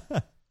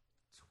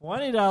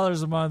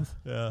 $20 a month,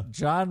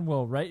 John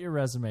will write your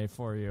resume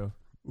for you.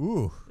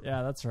 Ooh.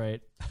 Yeah, that's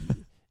right.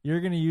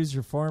 You're going to use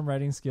your forum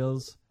writing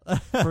skills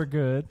for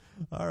good.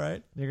 All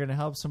right. You're going to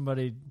help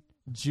somebody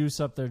juice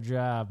up their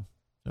job.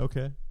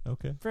 Okay.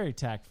 Very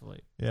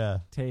tactfully. Yeah.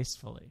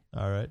 Tastefully.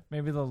 All right.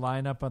 Maybe they'll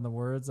line up on the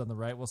words. On the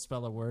right, we'll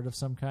spell a word of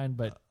some kind,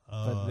 but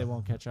they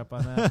won't catch up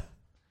on that.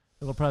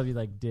 It'll probably be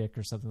like dick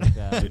or something like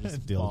that.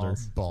 Just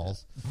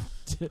Balls.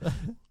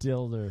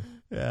 Dilder.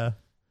 Yeah.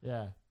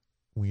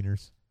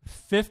 Wieners.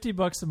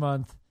 $50 a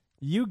month,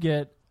 you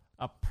get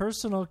a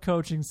personal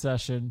coaching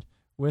session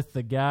with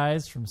the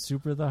guys from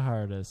Super the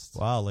Hardest.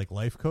 Wow, like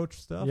life coach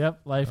stuff?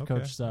 Yep, life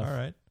coach stuff.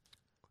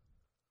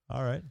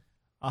 All right.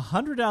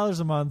 $100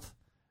 a month,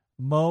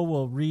 Mo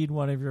will read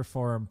one of your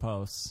forum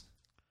posts.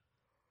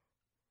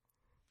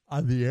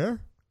 On the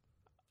air?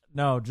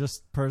 No,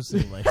 just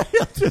personally.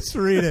 Just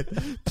read it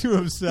to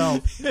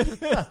himself.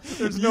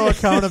 There's no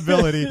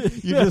accountability.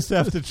 You just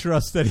have to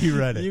trust that he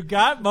read it. You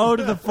got Mo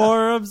to the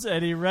forums,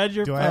 and he read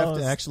your post. Do I have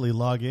to actually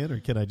log in, or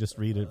can I just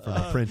read it from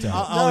a printout?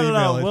 I'll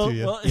email it to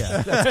you.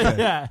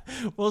 Yeah,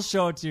 we'll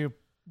show it to you.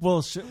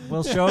 We'll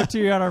show it to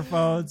you on our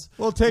phones.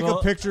 We'll take a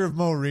picture of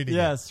Mo reading it.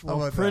 Yes,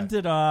 we'll print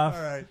it off.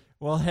 All right.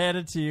 We'll hand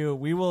it to you.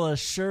 We will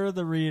assure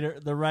the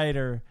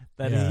writer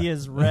that he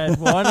has read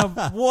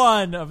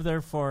one of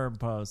their forum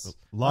posts.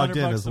 Logged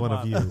in as one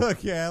of you.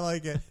 Okay, I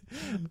like it.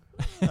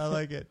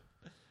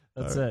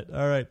 That's it.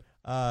 All right.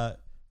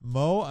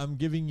 Mo, I'm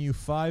giving you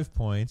 5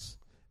 points.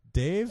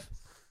 Dave,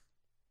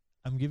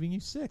 I'm giving you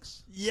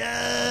 6.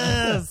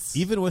 Yes.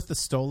 Even with the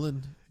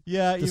stolen.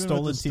 Yeah, even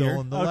stolen with the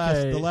stolen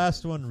tier. The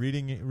last one,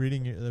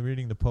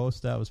 reading the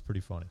post, that was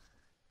pretty funny.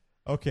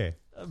 Okay.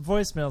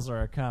 Voicemails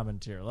are a common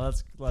tier.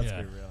 Let's be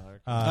real.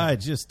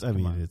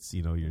 It's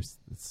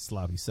it's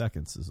sloppy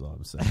seconds is all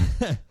I'm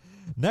saying.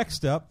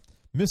 Next up,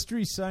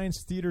 Mystery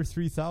Science Theater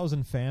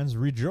 3000 fans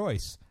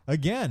rejoice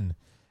again.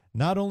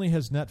 Not only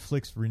has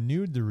Netflix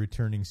renewed the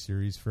returning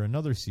series for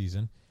another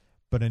season,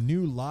 but a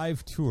new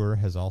live tour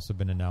has also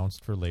been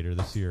announced for later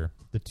this year.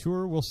 The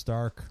tour will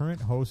star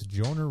current host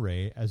Jonah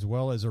Ray, as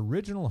well as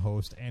original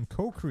host and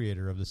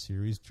co-creator of the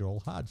series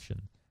Joel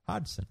Hodgson.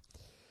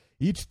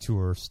 Each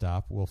tour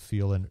stop will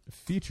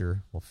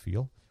feature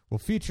will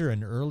feature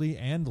an early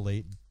and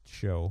late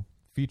show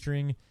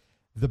featuring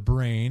The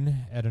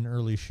Brain at an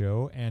early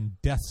show and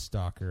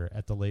Deathstalker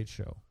at the late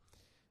show.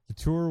 The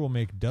tour will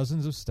make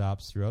dozens of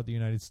stops throughout the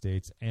United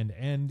States and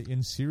end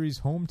in Siri's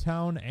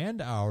hometown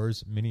and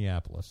ours,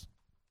 Minneapolis,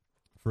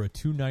 for a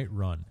 2-night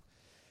run.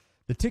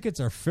 The tickets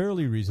are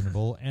fairly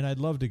reasonable, and I'd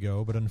love to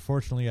go, but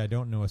unfortunately I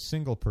don't know a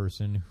single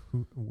person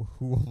who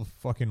will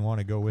fucking want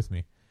to go with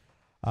me.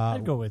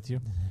 I'd go with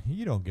you.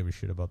 You don't give a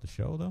shit about the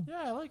show, though?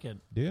 Yeah, I like it.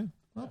 Do you?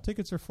 Well,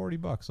 tickets are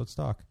 $40. Let's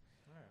talk.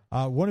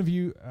 One of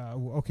you,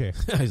 okay.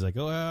 He's like,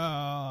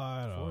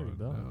 I don't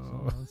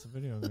know. It's a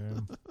video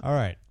game. All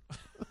right.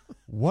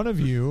 One of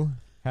you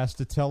has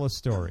to tell a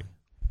story.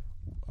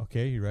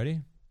 Okay, you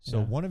ready? So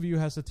one of you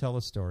has to tell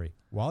a story.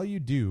 While you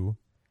do,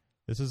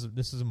 this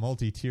is a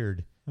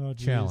multi-tiered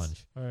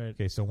challenge. All right.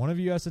 Okay, so one of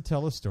you has to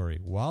tell a story.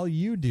 While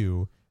you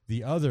do,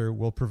 the other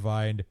will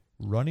provide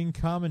running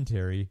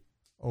commentary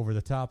over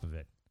the top of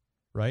it,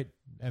 right?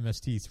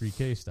 MST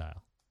 3K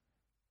style.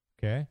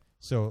 Okay?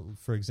 So,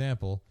 for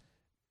example,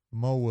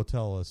 Mo will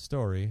tell a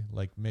story,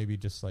 like maybe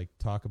just like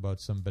talk about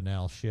some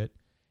banal shit,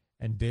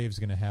 and Dave's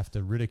going to have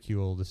to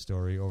ridicule the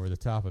story over the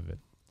top of it.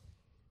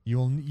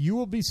 You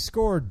will be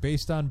scored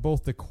based on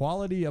both the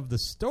quality of the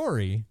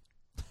story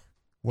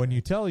when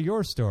you tell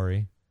your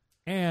story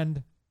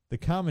and the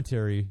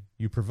commentary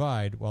you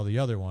provide while the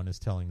other one is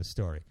telling the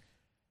story.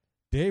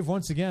 Dave,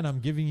 once again, I'm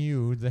giving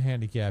you the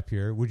handicap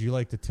here. Would you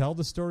like to tell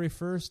the story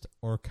first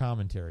or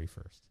commentary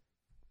first?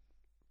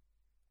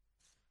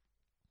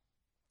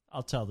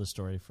 I'll tell the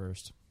story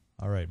first.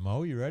 All right,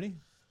 Mo, you ready?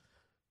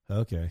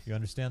 Okay. You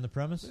understand the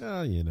premise?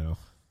 Yeah, you know.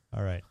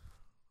 All right.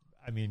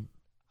 I mean,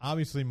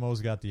 obviously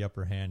Mo's got the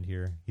upper hand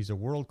here. He's a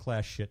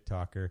world-class shit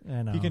talker.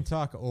 I know. He can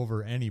talk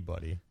over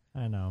anybody.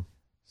 I know.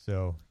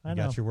 So you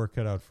got your work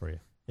cut out for you.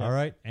 Yep. All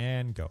right,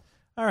 and go.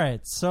 All right,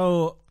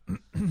 so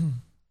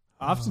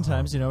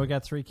oftentimes, we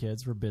got 3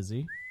 kids. We're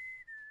busy.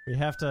 We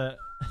have to...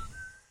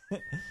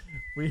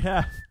 we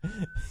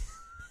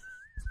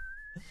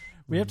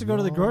have to go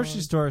to the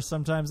grocery store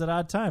sometimes at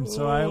odd times.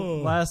 So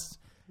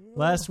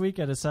last week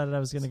I decided I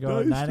was going to go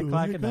at 9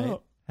 o'clock at night.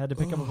 Had to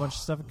pick up a bunch of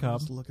stuff at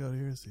Cub. Let's look out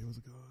here and see what's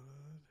going on.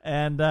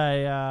 And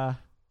I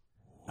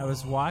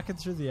was walking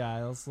through the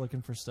aisles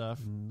looking for stuff.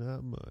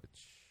 Not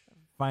much.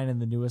 Finding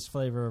the newest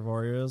flavor of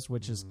Oreos,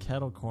 which is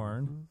kettle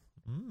corn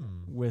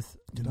with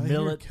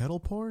kettle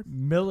porn?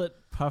 Millet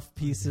puff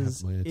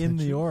pieces in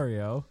the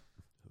Oreo.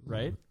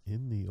 Right?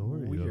 In the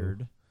Oreo.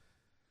 Weird.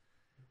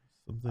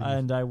 Something.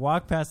 And I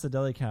walk past the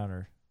deli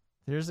counter.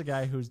 There's a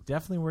guy who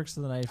definitely works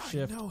the night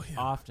shift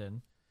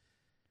often.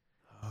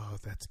 Oh,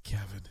 that's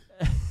Kevin.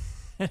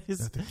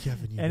 He's, not the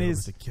Kevin you and know,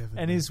 he's the Kevin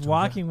and he's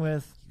walking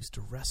with used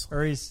to wrestle,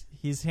 or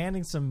he's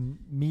handing some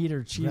meat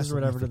or cheese or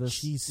whatever to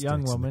this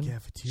young woman.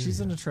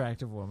 She's an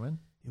attractive woman.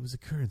 It was a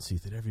currency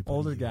that everybody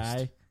older used.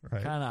 Guy,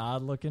 kind of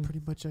odd looking.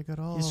 Pretty much, I got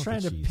all. He's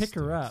trying to pick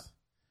her up sticks.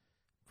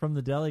 from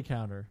the deli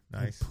counter.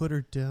 Nice. And put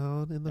her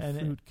down in the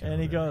fruit counter.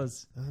 And he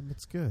goes,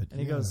 "It's good."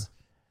 And he goes,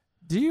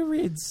 "Do you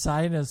read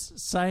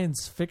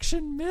science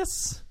fiction,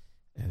 miss?"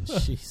 And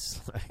she's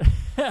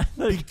like,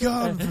 "Be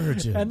gone,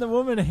 virgin." And the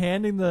woman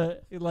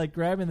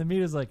grabbing the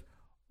meat is like,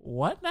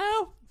 "What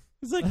now?"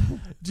 He's like,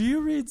 "Do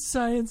you read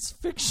science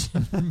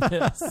fiction,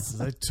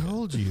 miss?" I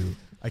told you.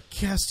 I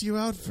cast you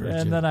out, virgin.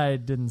 And then I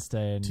didn't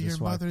stay and to just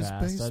your walked mother's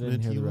past. basement, I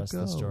didn't hear the rest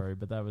go. of the story,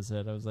 but that was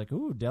it. I was like,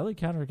 "Ooh, deli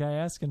counter guy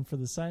asking for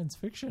the science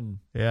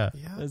fiction." Yeah.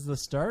 Is the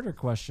starter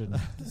question.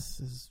 This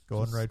is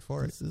going right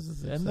for it. This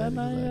is as And then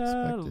exciting as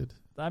I expected.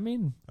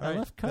 I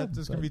left Cub.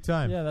 There's going to be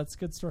time. Yeah, that's a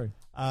good story.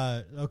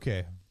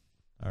 Okay.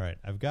 All right.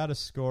 I've got a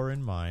score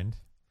in mind.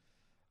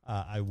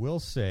 I will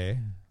say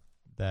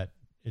that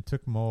it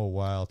took Mo a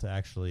while to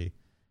actually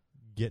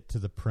get to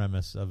the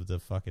premise of the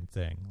fucking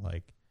thing.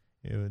 Like,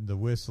 the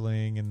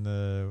whistling and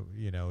the,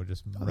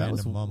 just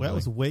random mumbling. That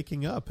was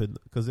waking up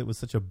because it was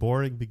such a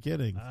boring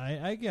beginning.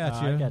 I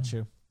got you. I got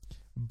you.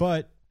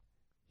 But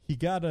he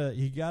got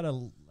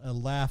a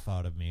laugh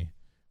out of me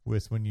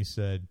with when you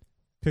said,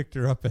 picked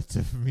her up at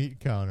the meat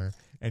counter,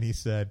 and he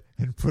said,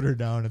 and put her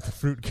down at the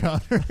fruit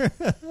counter.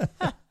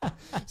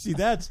 See,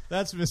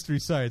 that's Mystery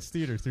Science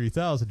Theater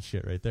 3000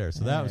 shit right there.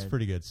 So that was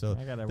pretty good. So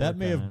that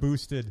may have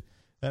boosted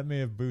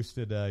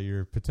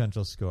your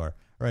potential score.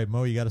 All right,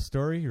 Mo, you got a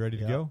story? You ready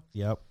to go?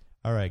 Yep.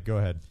 All right, go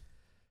ahead.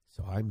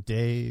 So I'm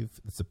Dave.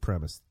 It's the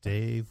premise.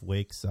 Dave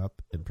wakes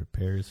up and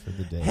prepares for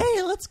the day.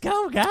 Hey, let's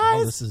go,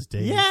 guys. Oh, this is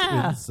Dave's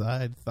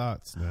inside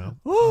thoughts now.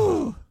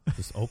 Woo!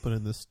 Just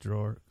opening this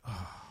drawer.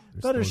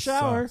 Better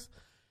shower. Socks.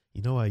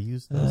 I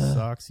used those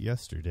socks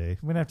yesterday.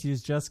 I'm going to have to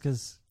use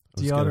Jessica's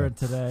deodorant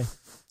today.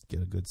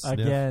 Get a good sniff.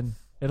 Again,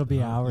 it'll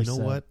be ours. You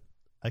know what?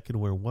 I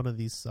can wear one of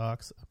these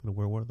socks. I'm going to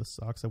wear one of the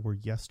socks I wore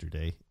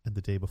yesterday and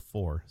the day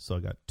before. So I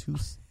got 2.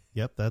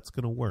 Yep, that's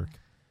going to work.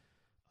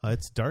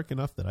 It's dark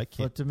enough that I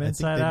can't. Flip them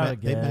inside out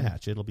again. They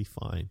match. It'll be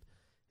fine.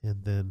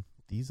 And then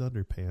these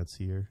underpants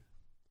here.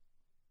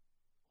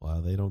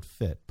 Well, they don't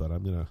fit, but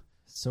I'm going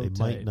to. They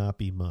might not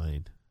be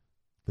mine.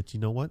 But you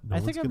know what? I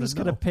think I'm just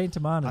going to paint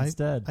them on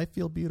instead. I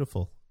feel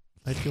beautiful.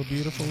 I feel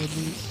beautiful in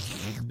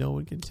these. No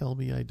one can tell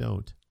me I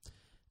don't.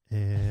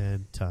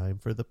 And time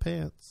for the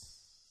pants.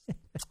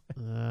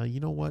 You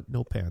know what?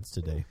 No pants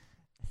today.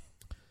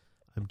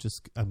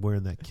 I'm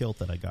wearing that kilt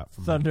that I got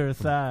from Thunder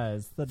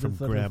Thighs. From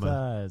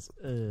Grandma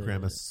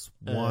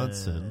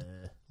Swanson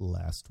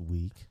last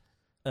week.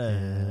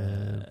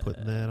 And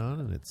putting that on,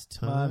 and it's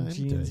time Mom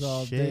jeans to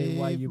all shave day.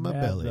 Why you my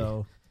mad, belly.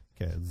 though?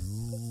 Okay.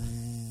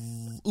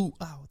 Ooh,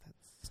 ow, that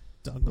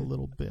stung a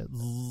little bit.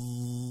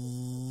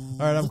 All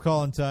right, I'm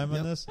calling time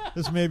on this.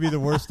 This may be the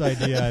worst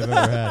idea I've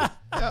ever had.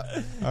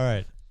 Yep. All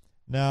right.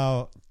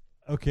 Now,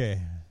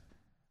 okay.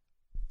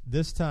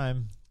 This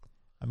time,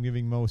 I'm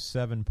giving Mo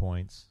 7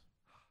 points.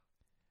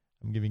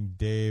 I'm giving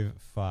Dave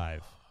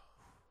 5.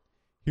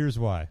 Here's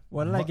why.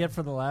 What did I get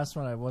for the last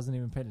one? I wasn't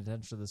even paying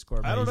attention to the score.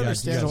 I don't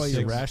understand why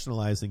you're 6.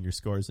 rationalizing your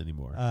scores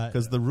anymore.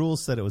 Because the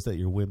rules said it was at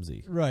your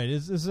whimsy. Right.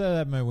 It's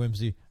at my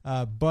whimsy.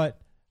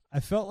 But I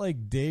felt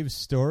like Dave's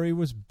story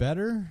was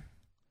better.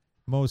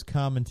 Mo's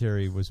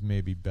commentary was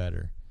maybe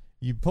better.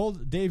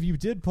 Dave, you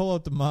did pull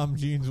out the mom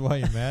jeans while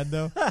you're mad,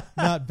 though.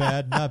 Not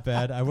bad, not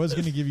bad. I was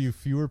going to give you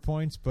fewer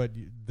points, but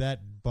that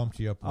bumped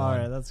you up one. All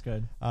right, that's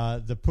good.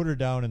 The put her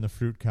down in the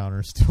fruit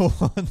counter still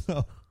won,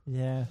 though.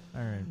 Yeah,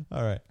 all right.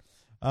 All right.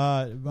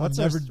 I'm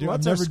never doing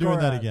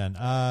that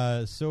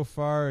again. So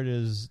far, it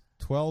is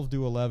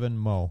 12-11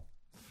 Mo.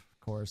 Of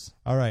course.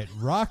 All right.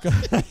 Rock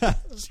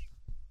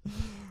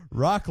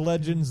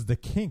legends, the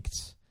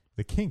Kinks.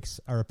 The Kinks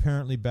are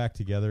apparently back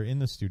together in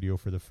the studio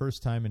for the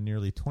first time in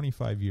nearly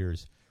 25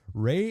 years.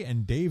 Ray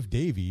and Dave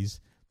Davies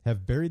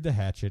have buried the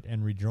hatchet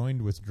and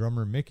rejoined with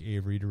drummer Mick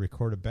Avery to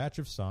record a batch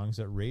of songs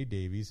that Ray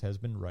Davies has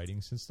been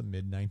writing since the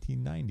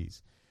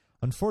mid-1990s.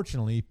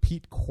 Unfortunately,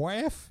 Pete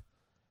Quaff,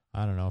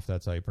 I don't know if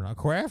that's how you pronounce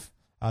it, Quaff,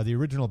 the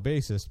original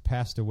bassist,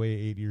 passed away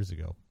 8 years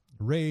ago.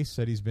 Ray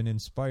said he's been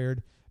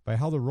inspired by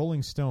how the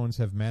Rolling Stones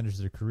have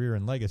managed their career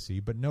and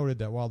legacy, but noted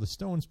that while the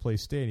Stones play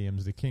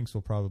stadiums, the Kinks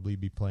will probably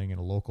be playing in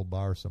a local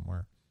bar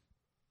somewhere.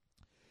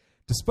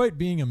 Despite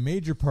being a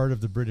major part of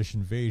the British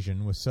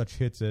invasion, with such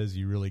hits as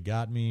You Really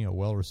Got Me, A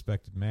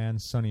Well-Respected Man,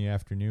 Sunny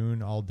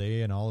Afternoon, All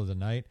Day and All of the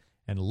Night,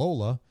 and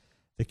Lola,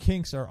 the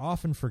Kinks are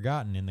often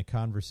forgotten in the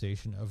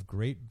conversation of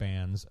great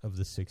bands of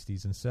the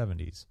 60s and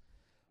 70s.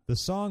 The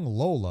song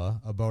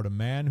Lola, about a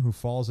man who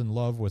falls in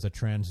love with a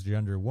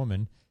transgender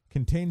woman,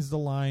 contains the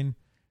line,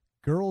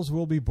 "Girls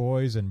will be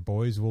boys and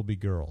boys will be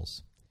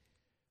girls."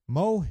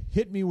 Mo,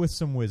 hit me with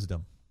some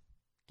wisdom.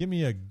 Give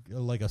me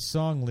a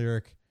song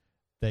lyric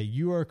that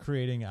you are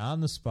creating on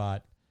the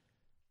spot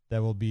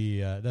that will be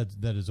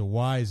that is a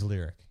wise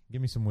lyric.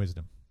 Give me some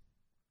wisdom.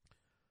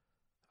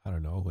 I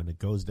don't know. When it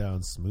goes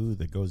down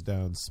smooth, it goes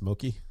down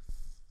smoky.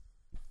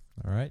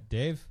 All right,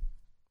 Dave.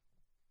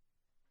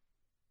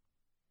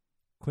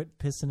 Quit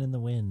pissing in the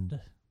wind.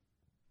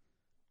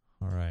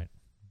 All right.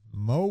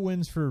 Mo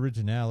wins for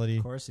originality.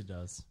 Of course he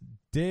does.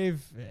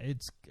 Dave,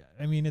 it's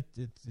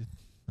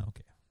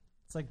okay.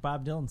 It's like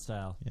Bob Dylan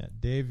style. Yeah,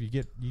 Dave, you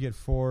get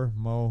 4.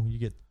 Mo, you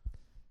get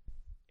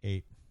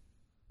 8.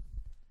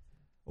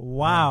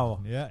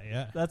 Wow.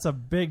 Yeah. That's a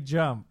big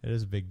jump. It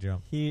is a big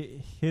jump.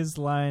 His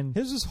line.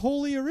 His is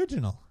wholly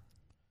original.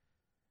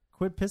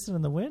 Quit pissing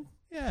in the wind?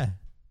 Yeah.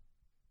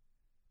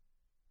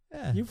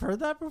 You've heard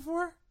that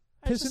before?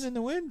 Pissing in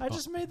the wind? I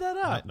just made that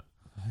up.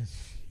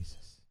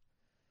 Jesus.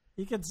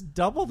 He gets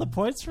double the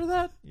points for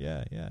that?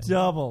 Yeah.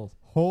 Double.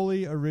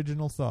 Wholly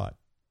original thought.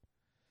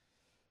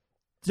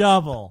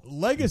 Double.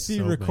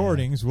 Legacy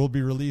Recordings will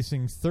be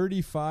releasing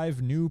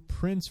 35 new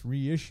Prince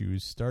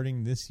reissues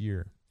starting this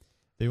year.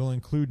 They will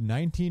include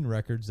 19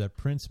 records that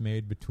Prince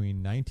made between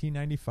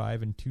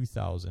 1995 and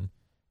 2000.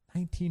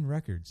 19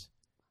 records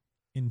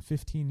in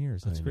 15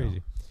 years. That's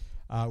crazy.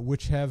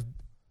 Which have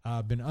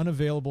been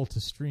unavailable to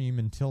stream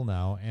until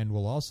now, and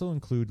will also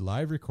include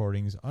live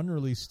recordings,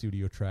 unreleased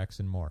studio tracks,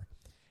 and more.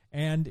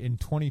 And in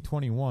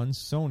 2021,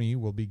 Sony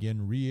will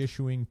begin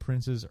reissuing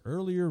Prince's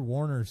earlier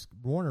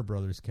Warner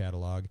Brothers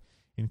catalog,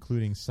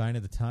 including Sign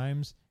of the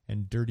Times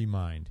and Dirty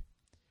Mind.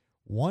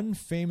 One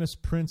famous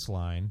Prince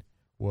line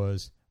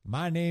was,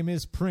 "My name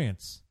is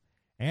Prince,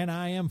 and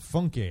I am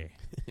funky."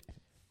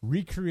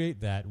 Recreate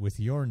that with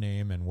your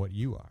name and what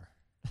you are.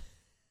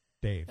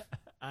 Dave.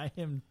 I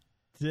am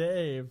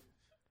Dave,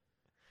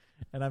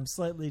 and I'm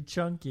slightly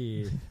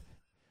chunky.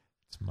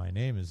 My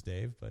name is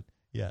Dave, but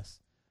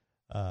yes.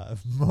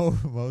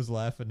 Mo's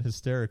laughing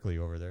hysterically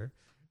over there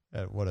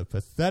at what a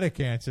pathetic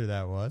answer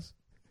that was.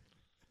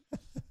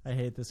 I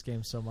hate this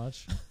game so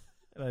much,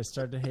 and I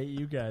start to hate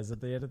you guys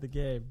at the end of the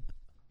game.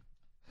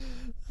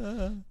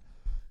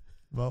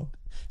 Mo?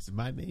 So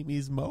my name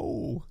is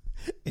Mo,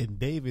 and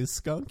Dave is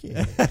Skunky.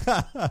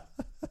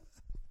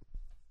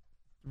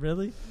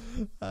 Really?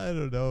 I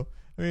don't know.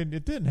 I mean,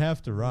 it didn't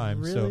have to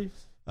rhyme. Really?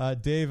 So,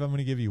 Dave, I'm going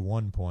to give you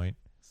 1 point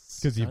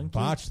because you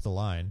botched the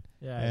line.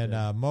 Yeah.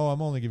 And Mo,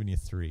 I'm only giving you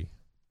 3.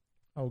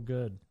 Oh,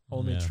 good.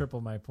 Only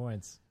triple my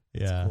points.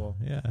 That's cool.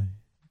 Yeah.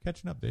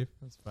 Catching up, Dave.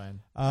 That's fine.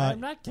 I'm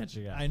not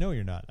catching up. I know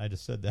you're not. I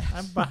just said that.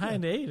 I'm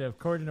behind 8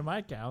 according to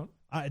my count.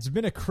 It's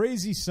been a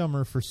crazy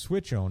summer for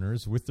Switch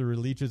owners with the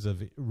releases of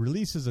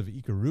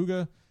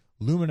Ikaruga,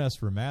 Luminous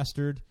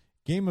Remastered,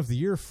 Game of the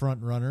Year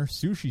frontrunner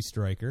Sushi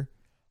Striker,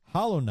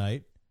 Hollow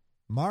Knight,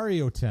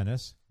 Mario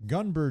Tennis,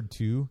 Gunbird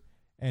 2,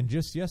 and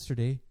just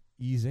yesterday,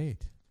 Ys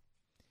 8.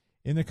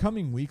 In the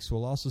coming weeks,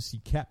 we'll also see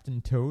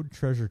Captain Toad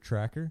Treasure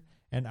Tracker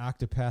and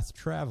Octopath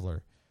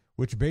Traveler,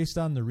 which, based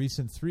on the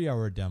recent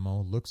 3-hour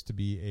demo, looks to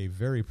be a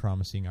very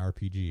promising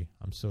RPG.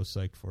 I'm so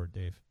psyched for it,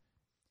 Dave.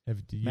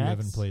 You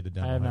haven't played the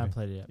demo, I have not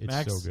played it yet.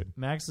 It's so good.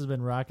 Max has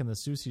been rocking the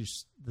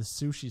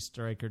Sushi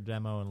Striker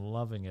demo and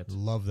loving it.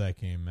 Love that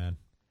game, man.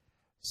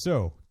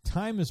 So,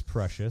 time is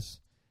precious,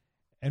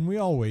 and we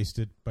all waste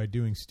it by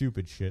doing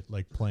stupid shit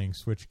like playing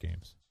Switch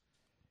games.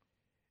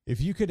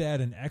 If you could add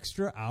an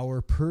extra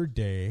hour per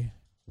day,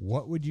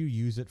 what would you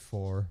use it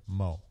for,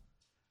 Mo?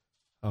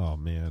 Oh,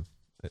 man.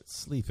 It's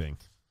sleeping.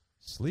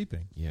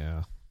 Sleeping?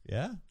 Yeah.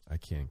 Yeah? I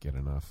can't get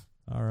enough.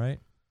 All right.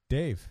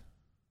 Dave?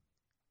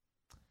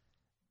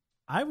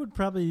 I would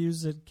probably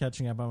use it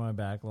catching up on my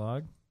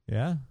backlog.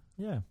 Yeah?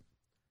 Yeah.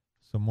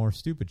 Some more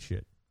stupid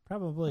shit.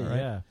 Probably, right.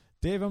 Yeah.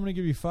 Dave, I'm going to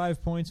give you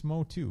 5 points.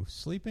 Mo, 2.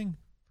 Sleeping?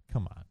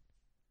 Come on.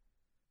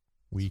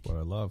 Weak. That's what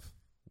I love.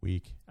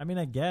 Weak. I mean,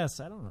 I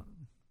guess. I don't know.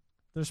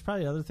 There's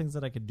probably other things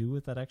that I could do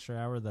with that extra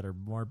hour that are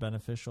more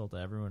beneficial to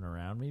everyone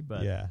around me.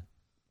 But yeah.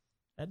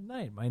 At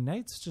night, my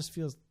nights just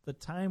feels the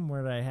time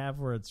where I have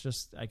where it's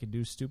just I could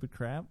do stupid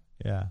crap.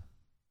 Yeah.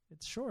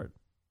 It's short.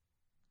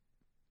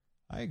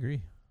 I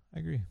agree.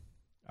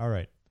 All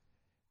right.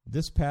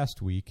 This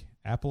past week,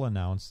 Apple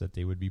announced that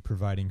they would be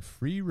providing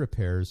free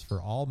repairs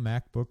for all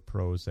MacBook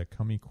Pros that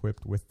come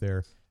equipped with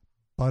their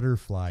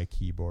butterfly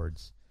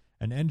keyboards,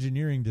 an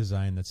engineering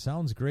design that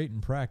sounds great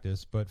in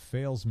practice but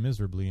fails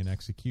miserably in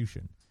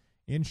execution.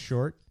 In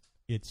short,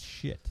 it's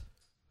shit.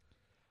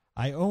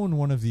 I own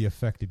one of the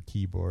affected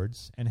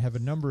keyboards and have a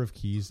number of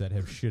keys that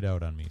have shit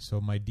out on me. So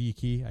my D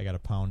key, I got to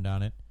pound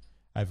on it.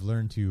 I've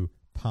learned to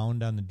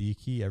pound on the D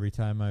key every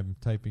time I'm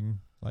typing,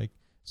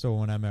 so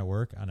when I'm at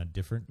work on a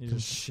different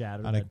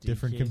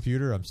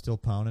computer, I'm still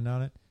pounding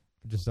on it,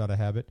 just out of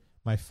habit.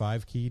 My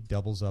 5 key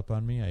doubles up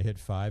on me. I hit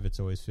 5, it's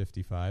always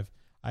 55.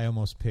 I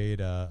almost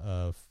paid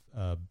a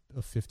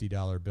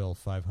 $50 bill,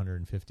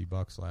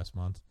 $550 last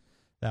month.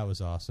 That was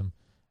awesome.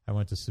 I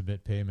went to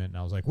submit payment and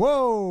I was like,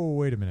 whoa,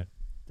 wait a minute.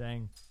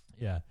 Dang.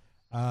 Yeah.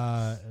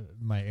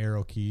 My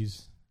arrow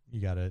keys,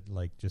 you got to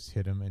just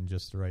hit them in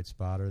just the right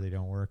spot or they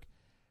don't work.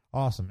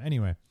 Awesome.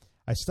 Anyway,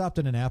 I stopped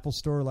at an Apple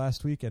store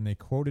last week and they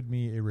quoted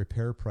me a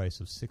repair price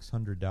of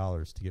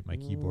 $600 to get my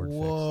keyboard fixed.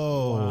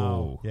 Whoa.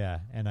 Wow. Yeah.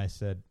 And I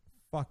said,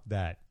 fuck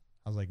that.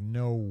 I was like,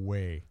 no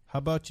way. How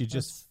about you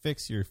just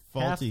fix your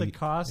faulty... Half the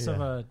cost of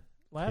a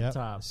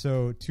laptop. Yep.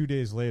 So 2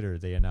 days later,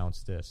 they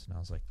announced this. And I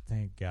was like,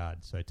 thank God.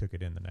 So I took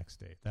it in the next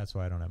day. That's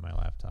why I don't have my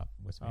laptop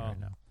with me right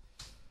now.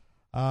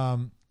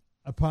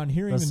 Upon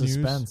hearing the news...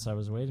 suspense. I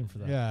was waiting for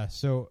that. Yeah.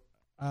 So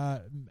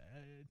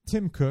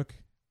Tim Cook,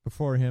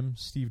 before him,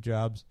 Steve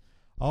Jobs,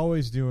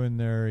 always doing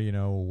their,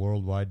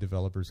 Worldwide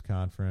Developers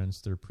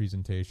Conference, their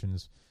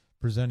presentations,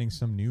 presenting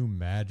some new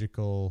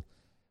magical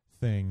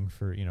thing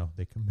for,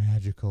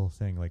 magical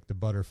thing like the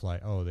butterfly.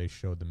 Oh, they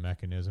showed the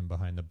mechanism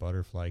behind the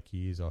butterfly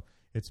keys. Oh,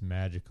 it's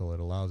magical. It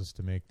allows us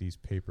to make these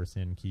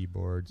paper-thin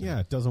keyboards. Yeah,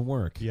 it doesn't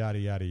work. Yada,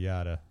 yada,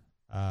 yada.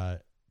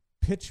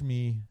 Pitch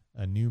me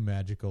a new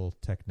magical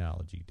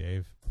technology,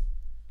 Dave.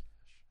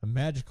 A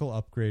magical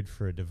upgrade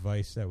for a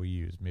device that we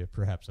use. Maybe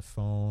perhaps a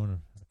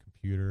phone, a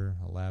computer,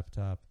 a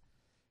laptop.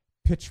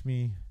 Pitch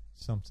me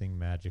something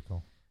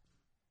magical.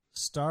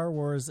 Star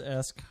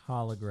Wars-esque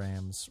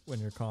holograms when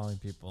you're calling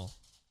people.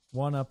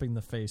 One-upping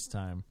the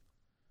FaceTime.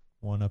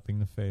 One-upping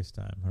the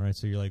FaceTime. All right,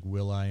 so you're like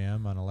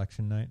Will.i.am on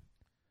election night?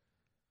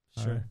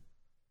 Sure. Right.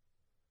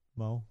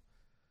 Mo?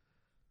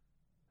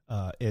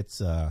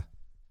 It's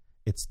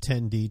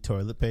 10D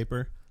toilet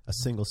paper. A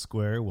single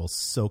square will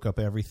soak up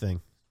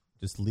everything.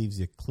 Just leaves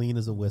you clean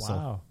as a whistle.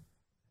 Wow.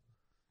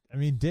 I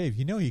mean, Dave,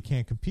 you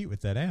can't compete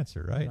with that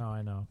answer, right? No,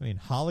 I know. I mean,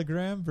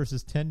 hologram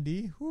versus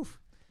 10D? Oof.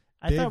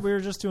 I thought we were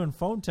just doing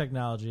phone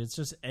technology. It's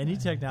just any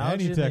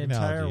technology in the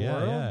entire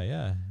world?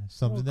 Yeah.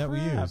 Something that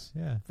we use.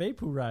 Yeah.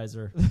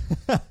 Vaporizer.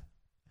 All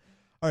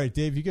right,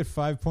 Dave, you get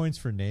 5 points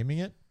for naming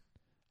it.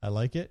 I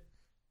like it.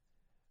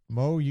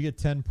 Mo, you get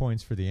 10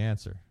 points for the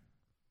answer.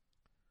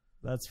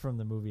 That's from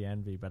the movie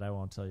Envy, but I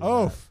won't tell you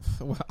that.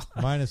 Well,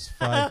 minus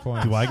 5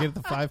 points. Do I get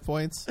the 5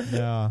 points?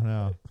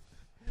 No.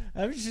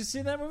 Haven't you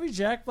seen that movie,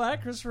 Jack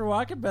Black, Christopher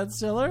Walken, Ben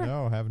Stiller?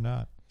 No, have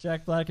not.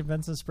 Jack Black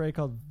invents a spray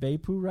called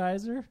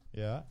Vaporizer.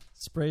 Yeah.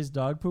 Sprays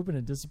dog poop and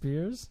it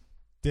disappears.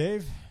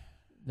 Dave,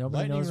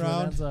 nobody knows where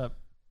it ends up.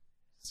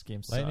 This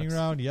game sucks. Lightning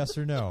round, yes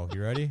or no?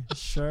 You ready?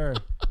 Sure.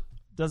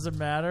 Does it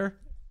matter?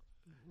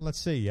 Let's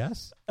say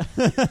yes.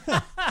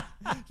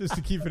 Just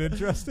to keep it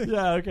interesting.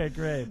 Yeah, okay,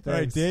 great. Thanks. All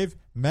right, Dave,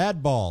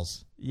 Mad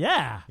Balls.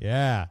 Yeah.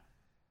 Yeah.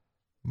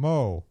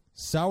 Mo,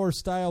 sour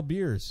style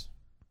beers.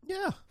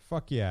 Yeah.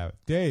 Fuck yeah.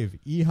 Dave,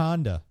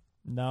 E-Honda.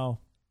 No.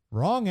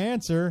 Wrong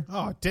answer.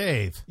 Oh,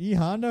 Dave.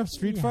 E-Honda?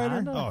 Street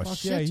Fighter? Oh, fuck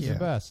shit, yeah, he's the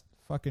best.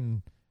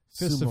 Fucking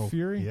Fist of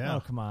Fury? Yeah. Oh,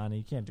 come on.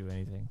 He can't do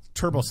anything.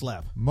 Turbo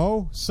Slap.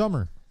 Mo,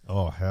 Summer.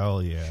 Oh,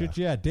 hell yeah. Shit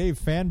yeah. Dave,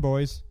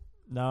 Fanboys.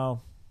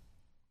 No.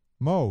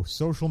 Mo,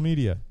 social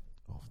media.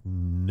 Oh,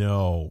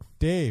 no.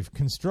 Dave,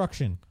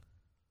 construction.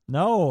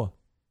 No.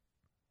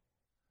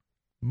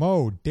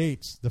 Mo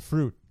dates the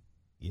fruit.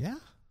 Yeah.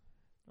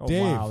 Oh,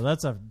 Dave. wow,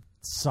 that's a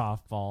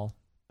softball.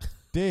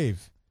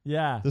 Dave.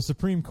 Yeah. The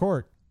Supreme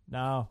Court.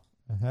 No.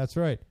 That's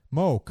right.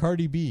 Mo,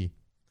 Cardi B.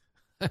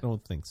 I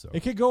don't think so.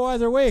 It could go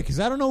either way because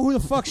I don't know who the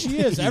fuck she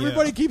is. Yeah.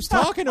 Everybody keeps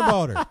talking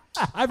about her.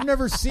 I've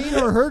never seen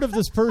or heard of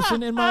this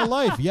person in my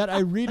life, yet I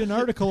read an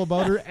article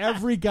about her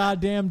every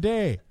goddamn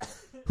day.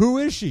 Who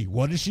is she?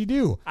 What does she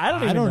do?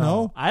 I don't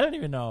know. I don't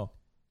even know.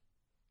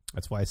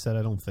 That's why I said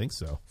I don't think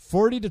so.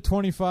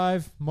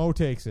 40-25, Mo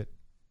takes it.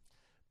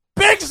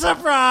 Big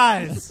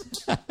surprise!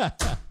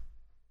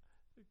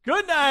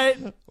 Good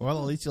night. Well,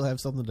 at least you'll have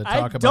something to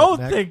talk about. I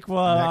don't think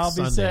I'll be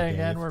Sunday, saying,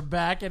 Dave. and we're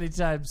back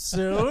anytime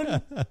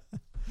soon.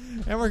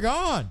 And we're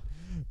gone.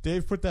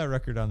 Dave, put that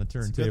record on the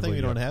turntable. Good thing we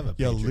don't have a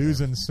You Patreon.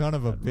 losing son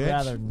of a bitch.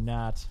 Rather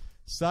not.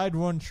 Side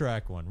one,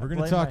 track one. We're going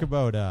to blame talk my-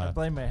 about. I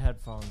blame my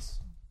headphones.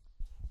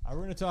 We're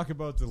going to talk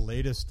about the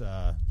latest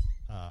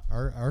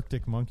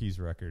Arctic Monkeys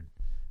record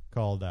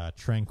called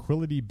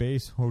Tranquility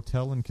Base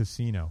Hotel and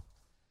Casino.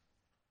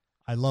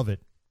 I love it.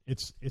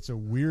 It's a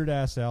weird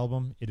ass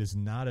album. It is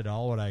not at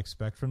all what I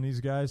expect from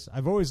these guys.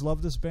 I've always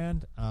loved this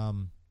band.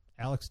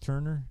 Alex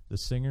Turner, the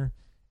singer,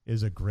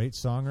 is a great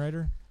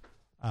songwriter,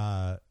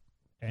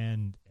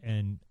 and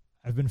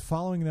I've been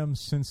following them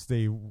since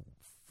they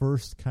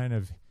first kind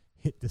of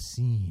hit the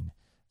scene.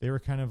 They were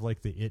kind of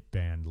like the it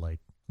band, like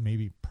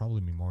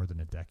probably more than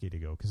a decade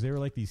ago, because they were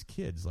like these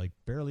kids, like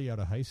barely out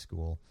of high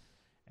school,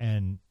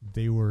 and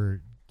they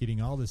were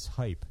getting all this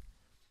hype.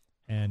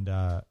 And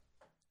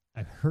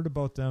I've heard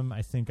about them,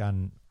 I think,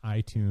 on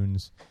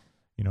iTunes,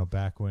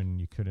 back when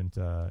you couldn't,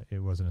 it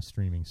wasn't a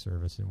streaming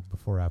service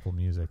before Apple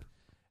Music.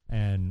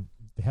 And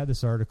they had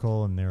this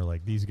article, and they were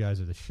like, these guys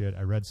are the shit.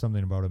 I read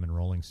something about them in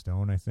Rolling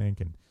Stone, I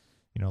think, and,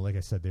 like I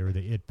said, they were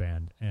the it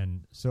band.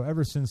 And so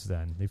ever since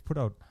then, they've put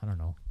out, I don't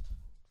know,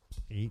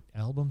 8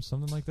 albums,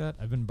 something like that.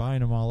 I've been buying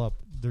them all up.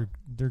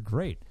 They're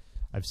great.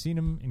 I've seen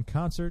them in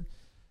concert.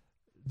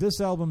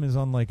 This album is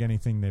unlike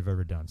anything they've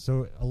ever done.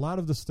 So a lot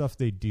of the stuff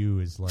they do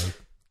is like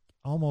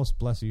almost,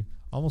 bless you,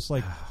 almost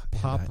like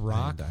pop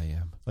rock. I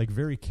am. Like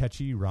very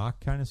catchy rock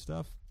kind of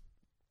stuff.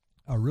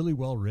 Really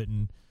well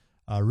written,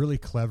 really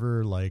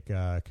clever, like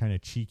kind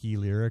of cheeky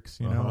lyrics,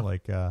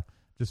 like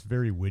just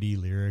very witty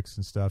lyrics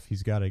and stuff.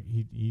 He's got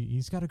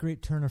a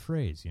great turn of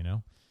phrase,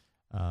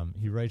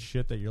 He writes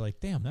shit that you're like,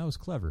 damn, that was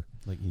clever.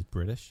 Like he's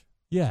British?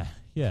 Yeah.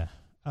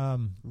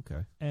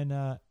 Okay.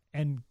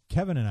 And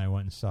Kevin and I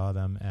went and saw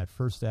them at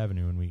First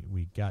Avenue, and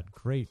we got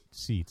great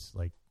seats,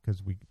 like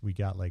because we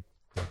got like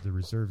the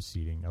reserve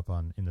seating up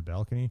in the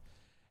balcony,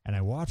 and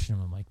I watched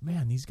them. I'm like,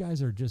 man, these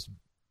guys are just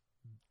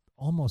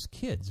almost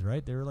kids,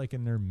 right? They were like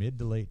in their mid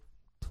to late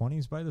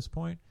 20s by this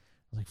point.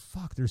 I was like,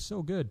 fuck, they're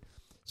so good.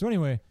 So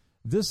anyway,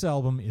 this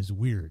album is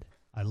weird.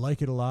 I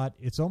like it a lot.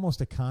 It's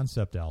almost a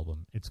concept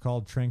album. It's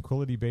called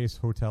Tranquility Base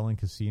Hotel and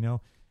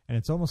Casino, and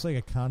it's almost like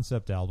a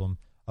concept album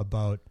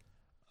about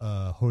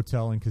a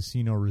hotel and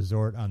casino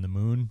resort on the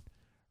moon,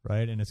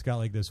 right? And it's got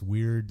like this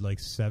weird like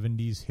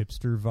 70s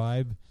hipster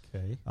vibe.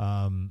 Okay.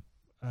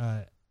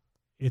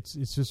 It's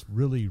just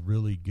really,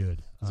 really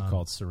good. Is it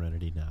called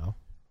Serenity Now?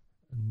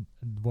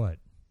 What?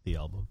 The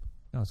album?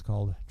 No, it's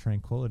called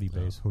Tranquility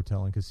Base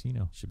Hotel and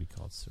Casino. Should be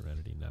called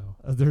Serenity Now.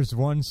 There's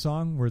one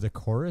song where the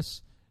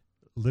chorus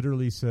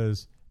literally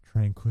says,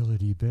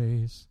 Tranquility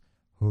Base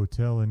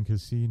Hotel and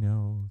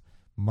Casino,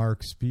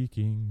 Mark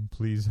speaking,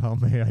 please how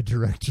may I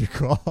direct your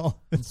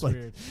call? It's like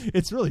weird.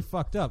 It's really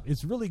fucked up.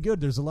 It's really good.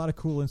 There's a lot of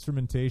cool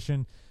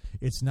instrumentation.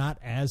 It's not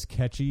as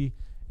catchy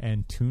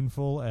and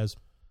tuneful as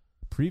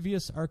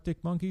previous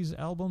Arctic Monkeys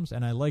albums,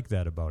 and I like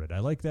that about it. I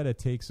like that it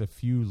takes a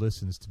few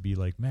listens to be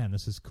like, man,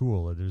 this is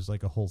cool. There's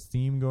like a whole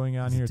theme going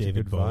on here. It's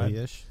David a good vibe.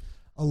 Bowie-ish?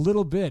 A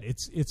little bit.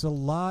 It's a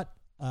lot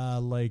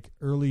like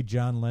early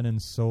John Lennon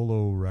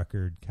solo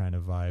record kind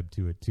of vibe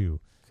to it too.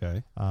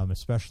 Okay.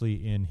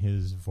 Especially in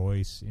his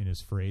voice, in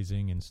his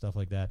phrasing and stuff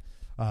like that.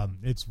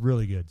 It's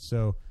really good.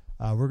 So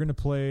we're going to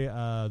play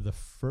the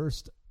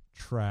first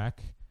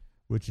track,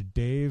 which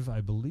Dave,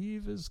 I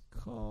believe, is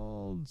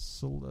called...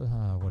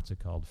 what's it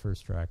called?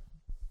 First track.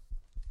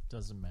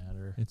 Doesn't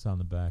matter. It's on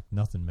the back.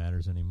 Nothing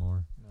matters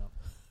anymore. No.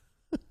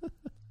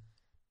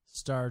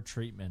 Star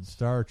Treatment.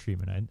 Star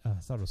Treatment. I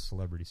thought it was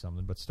Celebrity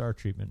something, but Star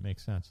Treatment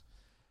makes sense.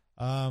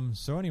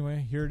 So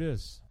anyway, here it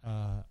is.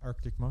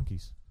 Arctic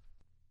Monkeys.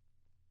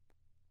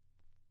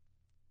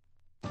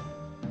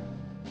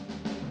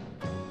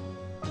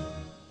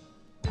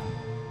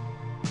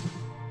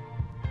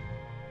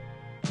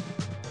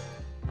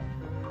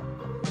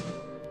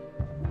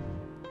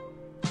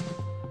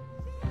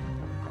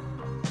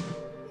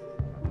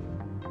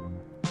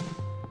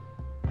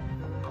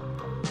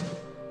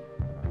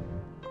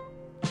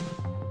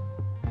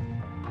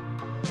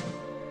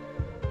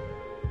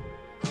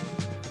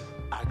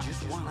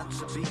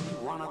 To be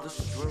one of the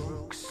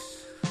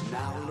Strokes.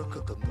 Now look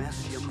at the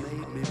mess you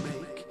made me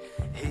make.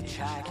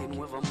 Hitchhiking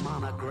with a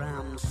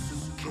monogrammed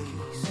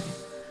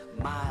suitcase,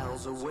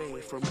 miles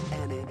away from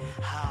any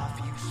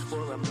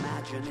half-useful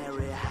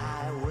imaginary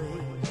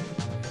highway.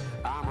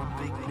 I'm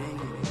a big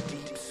name in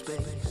deep space.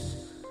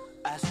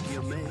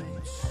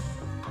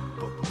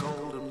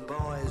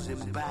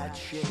 in bad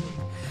shape.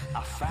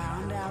 I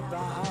found out the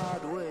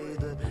hard way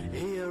that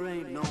here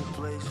ain't no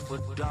place for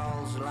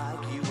dolls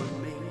like you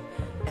and me.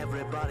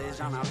 Everybody's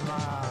on a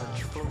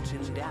barge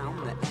floating down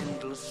the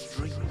endless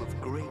stream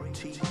of great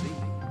TV.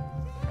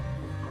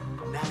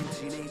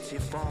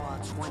 1984,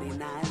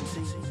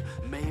 2019,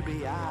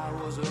 maybe I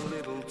was a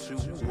little too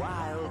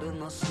wild in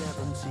the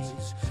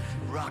 70s.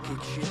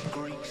 Rocket ship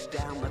grease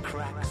down the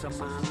cracks of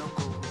my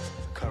knuckles,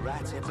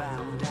 karate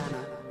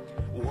bandana,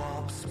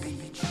 warp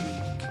speed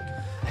cheek,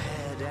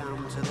 hair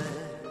down to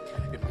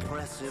there,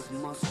 impressive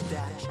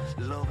mustache.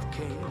 Love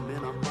came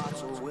in a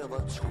bottle with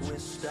a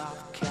twist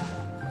off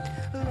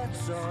cap.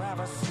 Let's all have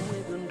a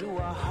swig and do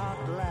a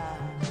hot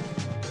laugh.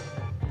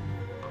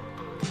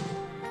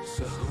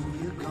 So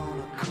who you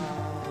gonna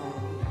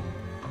call?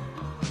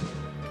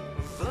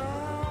 The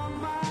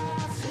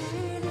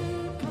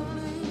Martini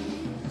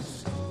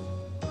Police.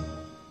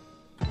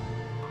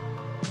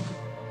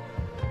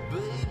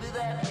 Baby,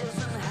 that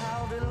isn't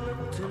how they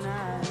look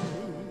tonight.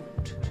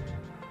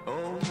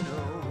 Oh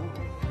no,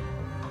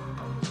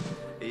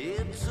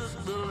 it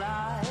took the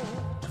light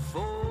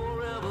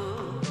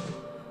forever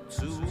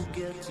to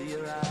get to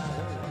your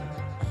eyes.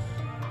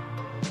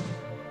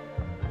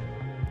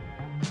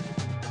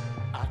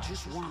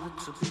 Just wanted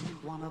to be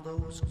one of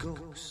those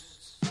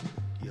ghosts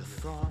you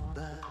thought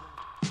that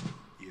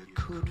you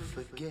could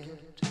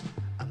forget,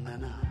 and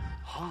then I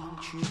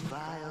haunt you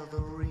via the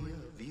rear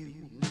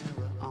view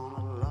mirror on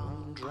a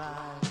long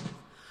drive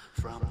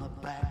from the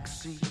back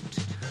seat.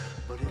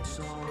 But it's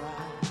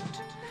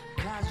alright,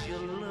 'cause you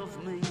love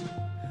me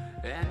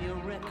and you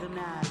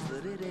recognize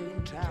that it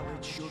ain't how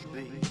it should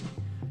be.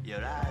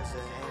 Your eyes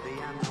are heavy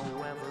and the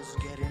weather's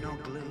getting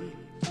ugly,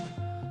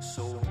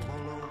 so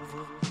pull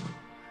over,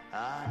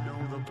 I know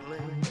the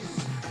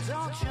place.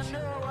 Don't you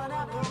know an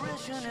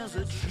apparition is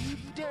a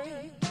cheap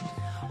date?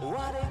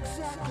 What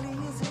exactly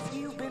is it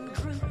you've been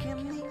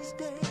drinking these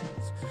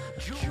days?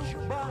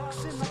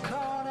 Jukebox in the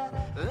corner,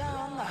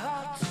 long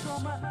hot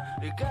summer.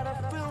 You got a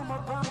film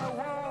up on the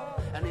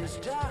wall, and it's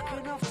dark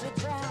enough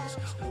to dance.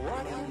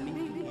 What do you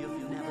mean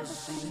you've never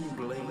seen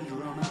Blade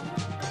Runner?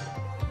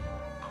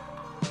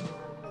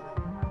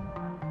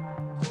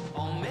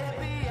 Or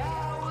maybe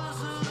I was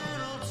a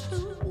little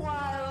too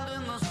wild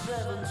in the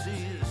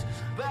 70s.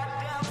 Back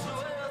down to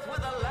earth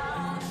with a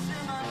loud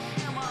shimmer,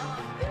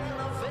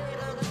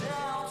 elevator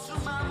down to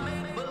my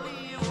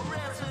make-believe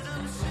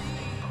residency.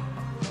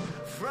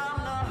 From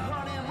the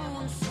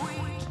honeymoon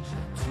suite,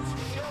 2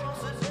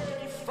 shows a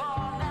day,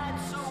 4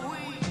 nights a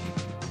week.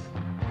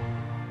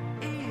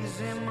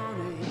 Easy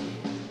money.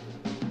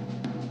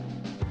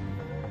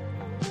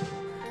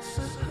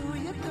 So who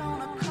you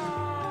gonna call?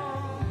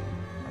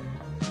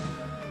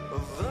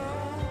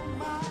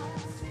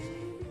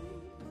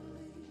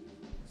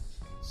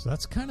 So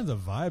that's kind of the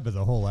vibe of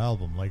the whole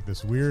album, like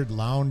this weird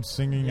lounge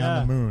singing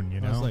on the moon, you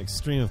know? It's like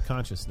stream of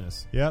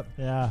consciousness. Yep.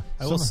 Yeah.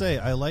 I will say,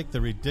 I like the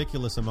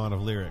ridiculous amount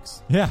of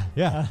lyrics.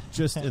 Yeah.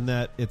 Just in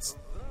that it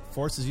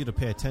forces you to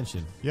pay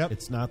attention. Yep.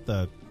 It's not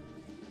the,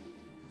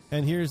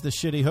 and here's the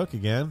shitty hook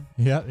again.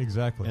 Yeah,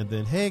 exactly. And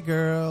then, hey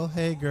girl,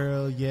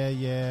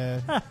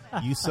 yeah,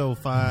 you so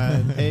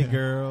fine, hey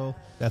girl.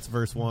 That's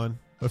verse 1.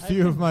 A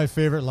few of my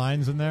favorite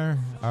lines in there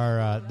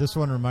are, this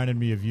one reminded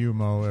me of you,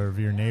 Mo, or of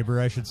your neighbor,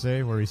 I should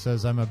say, where he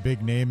says, I'm a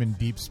big name in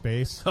deep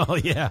space. Oh,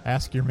 yeah.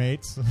 Ask your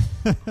mates.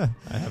 I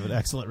have an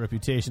excellent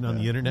reputation on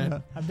the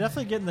internet. I'm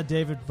definitely getting the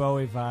David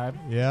Bowie vibe.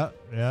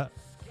 Yeah.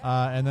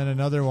 And then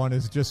another one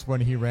is just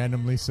when he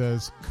randomly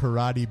says,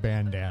 karate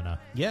bandana.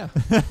 Yeah.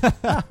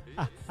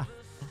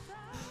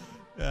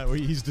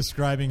 He's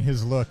describing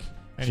his look.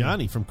 And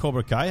Johnny from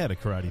Cobra Kai had a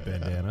karate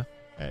bandana.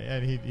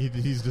 And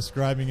he's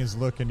describing his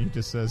look, and he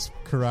just says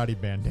karate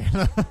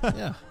bandana.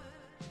 Yeah.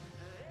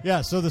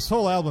 Yeah, so this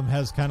whole album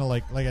has kind of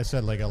like I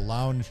said, like a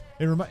lounge.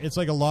 It's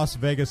like a Las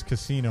Vegas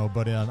casino,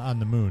 but on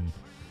the moon.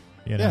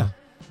 You know?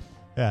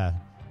 Yeah.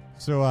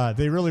 So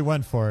they really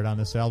went for it on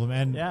this album.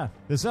 And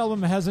this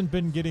album hasn't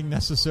been getting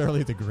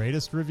necessarily the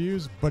greatest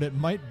reviews, but it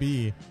might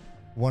be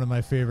one of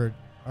my favorite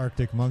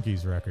Arctic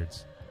Monkeys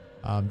records.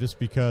 Just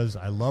because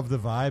I love the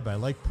vibe. I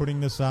like putting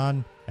this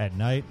on at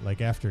night,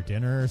 like after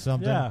dinner or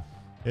something. Yeah.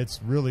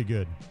 It's really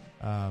good.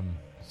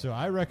 So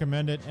I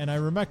recommend it, and I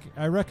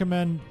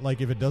recommend,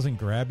 like, if it doesn't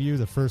grab you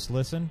the first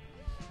listen,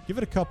 give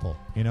it a couple,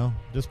 you know?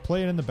 Just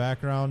play it in the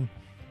background.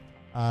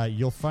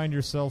 You'll find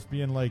yourself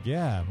being like,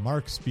 yeah,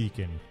 Mark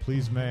speaking.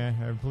 Please,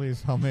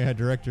 how may I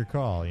direct your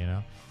call, you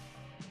know?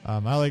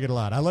 I like it a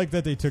lot. I like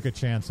that they took a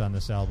chance on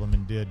this album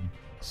and did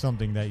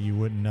something that you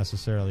wouldn't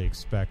necessarily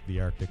expect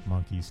the Arctic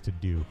Monkeys to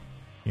do.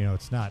 You know,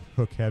 it's not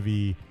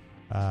hook-heavy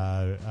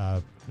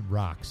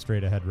rock,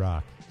 straight-ahead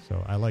rock.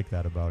 So I like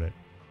that about it.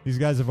 These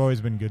guys have always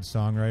been good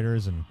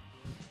songwriters,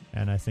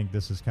 and I think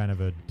this is kind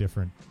of a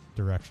different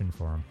direction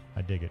for them.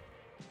 I dig it.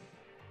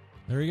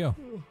 There you go.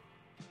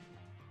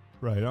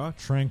 Right on.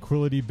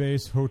 Tranquility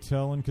Base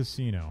Hotel and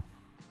Casino.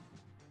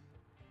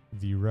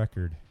 The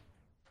record.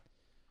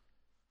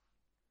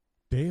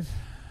 Dave,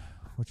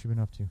 what you been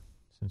up to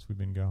since we've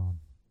been gone?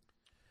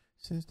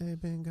 Since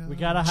they've been gone. We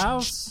got a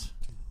house.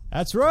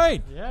 That's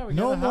right. Yeah, we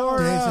no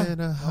got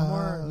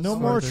no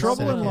more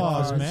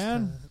trouble-in-laws,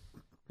 man.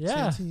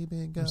 Yeah.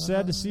 I'm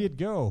sad to see it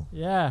go.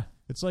 Yeah.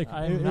 It's like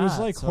it was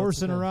like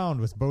horsing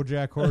around with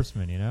BoJack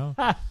Horseman, you know?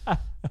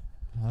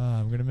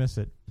 I'm going to miss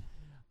it.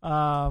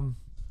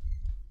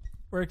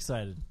 We're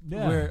excited.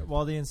 Yeah.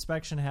 The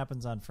inspection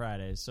happens on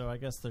Friday, so I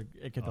guess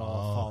it could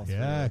all fall through.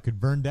 Yeah, it could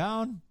burn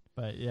down.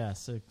 But yeah,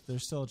 so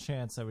there's still a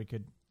chance that we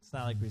could. It's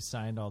not like we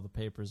signed all the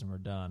papers and we're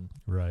done.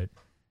 Right.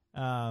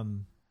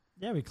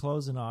 Yeah, we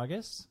close in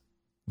August.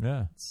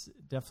 Yeah.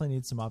 Definitely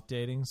need some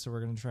updating, so we're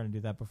going to try to do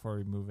that before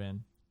we move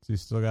in. So you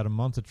still got a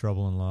month of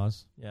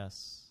trouble-in-laws.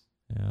 Yes.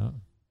 Yeah.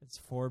 It's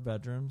 4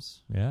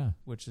 bedrooms. Yeah.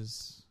 Which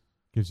is...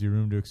 Gives you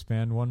room to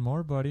expand one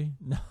more, buddy.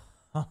 No.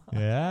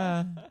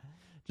 Yeah.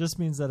 Just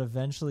means that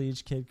eventually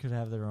each kid could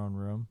have their own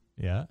room.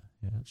 Yeah.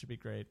 Yeah. Which would be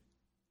great.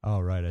 Oh,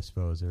 right. I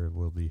suppose there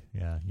will be.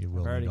 Yeah, you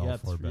will need all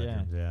 4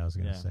 bedrooms. Yeah, I was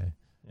going to say.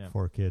 Yeah.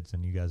 4 kids,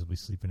 and you guys will be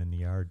sleeping in the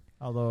yard.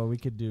 Although we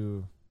could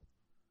do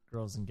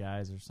girls and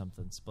guys or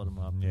something, split them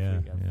up. Yeah,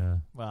 yeah.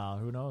 Well,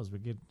 who knows? We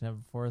could have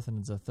a 4th, and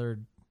it's a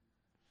third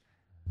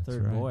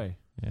right. boy.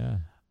 Yeah.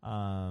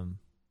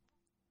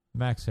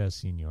 Max has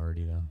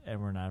seniority, though.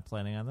 And we're not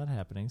planning on that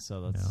happening,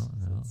 so that's...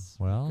 No.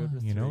 Well,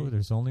 you know,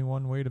 there's only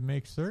one way to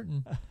make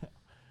certain.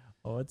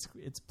 Oh, it's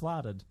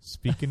plotted.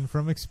 Speaking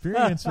from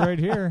experience right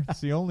here.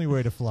 It's the only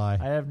way to fly.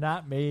 I have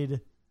not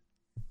made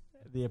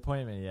the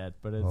appointment yet,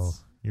 but it's... Oh,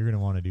 you're going to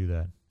want to do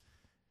that.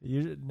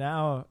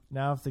 Now,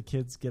 if the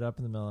kids get up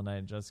in the middle of the night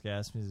and Jessica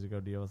asks me to go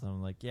deal with them,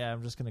 I'm like, yeah,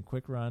 I'm just going to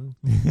quick run,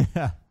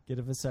 get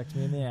a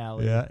vasectomy in the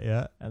alley,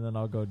 and then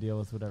I'll go deal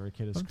with whatever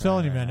kid is I'm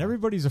telling you, man,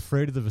 everybody's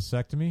afraid of the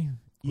vasectomy.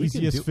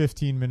 Easiest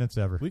 15 minutes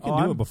ever. We can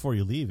do it before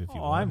you leave if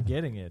you want. Oh, I'm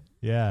getting it.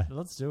 Yeah.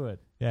 Let's do it.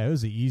 Yeah, it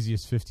was the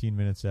easiest 15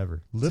 minutes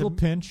ever. Little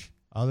pinch.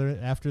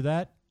 After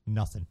that,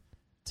 nothing.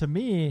 To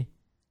me,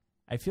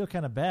 I feel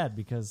kind of bad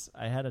because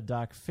I had a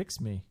doc fix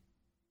me.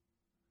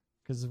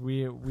 Because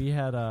we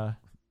had a...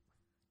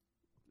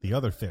 The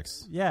other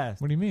fix. Yeah.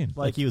 What do you mean?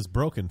 Like he was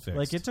broken fixed.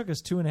 Like it took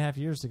us 2.5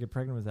 years to get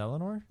pregnant with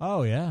Eleanor.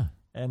 Oh, yeah.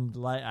 And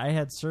I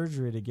had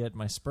surgery to get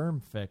my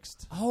sperm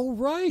fixed. Oh,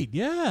 right.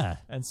 Yeah.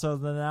 And so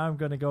then now I'm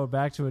going to go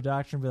back to a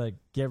doctor and be like,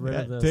 get rid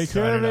of this. Take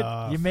care of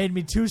it. You made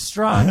me too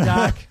strong,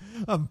 Doc.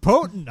 I'm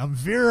potent. I'm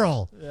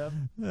virile. Yep.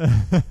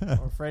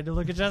 I'm afraid to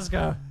look at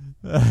Jessica.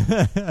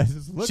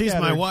 She's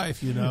my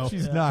wife, you know.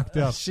 She's knocked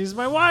up. She's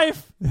my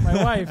wife.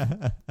 My wife.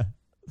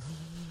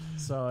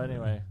 So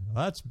anyway.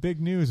 Well, that's big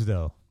news,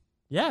 though.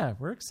 Yeah,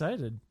 we're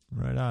excited.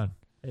 Right on.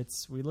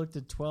 We looked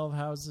at 12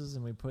 houses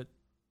and we put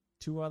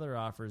 2 other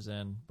offers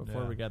in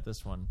before we got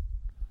this one.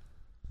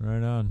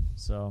 Right on.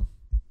 So,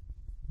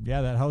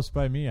 yeah, that house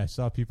by me, I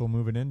saw people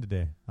moving in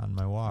today on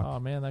my walk. Oh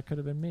man, that could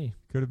have been me.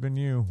 Could have been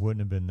you. Wouldn't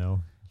have been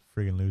though.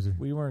 Friggin' loser.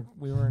 We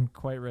weren't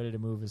quite ready to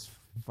move as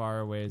far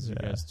away as you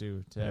guys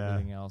do to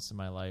everything else in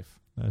my life.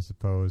 I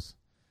suppose.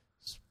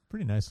 It's a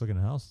pretty nice looking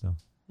house though.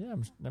 Yeah,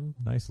 I'm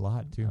nice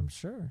lot too. I'm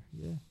sure.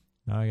 Yeah.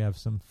 Now I have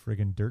some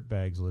friggin'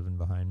 dirtbags living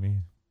behind me,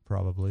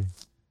 probably.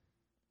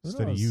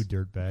 Instead of you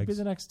dirtbags. Be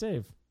the next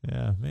Dave.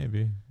 Yeah,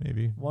 maybe.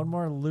 One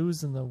more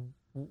lose in the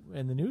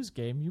news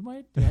game, you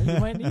might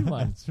need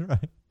one. That's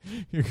right.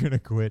 You're gonna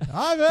quit.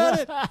 I've had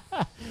it.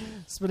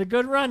 It's been a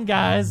good run,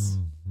 guys.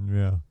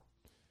 Yeah.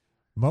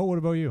 Mo, what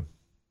about you?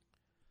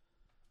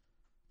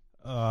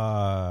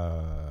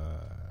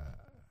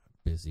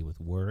 Busy with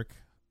work.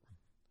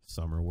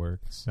 Summer work.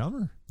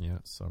 Summer? Yeah,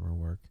 summer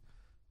work.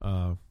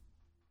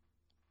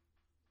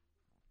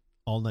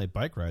 All-night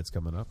bike rides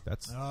coming up.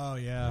 That's all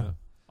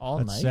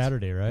That's night.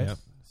 Saturday, right? Yep,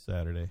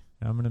 Saturday.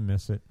 I'm gonna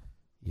miss it.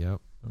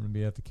 Yep. I'm gonna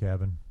be at the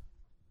cabin.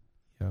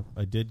 Yep.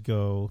 I did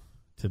go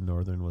to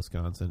northern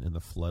Wisconsin in the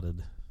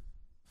flood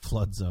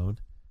zone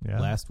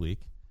last week.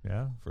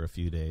 Yeah. For a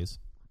few days.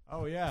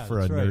 Oh yeah, for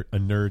a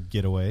nerd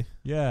getaway.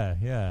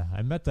 Yeah.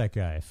 I met that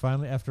guy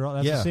finally. After all,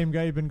 that's the same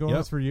guy you've been going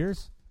with for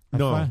years.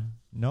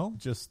 No,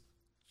 just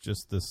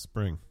this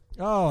spring.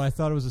 Oh, I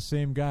thought it was the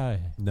same guy.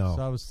 No,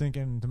 so I was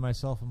thinking to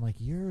myself, I'm like,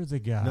 you're the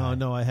guy.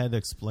 No, I had to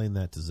explain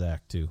that to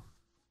Zach too.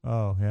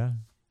 Oh yeah.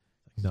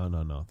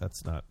 No,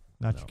 that's not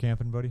your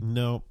camping buddy.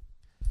 Nope.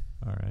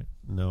 All right.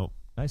 Nope.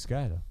 Nice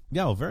guy though.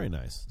 Yeah, well, very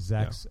nice.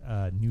 Zach's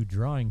new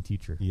drawing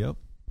teacher. Yep.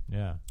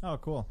 Yeah. Oh,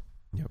 cool.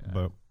 Yep.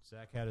 But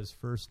Zach had his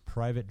first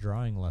private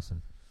drawing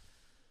lesson.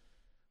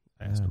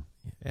 I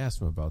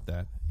asked him about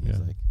that. He's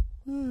like,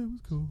 it was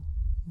cool.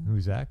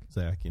 Who's Zach?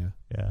 Zach, yeah.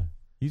 Yeah.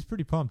 He's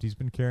pretty pumped. He's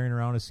been carrying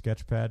around his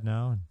sketch pad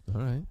now.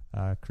 All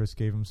right. Chris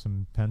gave him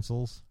some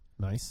pencils.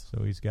 Nice.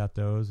 So he's got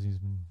those.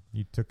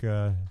 He took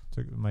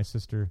my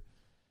sister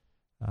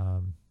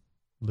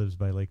lives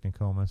by Lake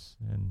Nokomis,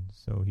 and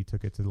so he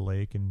took it to the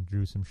lake and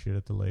drew some shit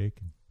at the lake.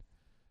 And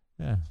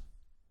yeah.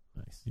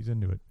 Nice. He's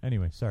into it.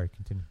 Anyway, sorry,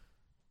 continue.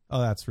 Oh,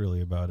 that's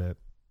really about it.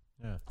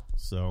 Yeah.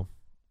 So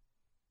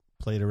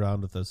played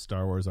around with the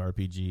Star Wars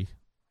RPG.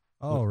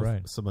 Oh,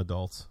 right. Some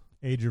adults.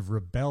 Age of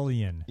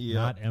Rebellion,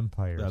 not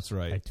Empires. That's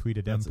right. I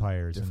tweeted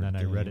Empires, and then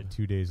I read it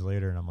 2 days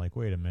later, and I'm like,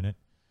 wait a minute.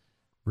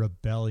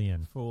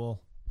 Rebellion.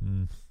 Fool.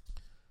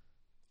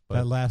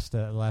 That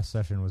last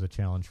session was a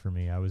challenge for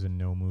me. I was in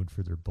no mood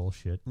for their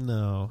bullshit.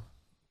 No.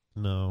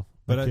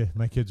 But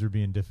my kids were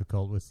being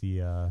difficult with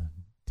the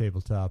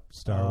tabletop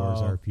Star Wars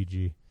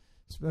RPG.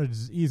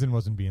 Ethan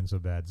wasn't being so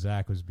bad.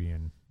 Zach was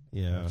being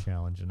a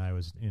challenge, and I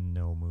was in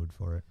no mood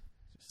for it.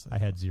 I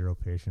had zero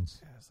patience.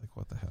 Yeah, it's like,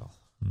 what the hell?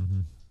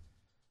 Mm-hmm.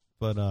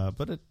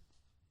 But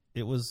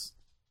it was.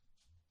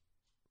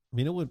 I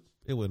mean,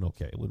 it went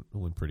okay. It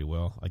went pretty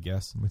well, I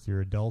guess. With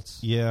your adults,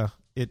 yeah.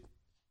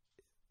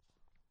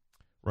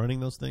 Running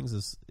those things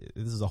this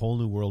is a whole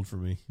new world for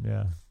me.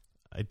 Yeah,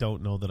 I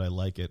don't know that I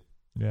like it.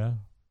 Yeah,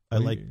 I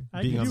like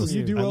being on the.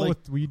 You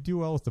do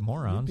well with the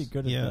morons. You'd be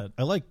good at that.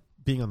 I like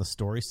being on the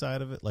story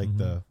side of it, like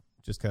the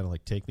just kind of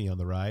like take me on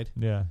the ride.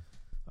 Yeah.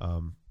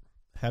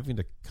 Having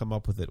to come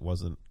up with it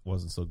wasn't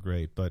so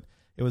great, but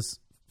it was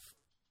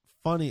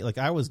funny. Like,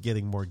 I was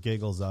getting more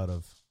giggles out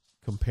of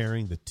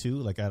comparing the two.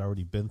 Like, I'd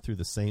already been through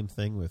the same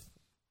thing with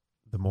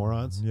the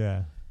morons.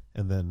 Yeah.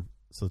 And then,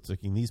 so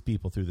taking these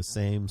people through the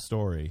same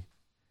story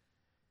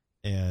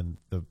and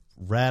the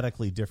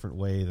radically different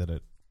way that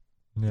it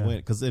went.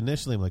 Because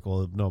initially I'm like,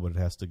 well, no, but it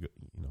has to go,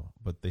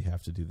 but they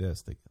have to do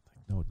this. They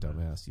like, no,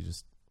 dumbass. You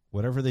just,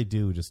 whatever they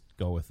do, just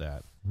go with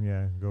that.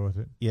 Yeah, go with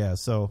it. Yeah,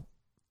 so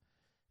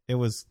it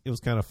was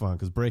kind of fun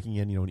because breaking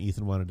in, when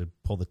Ethan wanted to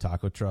pull the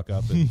taco truck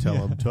up and tell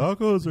him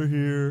tacos are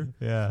here.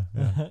 Yeah.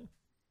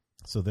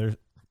 So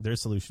their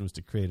solution was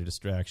to create a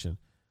distraction,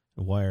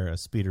 wire a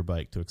speeder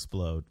bike to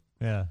explode.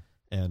 Yeah.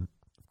 And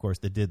of course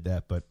they did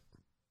that, but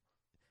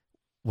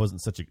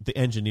the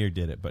engineer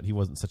did it, but he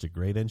wasn't such a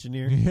great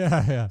engineer.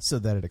 Yeah. So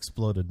that it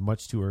exploded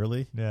much too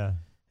early. Yeah.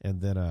 And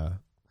then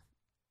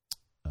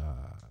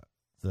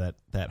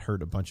that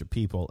hurt a bunch of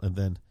people, and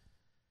then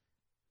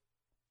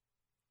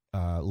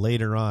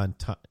later on,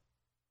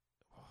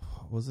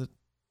 was it?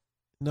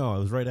 No, it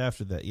was right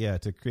after that. Yeah,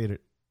 to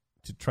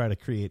try to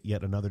create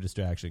yet another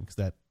distraction because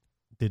that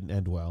didn't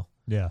end well.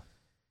 Yeah,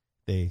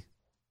 they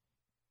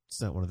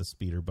sent one of the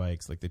speeder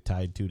bikes, like they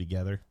tied two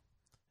together,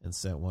 and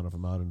sent one of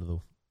them out into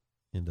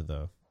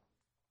the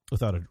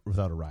without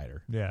a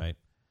rider. Yeah, right.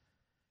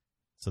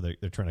 So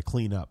they're trying to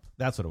clean up.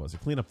 That's what it was. They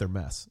clean up their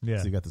mess. Yeah.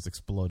 So you got this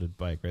exploded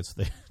bike, right?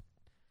 So they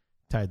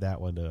tied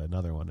that one to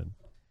another one and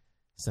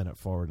sent it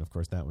forward. And of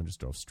course, that one just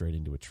drove straight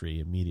into a tree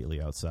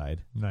immediately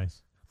outside.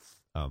 Nice.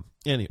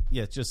 Anyway,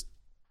 yeah,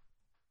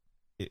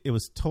 it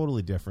was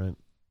totally different.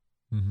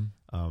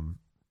 Mm-hmm.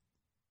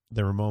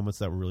 There were moments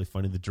that were really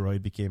funny. The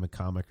droid became a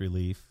comic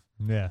relief.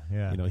 Yeah.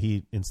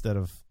 He instead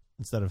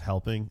of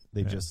helping,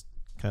 they just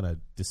kind of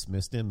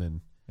dismissed him,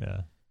 and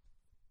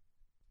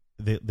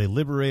they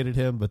liberated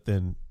him, but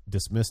then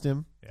dismissed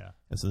him. Yeah.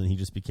 And so then he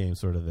just became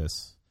sort of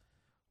this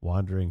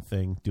wandering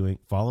thing,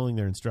 following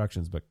their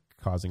instructions, but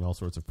causing all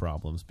sorts of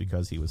problems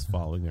because he was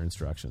following their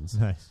instructions.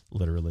 Nice.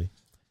 Literally.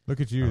 Look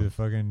at you, the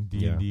fucking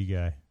D&D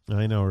guy.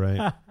 I know,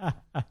 right?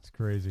 It's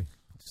crazy.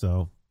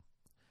 So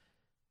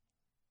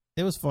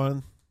it was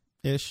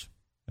fun-ish.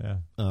 Yeah.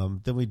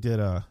 Then we did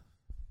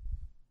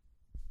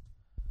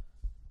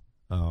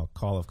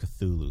Call of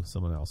Cthulhu.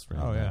 Someone else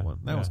ran that one.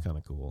 That was kind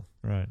of cool.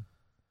 Right.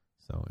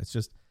 So it's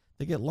just,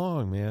 they get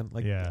long, man.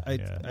 Like,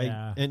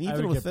 and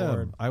even with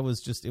them,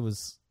 bored.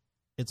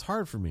 It's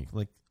hard for me.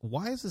 Like,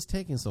 why is this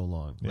taking so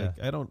long? Yeah.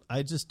 Like,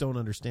 I just don't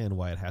understand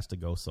why it has to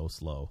go so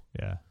slow.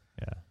 Yeah.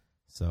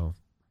 So,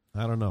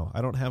 I don't know.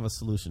 I don't have a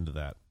solution to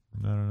that.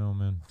 I don't know,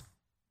 man.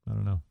 I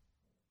don't know.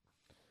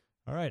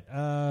 All right.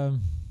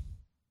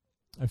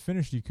 I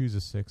finished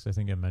Yakuza 6. I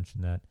think I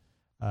mentioned that.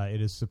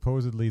 It is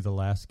supposedly the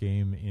last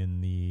game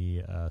in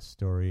the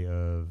story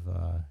of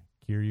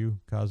Kiryu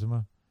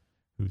Kazuma,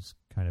 who's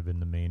kind of been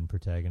the main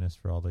protagonist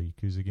for all the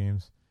Yakuza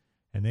games.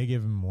 And they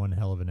give him one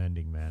hell of an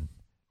ending, man.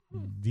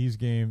 This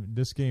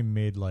game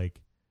made like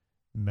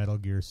Metal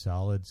Gear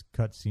Solid's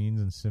cutscenes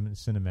and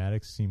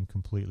cinematics seem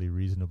completely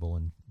reasonable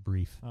and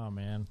brief. Oh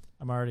man,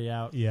 I'm already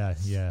out. Yeah.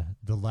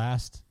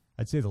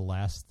 I'd say the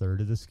last third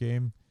of this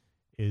game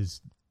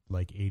is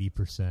like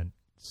 80%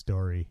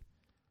 story,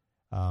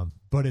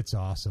 but it's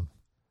awesome.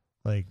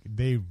 Like,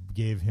 they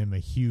gave him a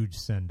huge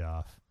send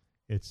off.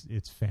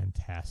 It's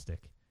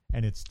fantastic,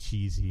 and it's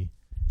cheesy,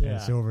 and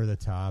it's over the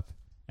top.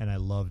 And I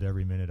loved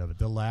every minute of it.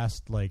 The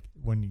last, like,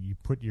 when you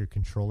put your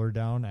controller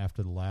down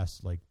after the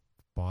last, like,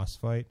 boss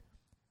fight,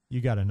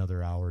 you got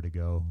another hour to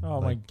go. Oh,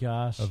 my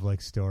gosh. Of,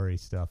 like, story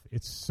stuff.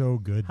 It's so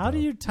good. How do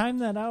you time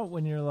that out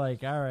when you're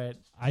like, all right?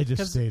 I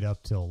just stayed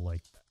up till,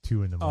 like,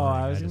 2 in the morning. Oh,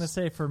 I was going to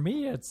say, for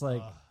me, it's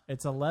like,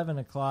 it's 11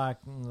 o'clock.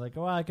 And like,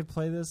 I could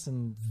play this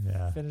and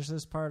finish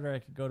this part, or I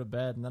could go to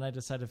bed. And then I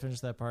decide to finish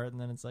that part. And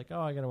then it's like,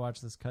 I got to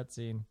watch this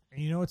cutscene.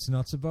 And you know what's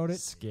nuts about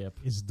it? Skip.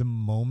 Is the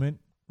moment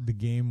the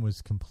game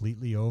was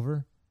completely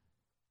over,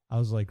 I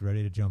was like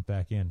ready to jump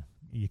back in.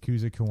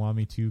 Yakuza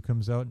Kiwami 2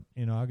 comes out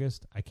in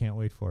August. I can't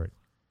wait for it.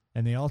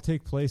 And they all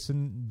take place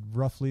in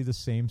roughly the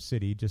same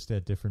city, just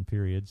at different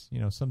periods.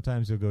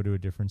 Sometimes you'll go to a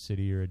different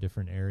city or a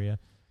different area,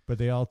 but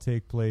they all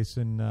take place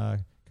in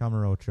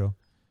Kamurocho.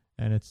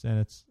 And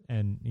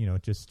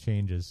it just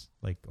changes,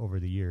 like, over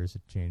the years.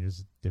 It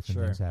changes.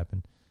 Different things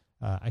happen.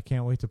 I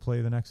can't wait to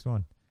play the next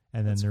one.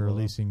 And then they're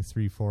releasing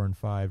 3, 4, and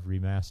 5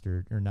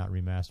 remastered, or not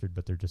remastered,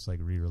 but they're just like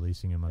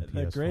re-releasing them on PS4.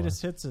 The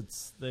greatest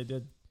hits, they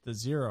did the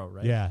 0,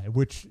 right? Yeah,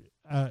 which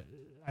I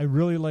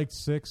really liked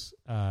 6.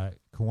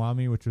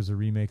 Kiwami, which was a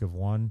remake of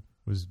 1,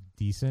 was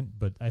decent,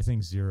 but I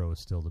think 0 is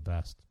still the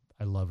best.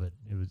 I love it.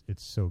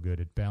 It's so good.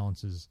 It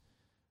balances.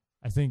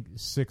 I think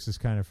 6 is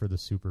kind of for the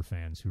super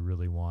fans who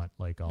really want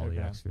like all the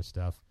extra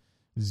stuff.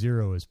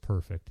 0 is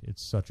perfect.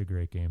 It's such a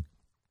great game.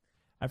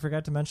 I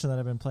forgot to mention that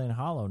I've been playing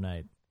Hollow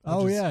Knight.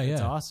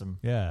 It's awesome.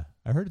 Yeah,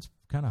 I heard it's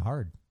kind of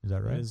hard. Is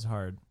that right? It is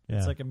hard. Yeah.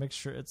 It's like a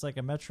mixture. It's like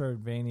a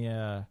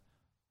Metroidvania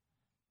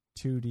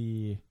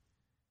 2D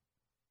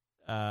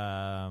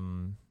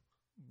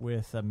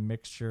with a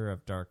mixture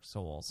of Dark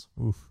Souls.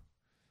 Oof.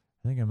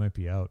 I think I might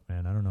be out,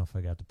 man. I don't know if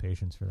I got the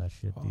patience for that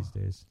shit these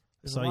days.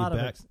 There's a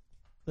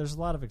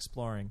lot of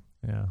exploring.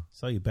 Yeah.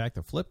 Saw you back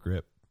to Flip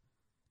Grip.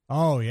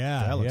 Oh,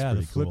 yeah. That looks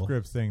the cool. Flip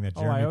Grip thing that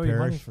Jeremy I owe you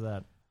money Parrish. for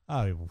that.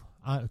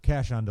 Oh,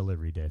 cash on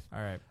delivery, Dave.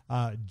 All right.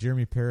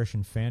 Jeremy Parrish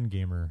and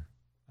Fangamer,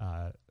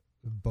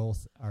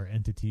 both are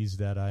entities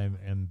that I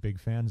am big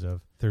fans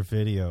of. Their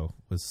video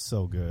was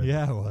so good.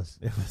 Yeah, it was.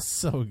 It was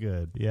so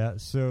good. Yeah,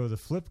 so the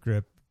Flip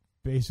Grip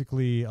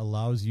basically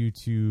allows you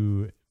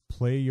to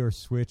play your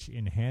Switch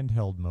in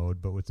handheld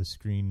mode, but with the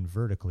screen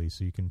vertically,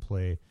 so you can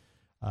play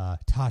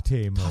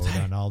Tate mode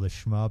on all the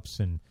shmups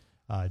and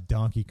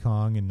Donkey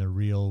Kong in the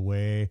real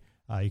way.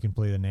 You can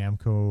play the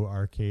Namco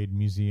Arcade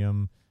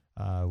Museum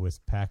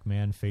with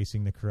Pac-Man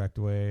facing the correct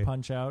way.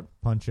 Punch Out,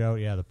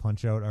 yeah, the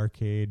Punch Out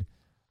arcade,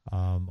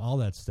 all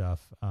that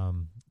stuff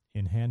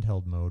in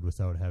handheld mode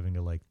without having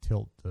to like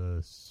tilt the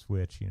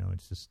Switch. You know,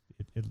 it's just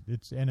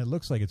it's and it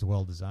looks like it's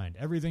well designed.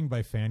 Everything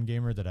by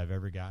Fangamer that I've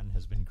ever gotten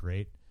has been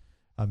great.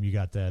 You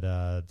got that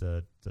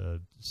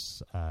the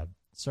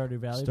Stardew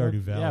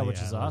Valley, yeah,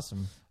 which is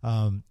awesome.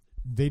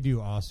 They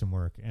do awesome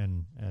work,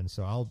 and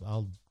so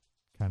I'll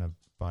kind of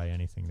buy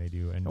anything they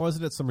do. And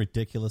wasn't it some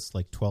ridiculous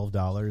like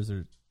 $12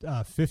 or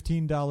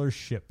 $15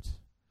 shipped?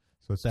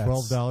 So it's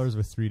 $12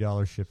 with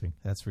 $3 shipping.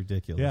 That's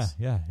ridiculous.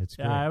 Yeah, it's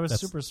great. Yeah, I was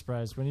super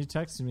surprised when you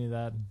texted me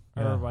that,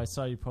 or I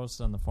saw you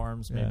posted on the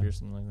forums maybe or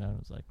something like that. I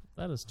was like,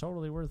 that is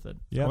totally worth it.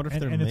 Yeah, I wonder if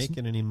they're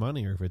making any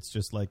money or if it's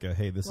just like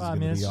hey, this is going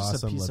to be awesome.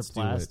 Just a piece Let's of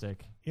plastic.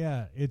 do it.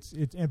 Yeah,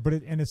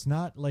 it's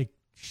not like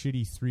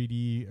shitty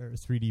 3D or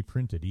 3D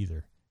printed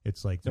either.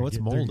 It's like it's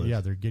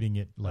molded. They're getting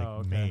it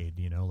like made,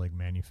 like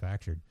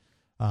manufactured.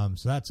 So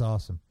that's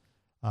awesome.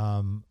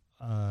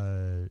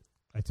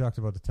 I talked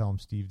about the Tell 'em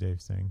Steve Dave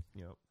thing.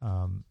 Yep.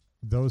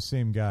 Those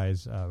same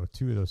guys,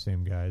 two of those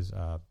same guys,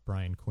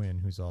 Brian Quinn,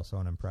 who's also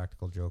on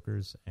Impractical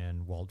Jokers,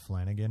 and Walt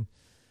Flanagan,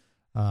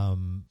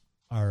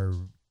 are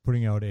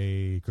putting out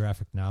a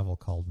graphic novel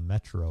called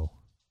Metro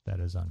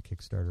that is on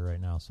Kickstarter right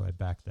now. So I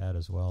backed that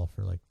as well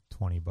for like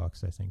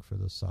 $20, I think, for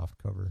the soft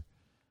cover.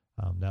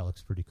 That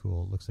looks pretty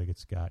cool. It looks like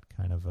it's got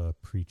kind of a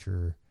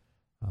Preacher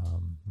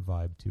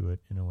vibe to it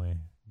in a way.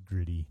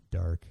 Gritty,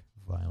 dark,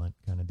 violent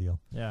kind of deal.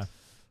 Yeah.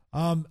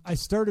 I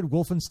started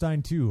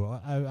Wolfenstein 2.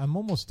 I'm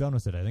almost done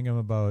with it. I think I'm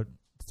about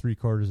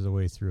 3/4 of the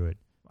way through it.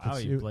 Wow,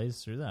 you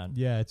blazed through that.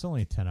 Yeah, it's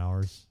only 10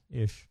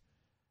 hours-ish.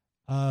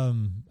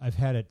 I've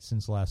had it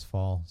since last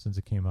fall, since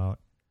it came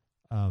out.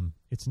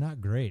 It's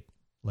not great.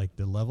 Like,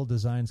 the level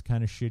design's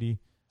kind of shitty.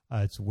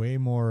 It's way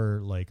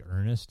more, like,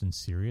 earnest and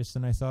serious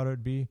than I thought it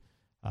would be.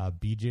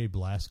 BJ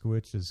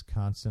Blazkowicz is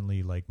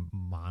constantly, like,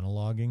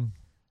 monologuing,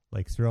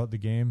 like, throughout the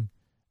game.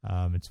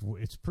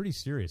 It's pretty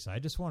serious. I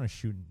just want to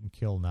shoot and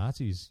kill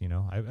Nazis,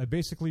 I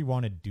basically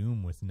wanted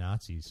Doom with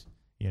Nazis,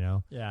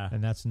 Yeah.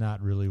 And that's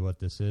not really what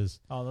this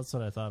is. Oh, that's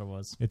what I thought it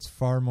was. It's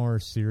far more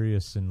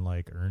serious and,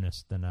 like,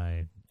 earnest than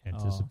I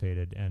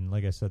anticipated. And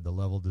like I said, the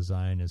level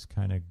design is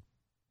kind of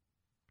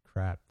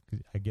crap.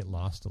 I get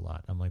lost a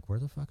lot. I'm like, where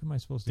the fuck am I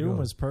supposed to go? Doom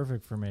was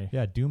perfect for me.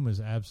 Yeah, Doom was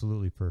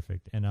absolutely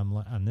perfect. And I'm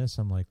on this,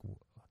 I'm like,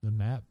 the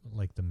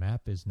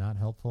map is not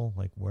helpful.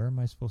 Like, where am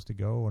I supposed to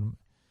go? And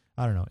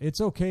I don't know.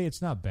 It's okay.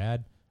 It's not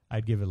bad.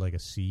 I'd give it like a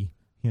C,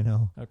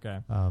 Okay.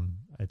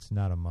 It's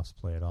not a must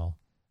play at all.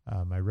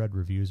 I read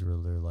reviews where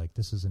they're like,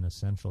 this is an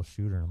essential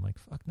shooter. And I'm like,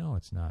 fuck no,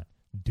 it's not.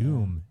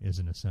 Doom is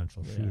an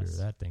essential shooter.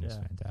 That thing is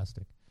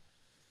fantastic.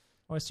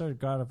 Oh, I started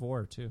God of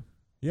War too.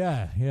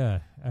 Yeah.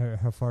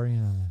 How far are you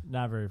on that?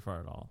 Not very far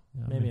at all.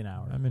 Yeah, Maybe an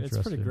hour. I'm interested.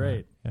 It's pretty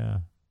great. Yeah.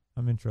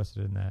 I'm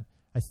interested in that.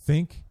 I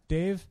think,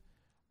 Dave,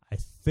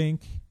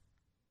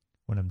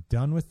 when I'm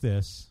done with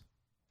this,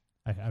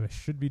 I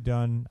should be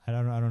done. I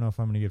don't know if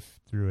I'm going to get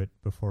through it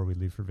before we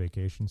leave for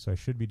vacation, so I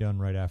should be done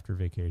right after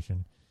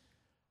vacation.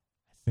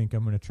 I think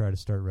I'm going to try to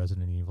start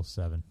Resident Evil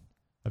 7.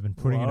 I've been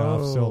putting it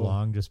off so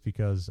long just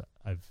because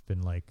I've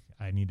been like,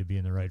 I need to be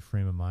in the right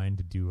frame of mind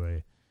to do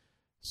a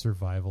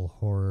survival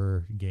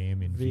horror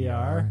game in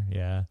VR.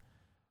 Yeah.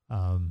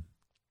 I'm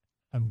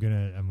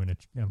gonna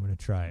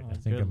try it. Oh, I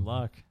think good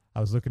luck.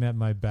 I was looking at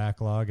my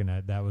backlog, and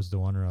that was the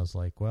one where I was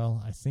like,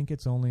 well, I think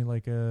it's only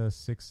like a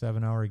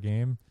 6-7 hour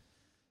game.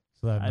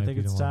 So that I think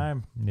it's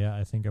time. Yeah,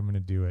 I think I'm going to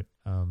do it.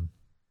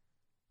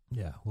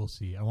 Yeah, we'll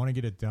see. I want to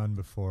get it done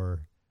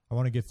before. I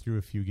want to get through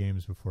a few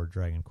games before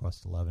Dragon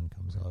Quest XI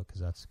comes out,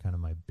 because that's kind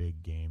of my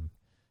big game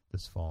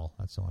this fall.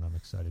 That's the one I'm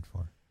excited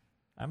for.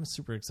 I'm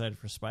super excited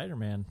for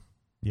Spider-Man.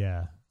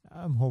 Yeah,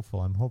 I'm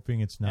hopeful. I'm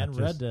hoping it's not and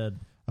Red Dead.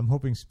 I'm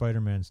hoping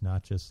Spider-Man's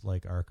not just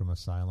like Arkham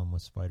Asylum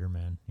with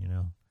Spider-Man, you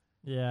know?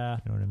 Yeah.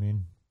 You know what I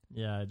mean?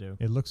 Yeah, I do.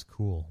 It looks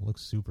cool. It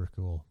looks super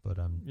cool, but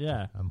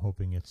I'm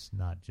hoping it's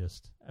not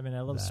just I mean,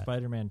 I love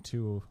Spider-Man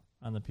 2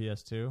 on the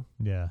PS2.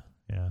 Yeah.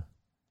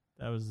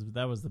 That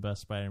was the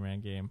best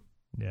Spider-Man game.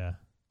 Yeah,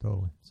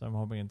 totally. So I'm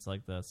hoping it's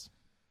like this.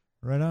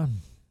 Right on.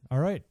 All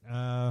right.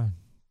 To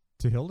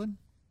Hilden?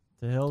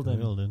 To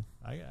Hilden.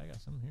 I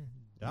got something here.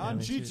 Don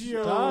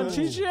Ciccio. Don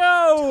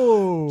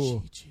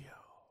Ciccio.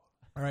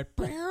 All right.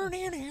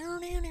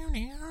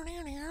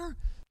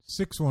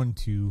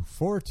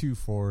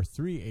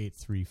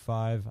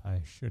 612-424-3835.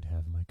 I should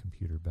have my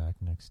computer back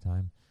next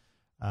time.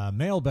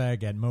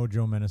 Mailbag at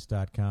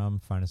mojomenace.com.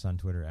 Find us on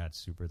Twitter at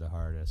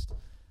superthehardest.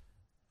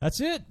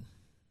 That's it.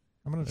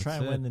 I'm going to try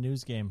and win the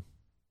news game.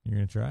 You're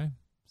going to try?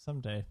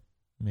 Someday.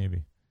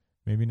 Maybe.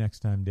 Maybe next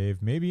time,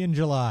 Dave. Maybe in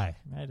July.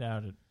 I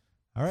doubt it.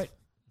 All right.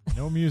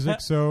 No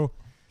music, so...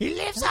 He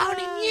lives on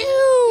in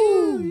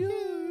you!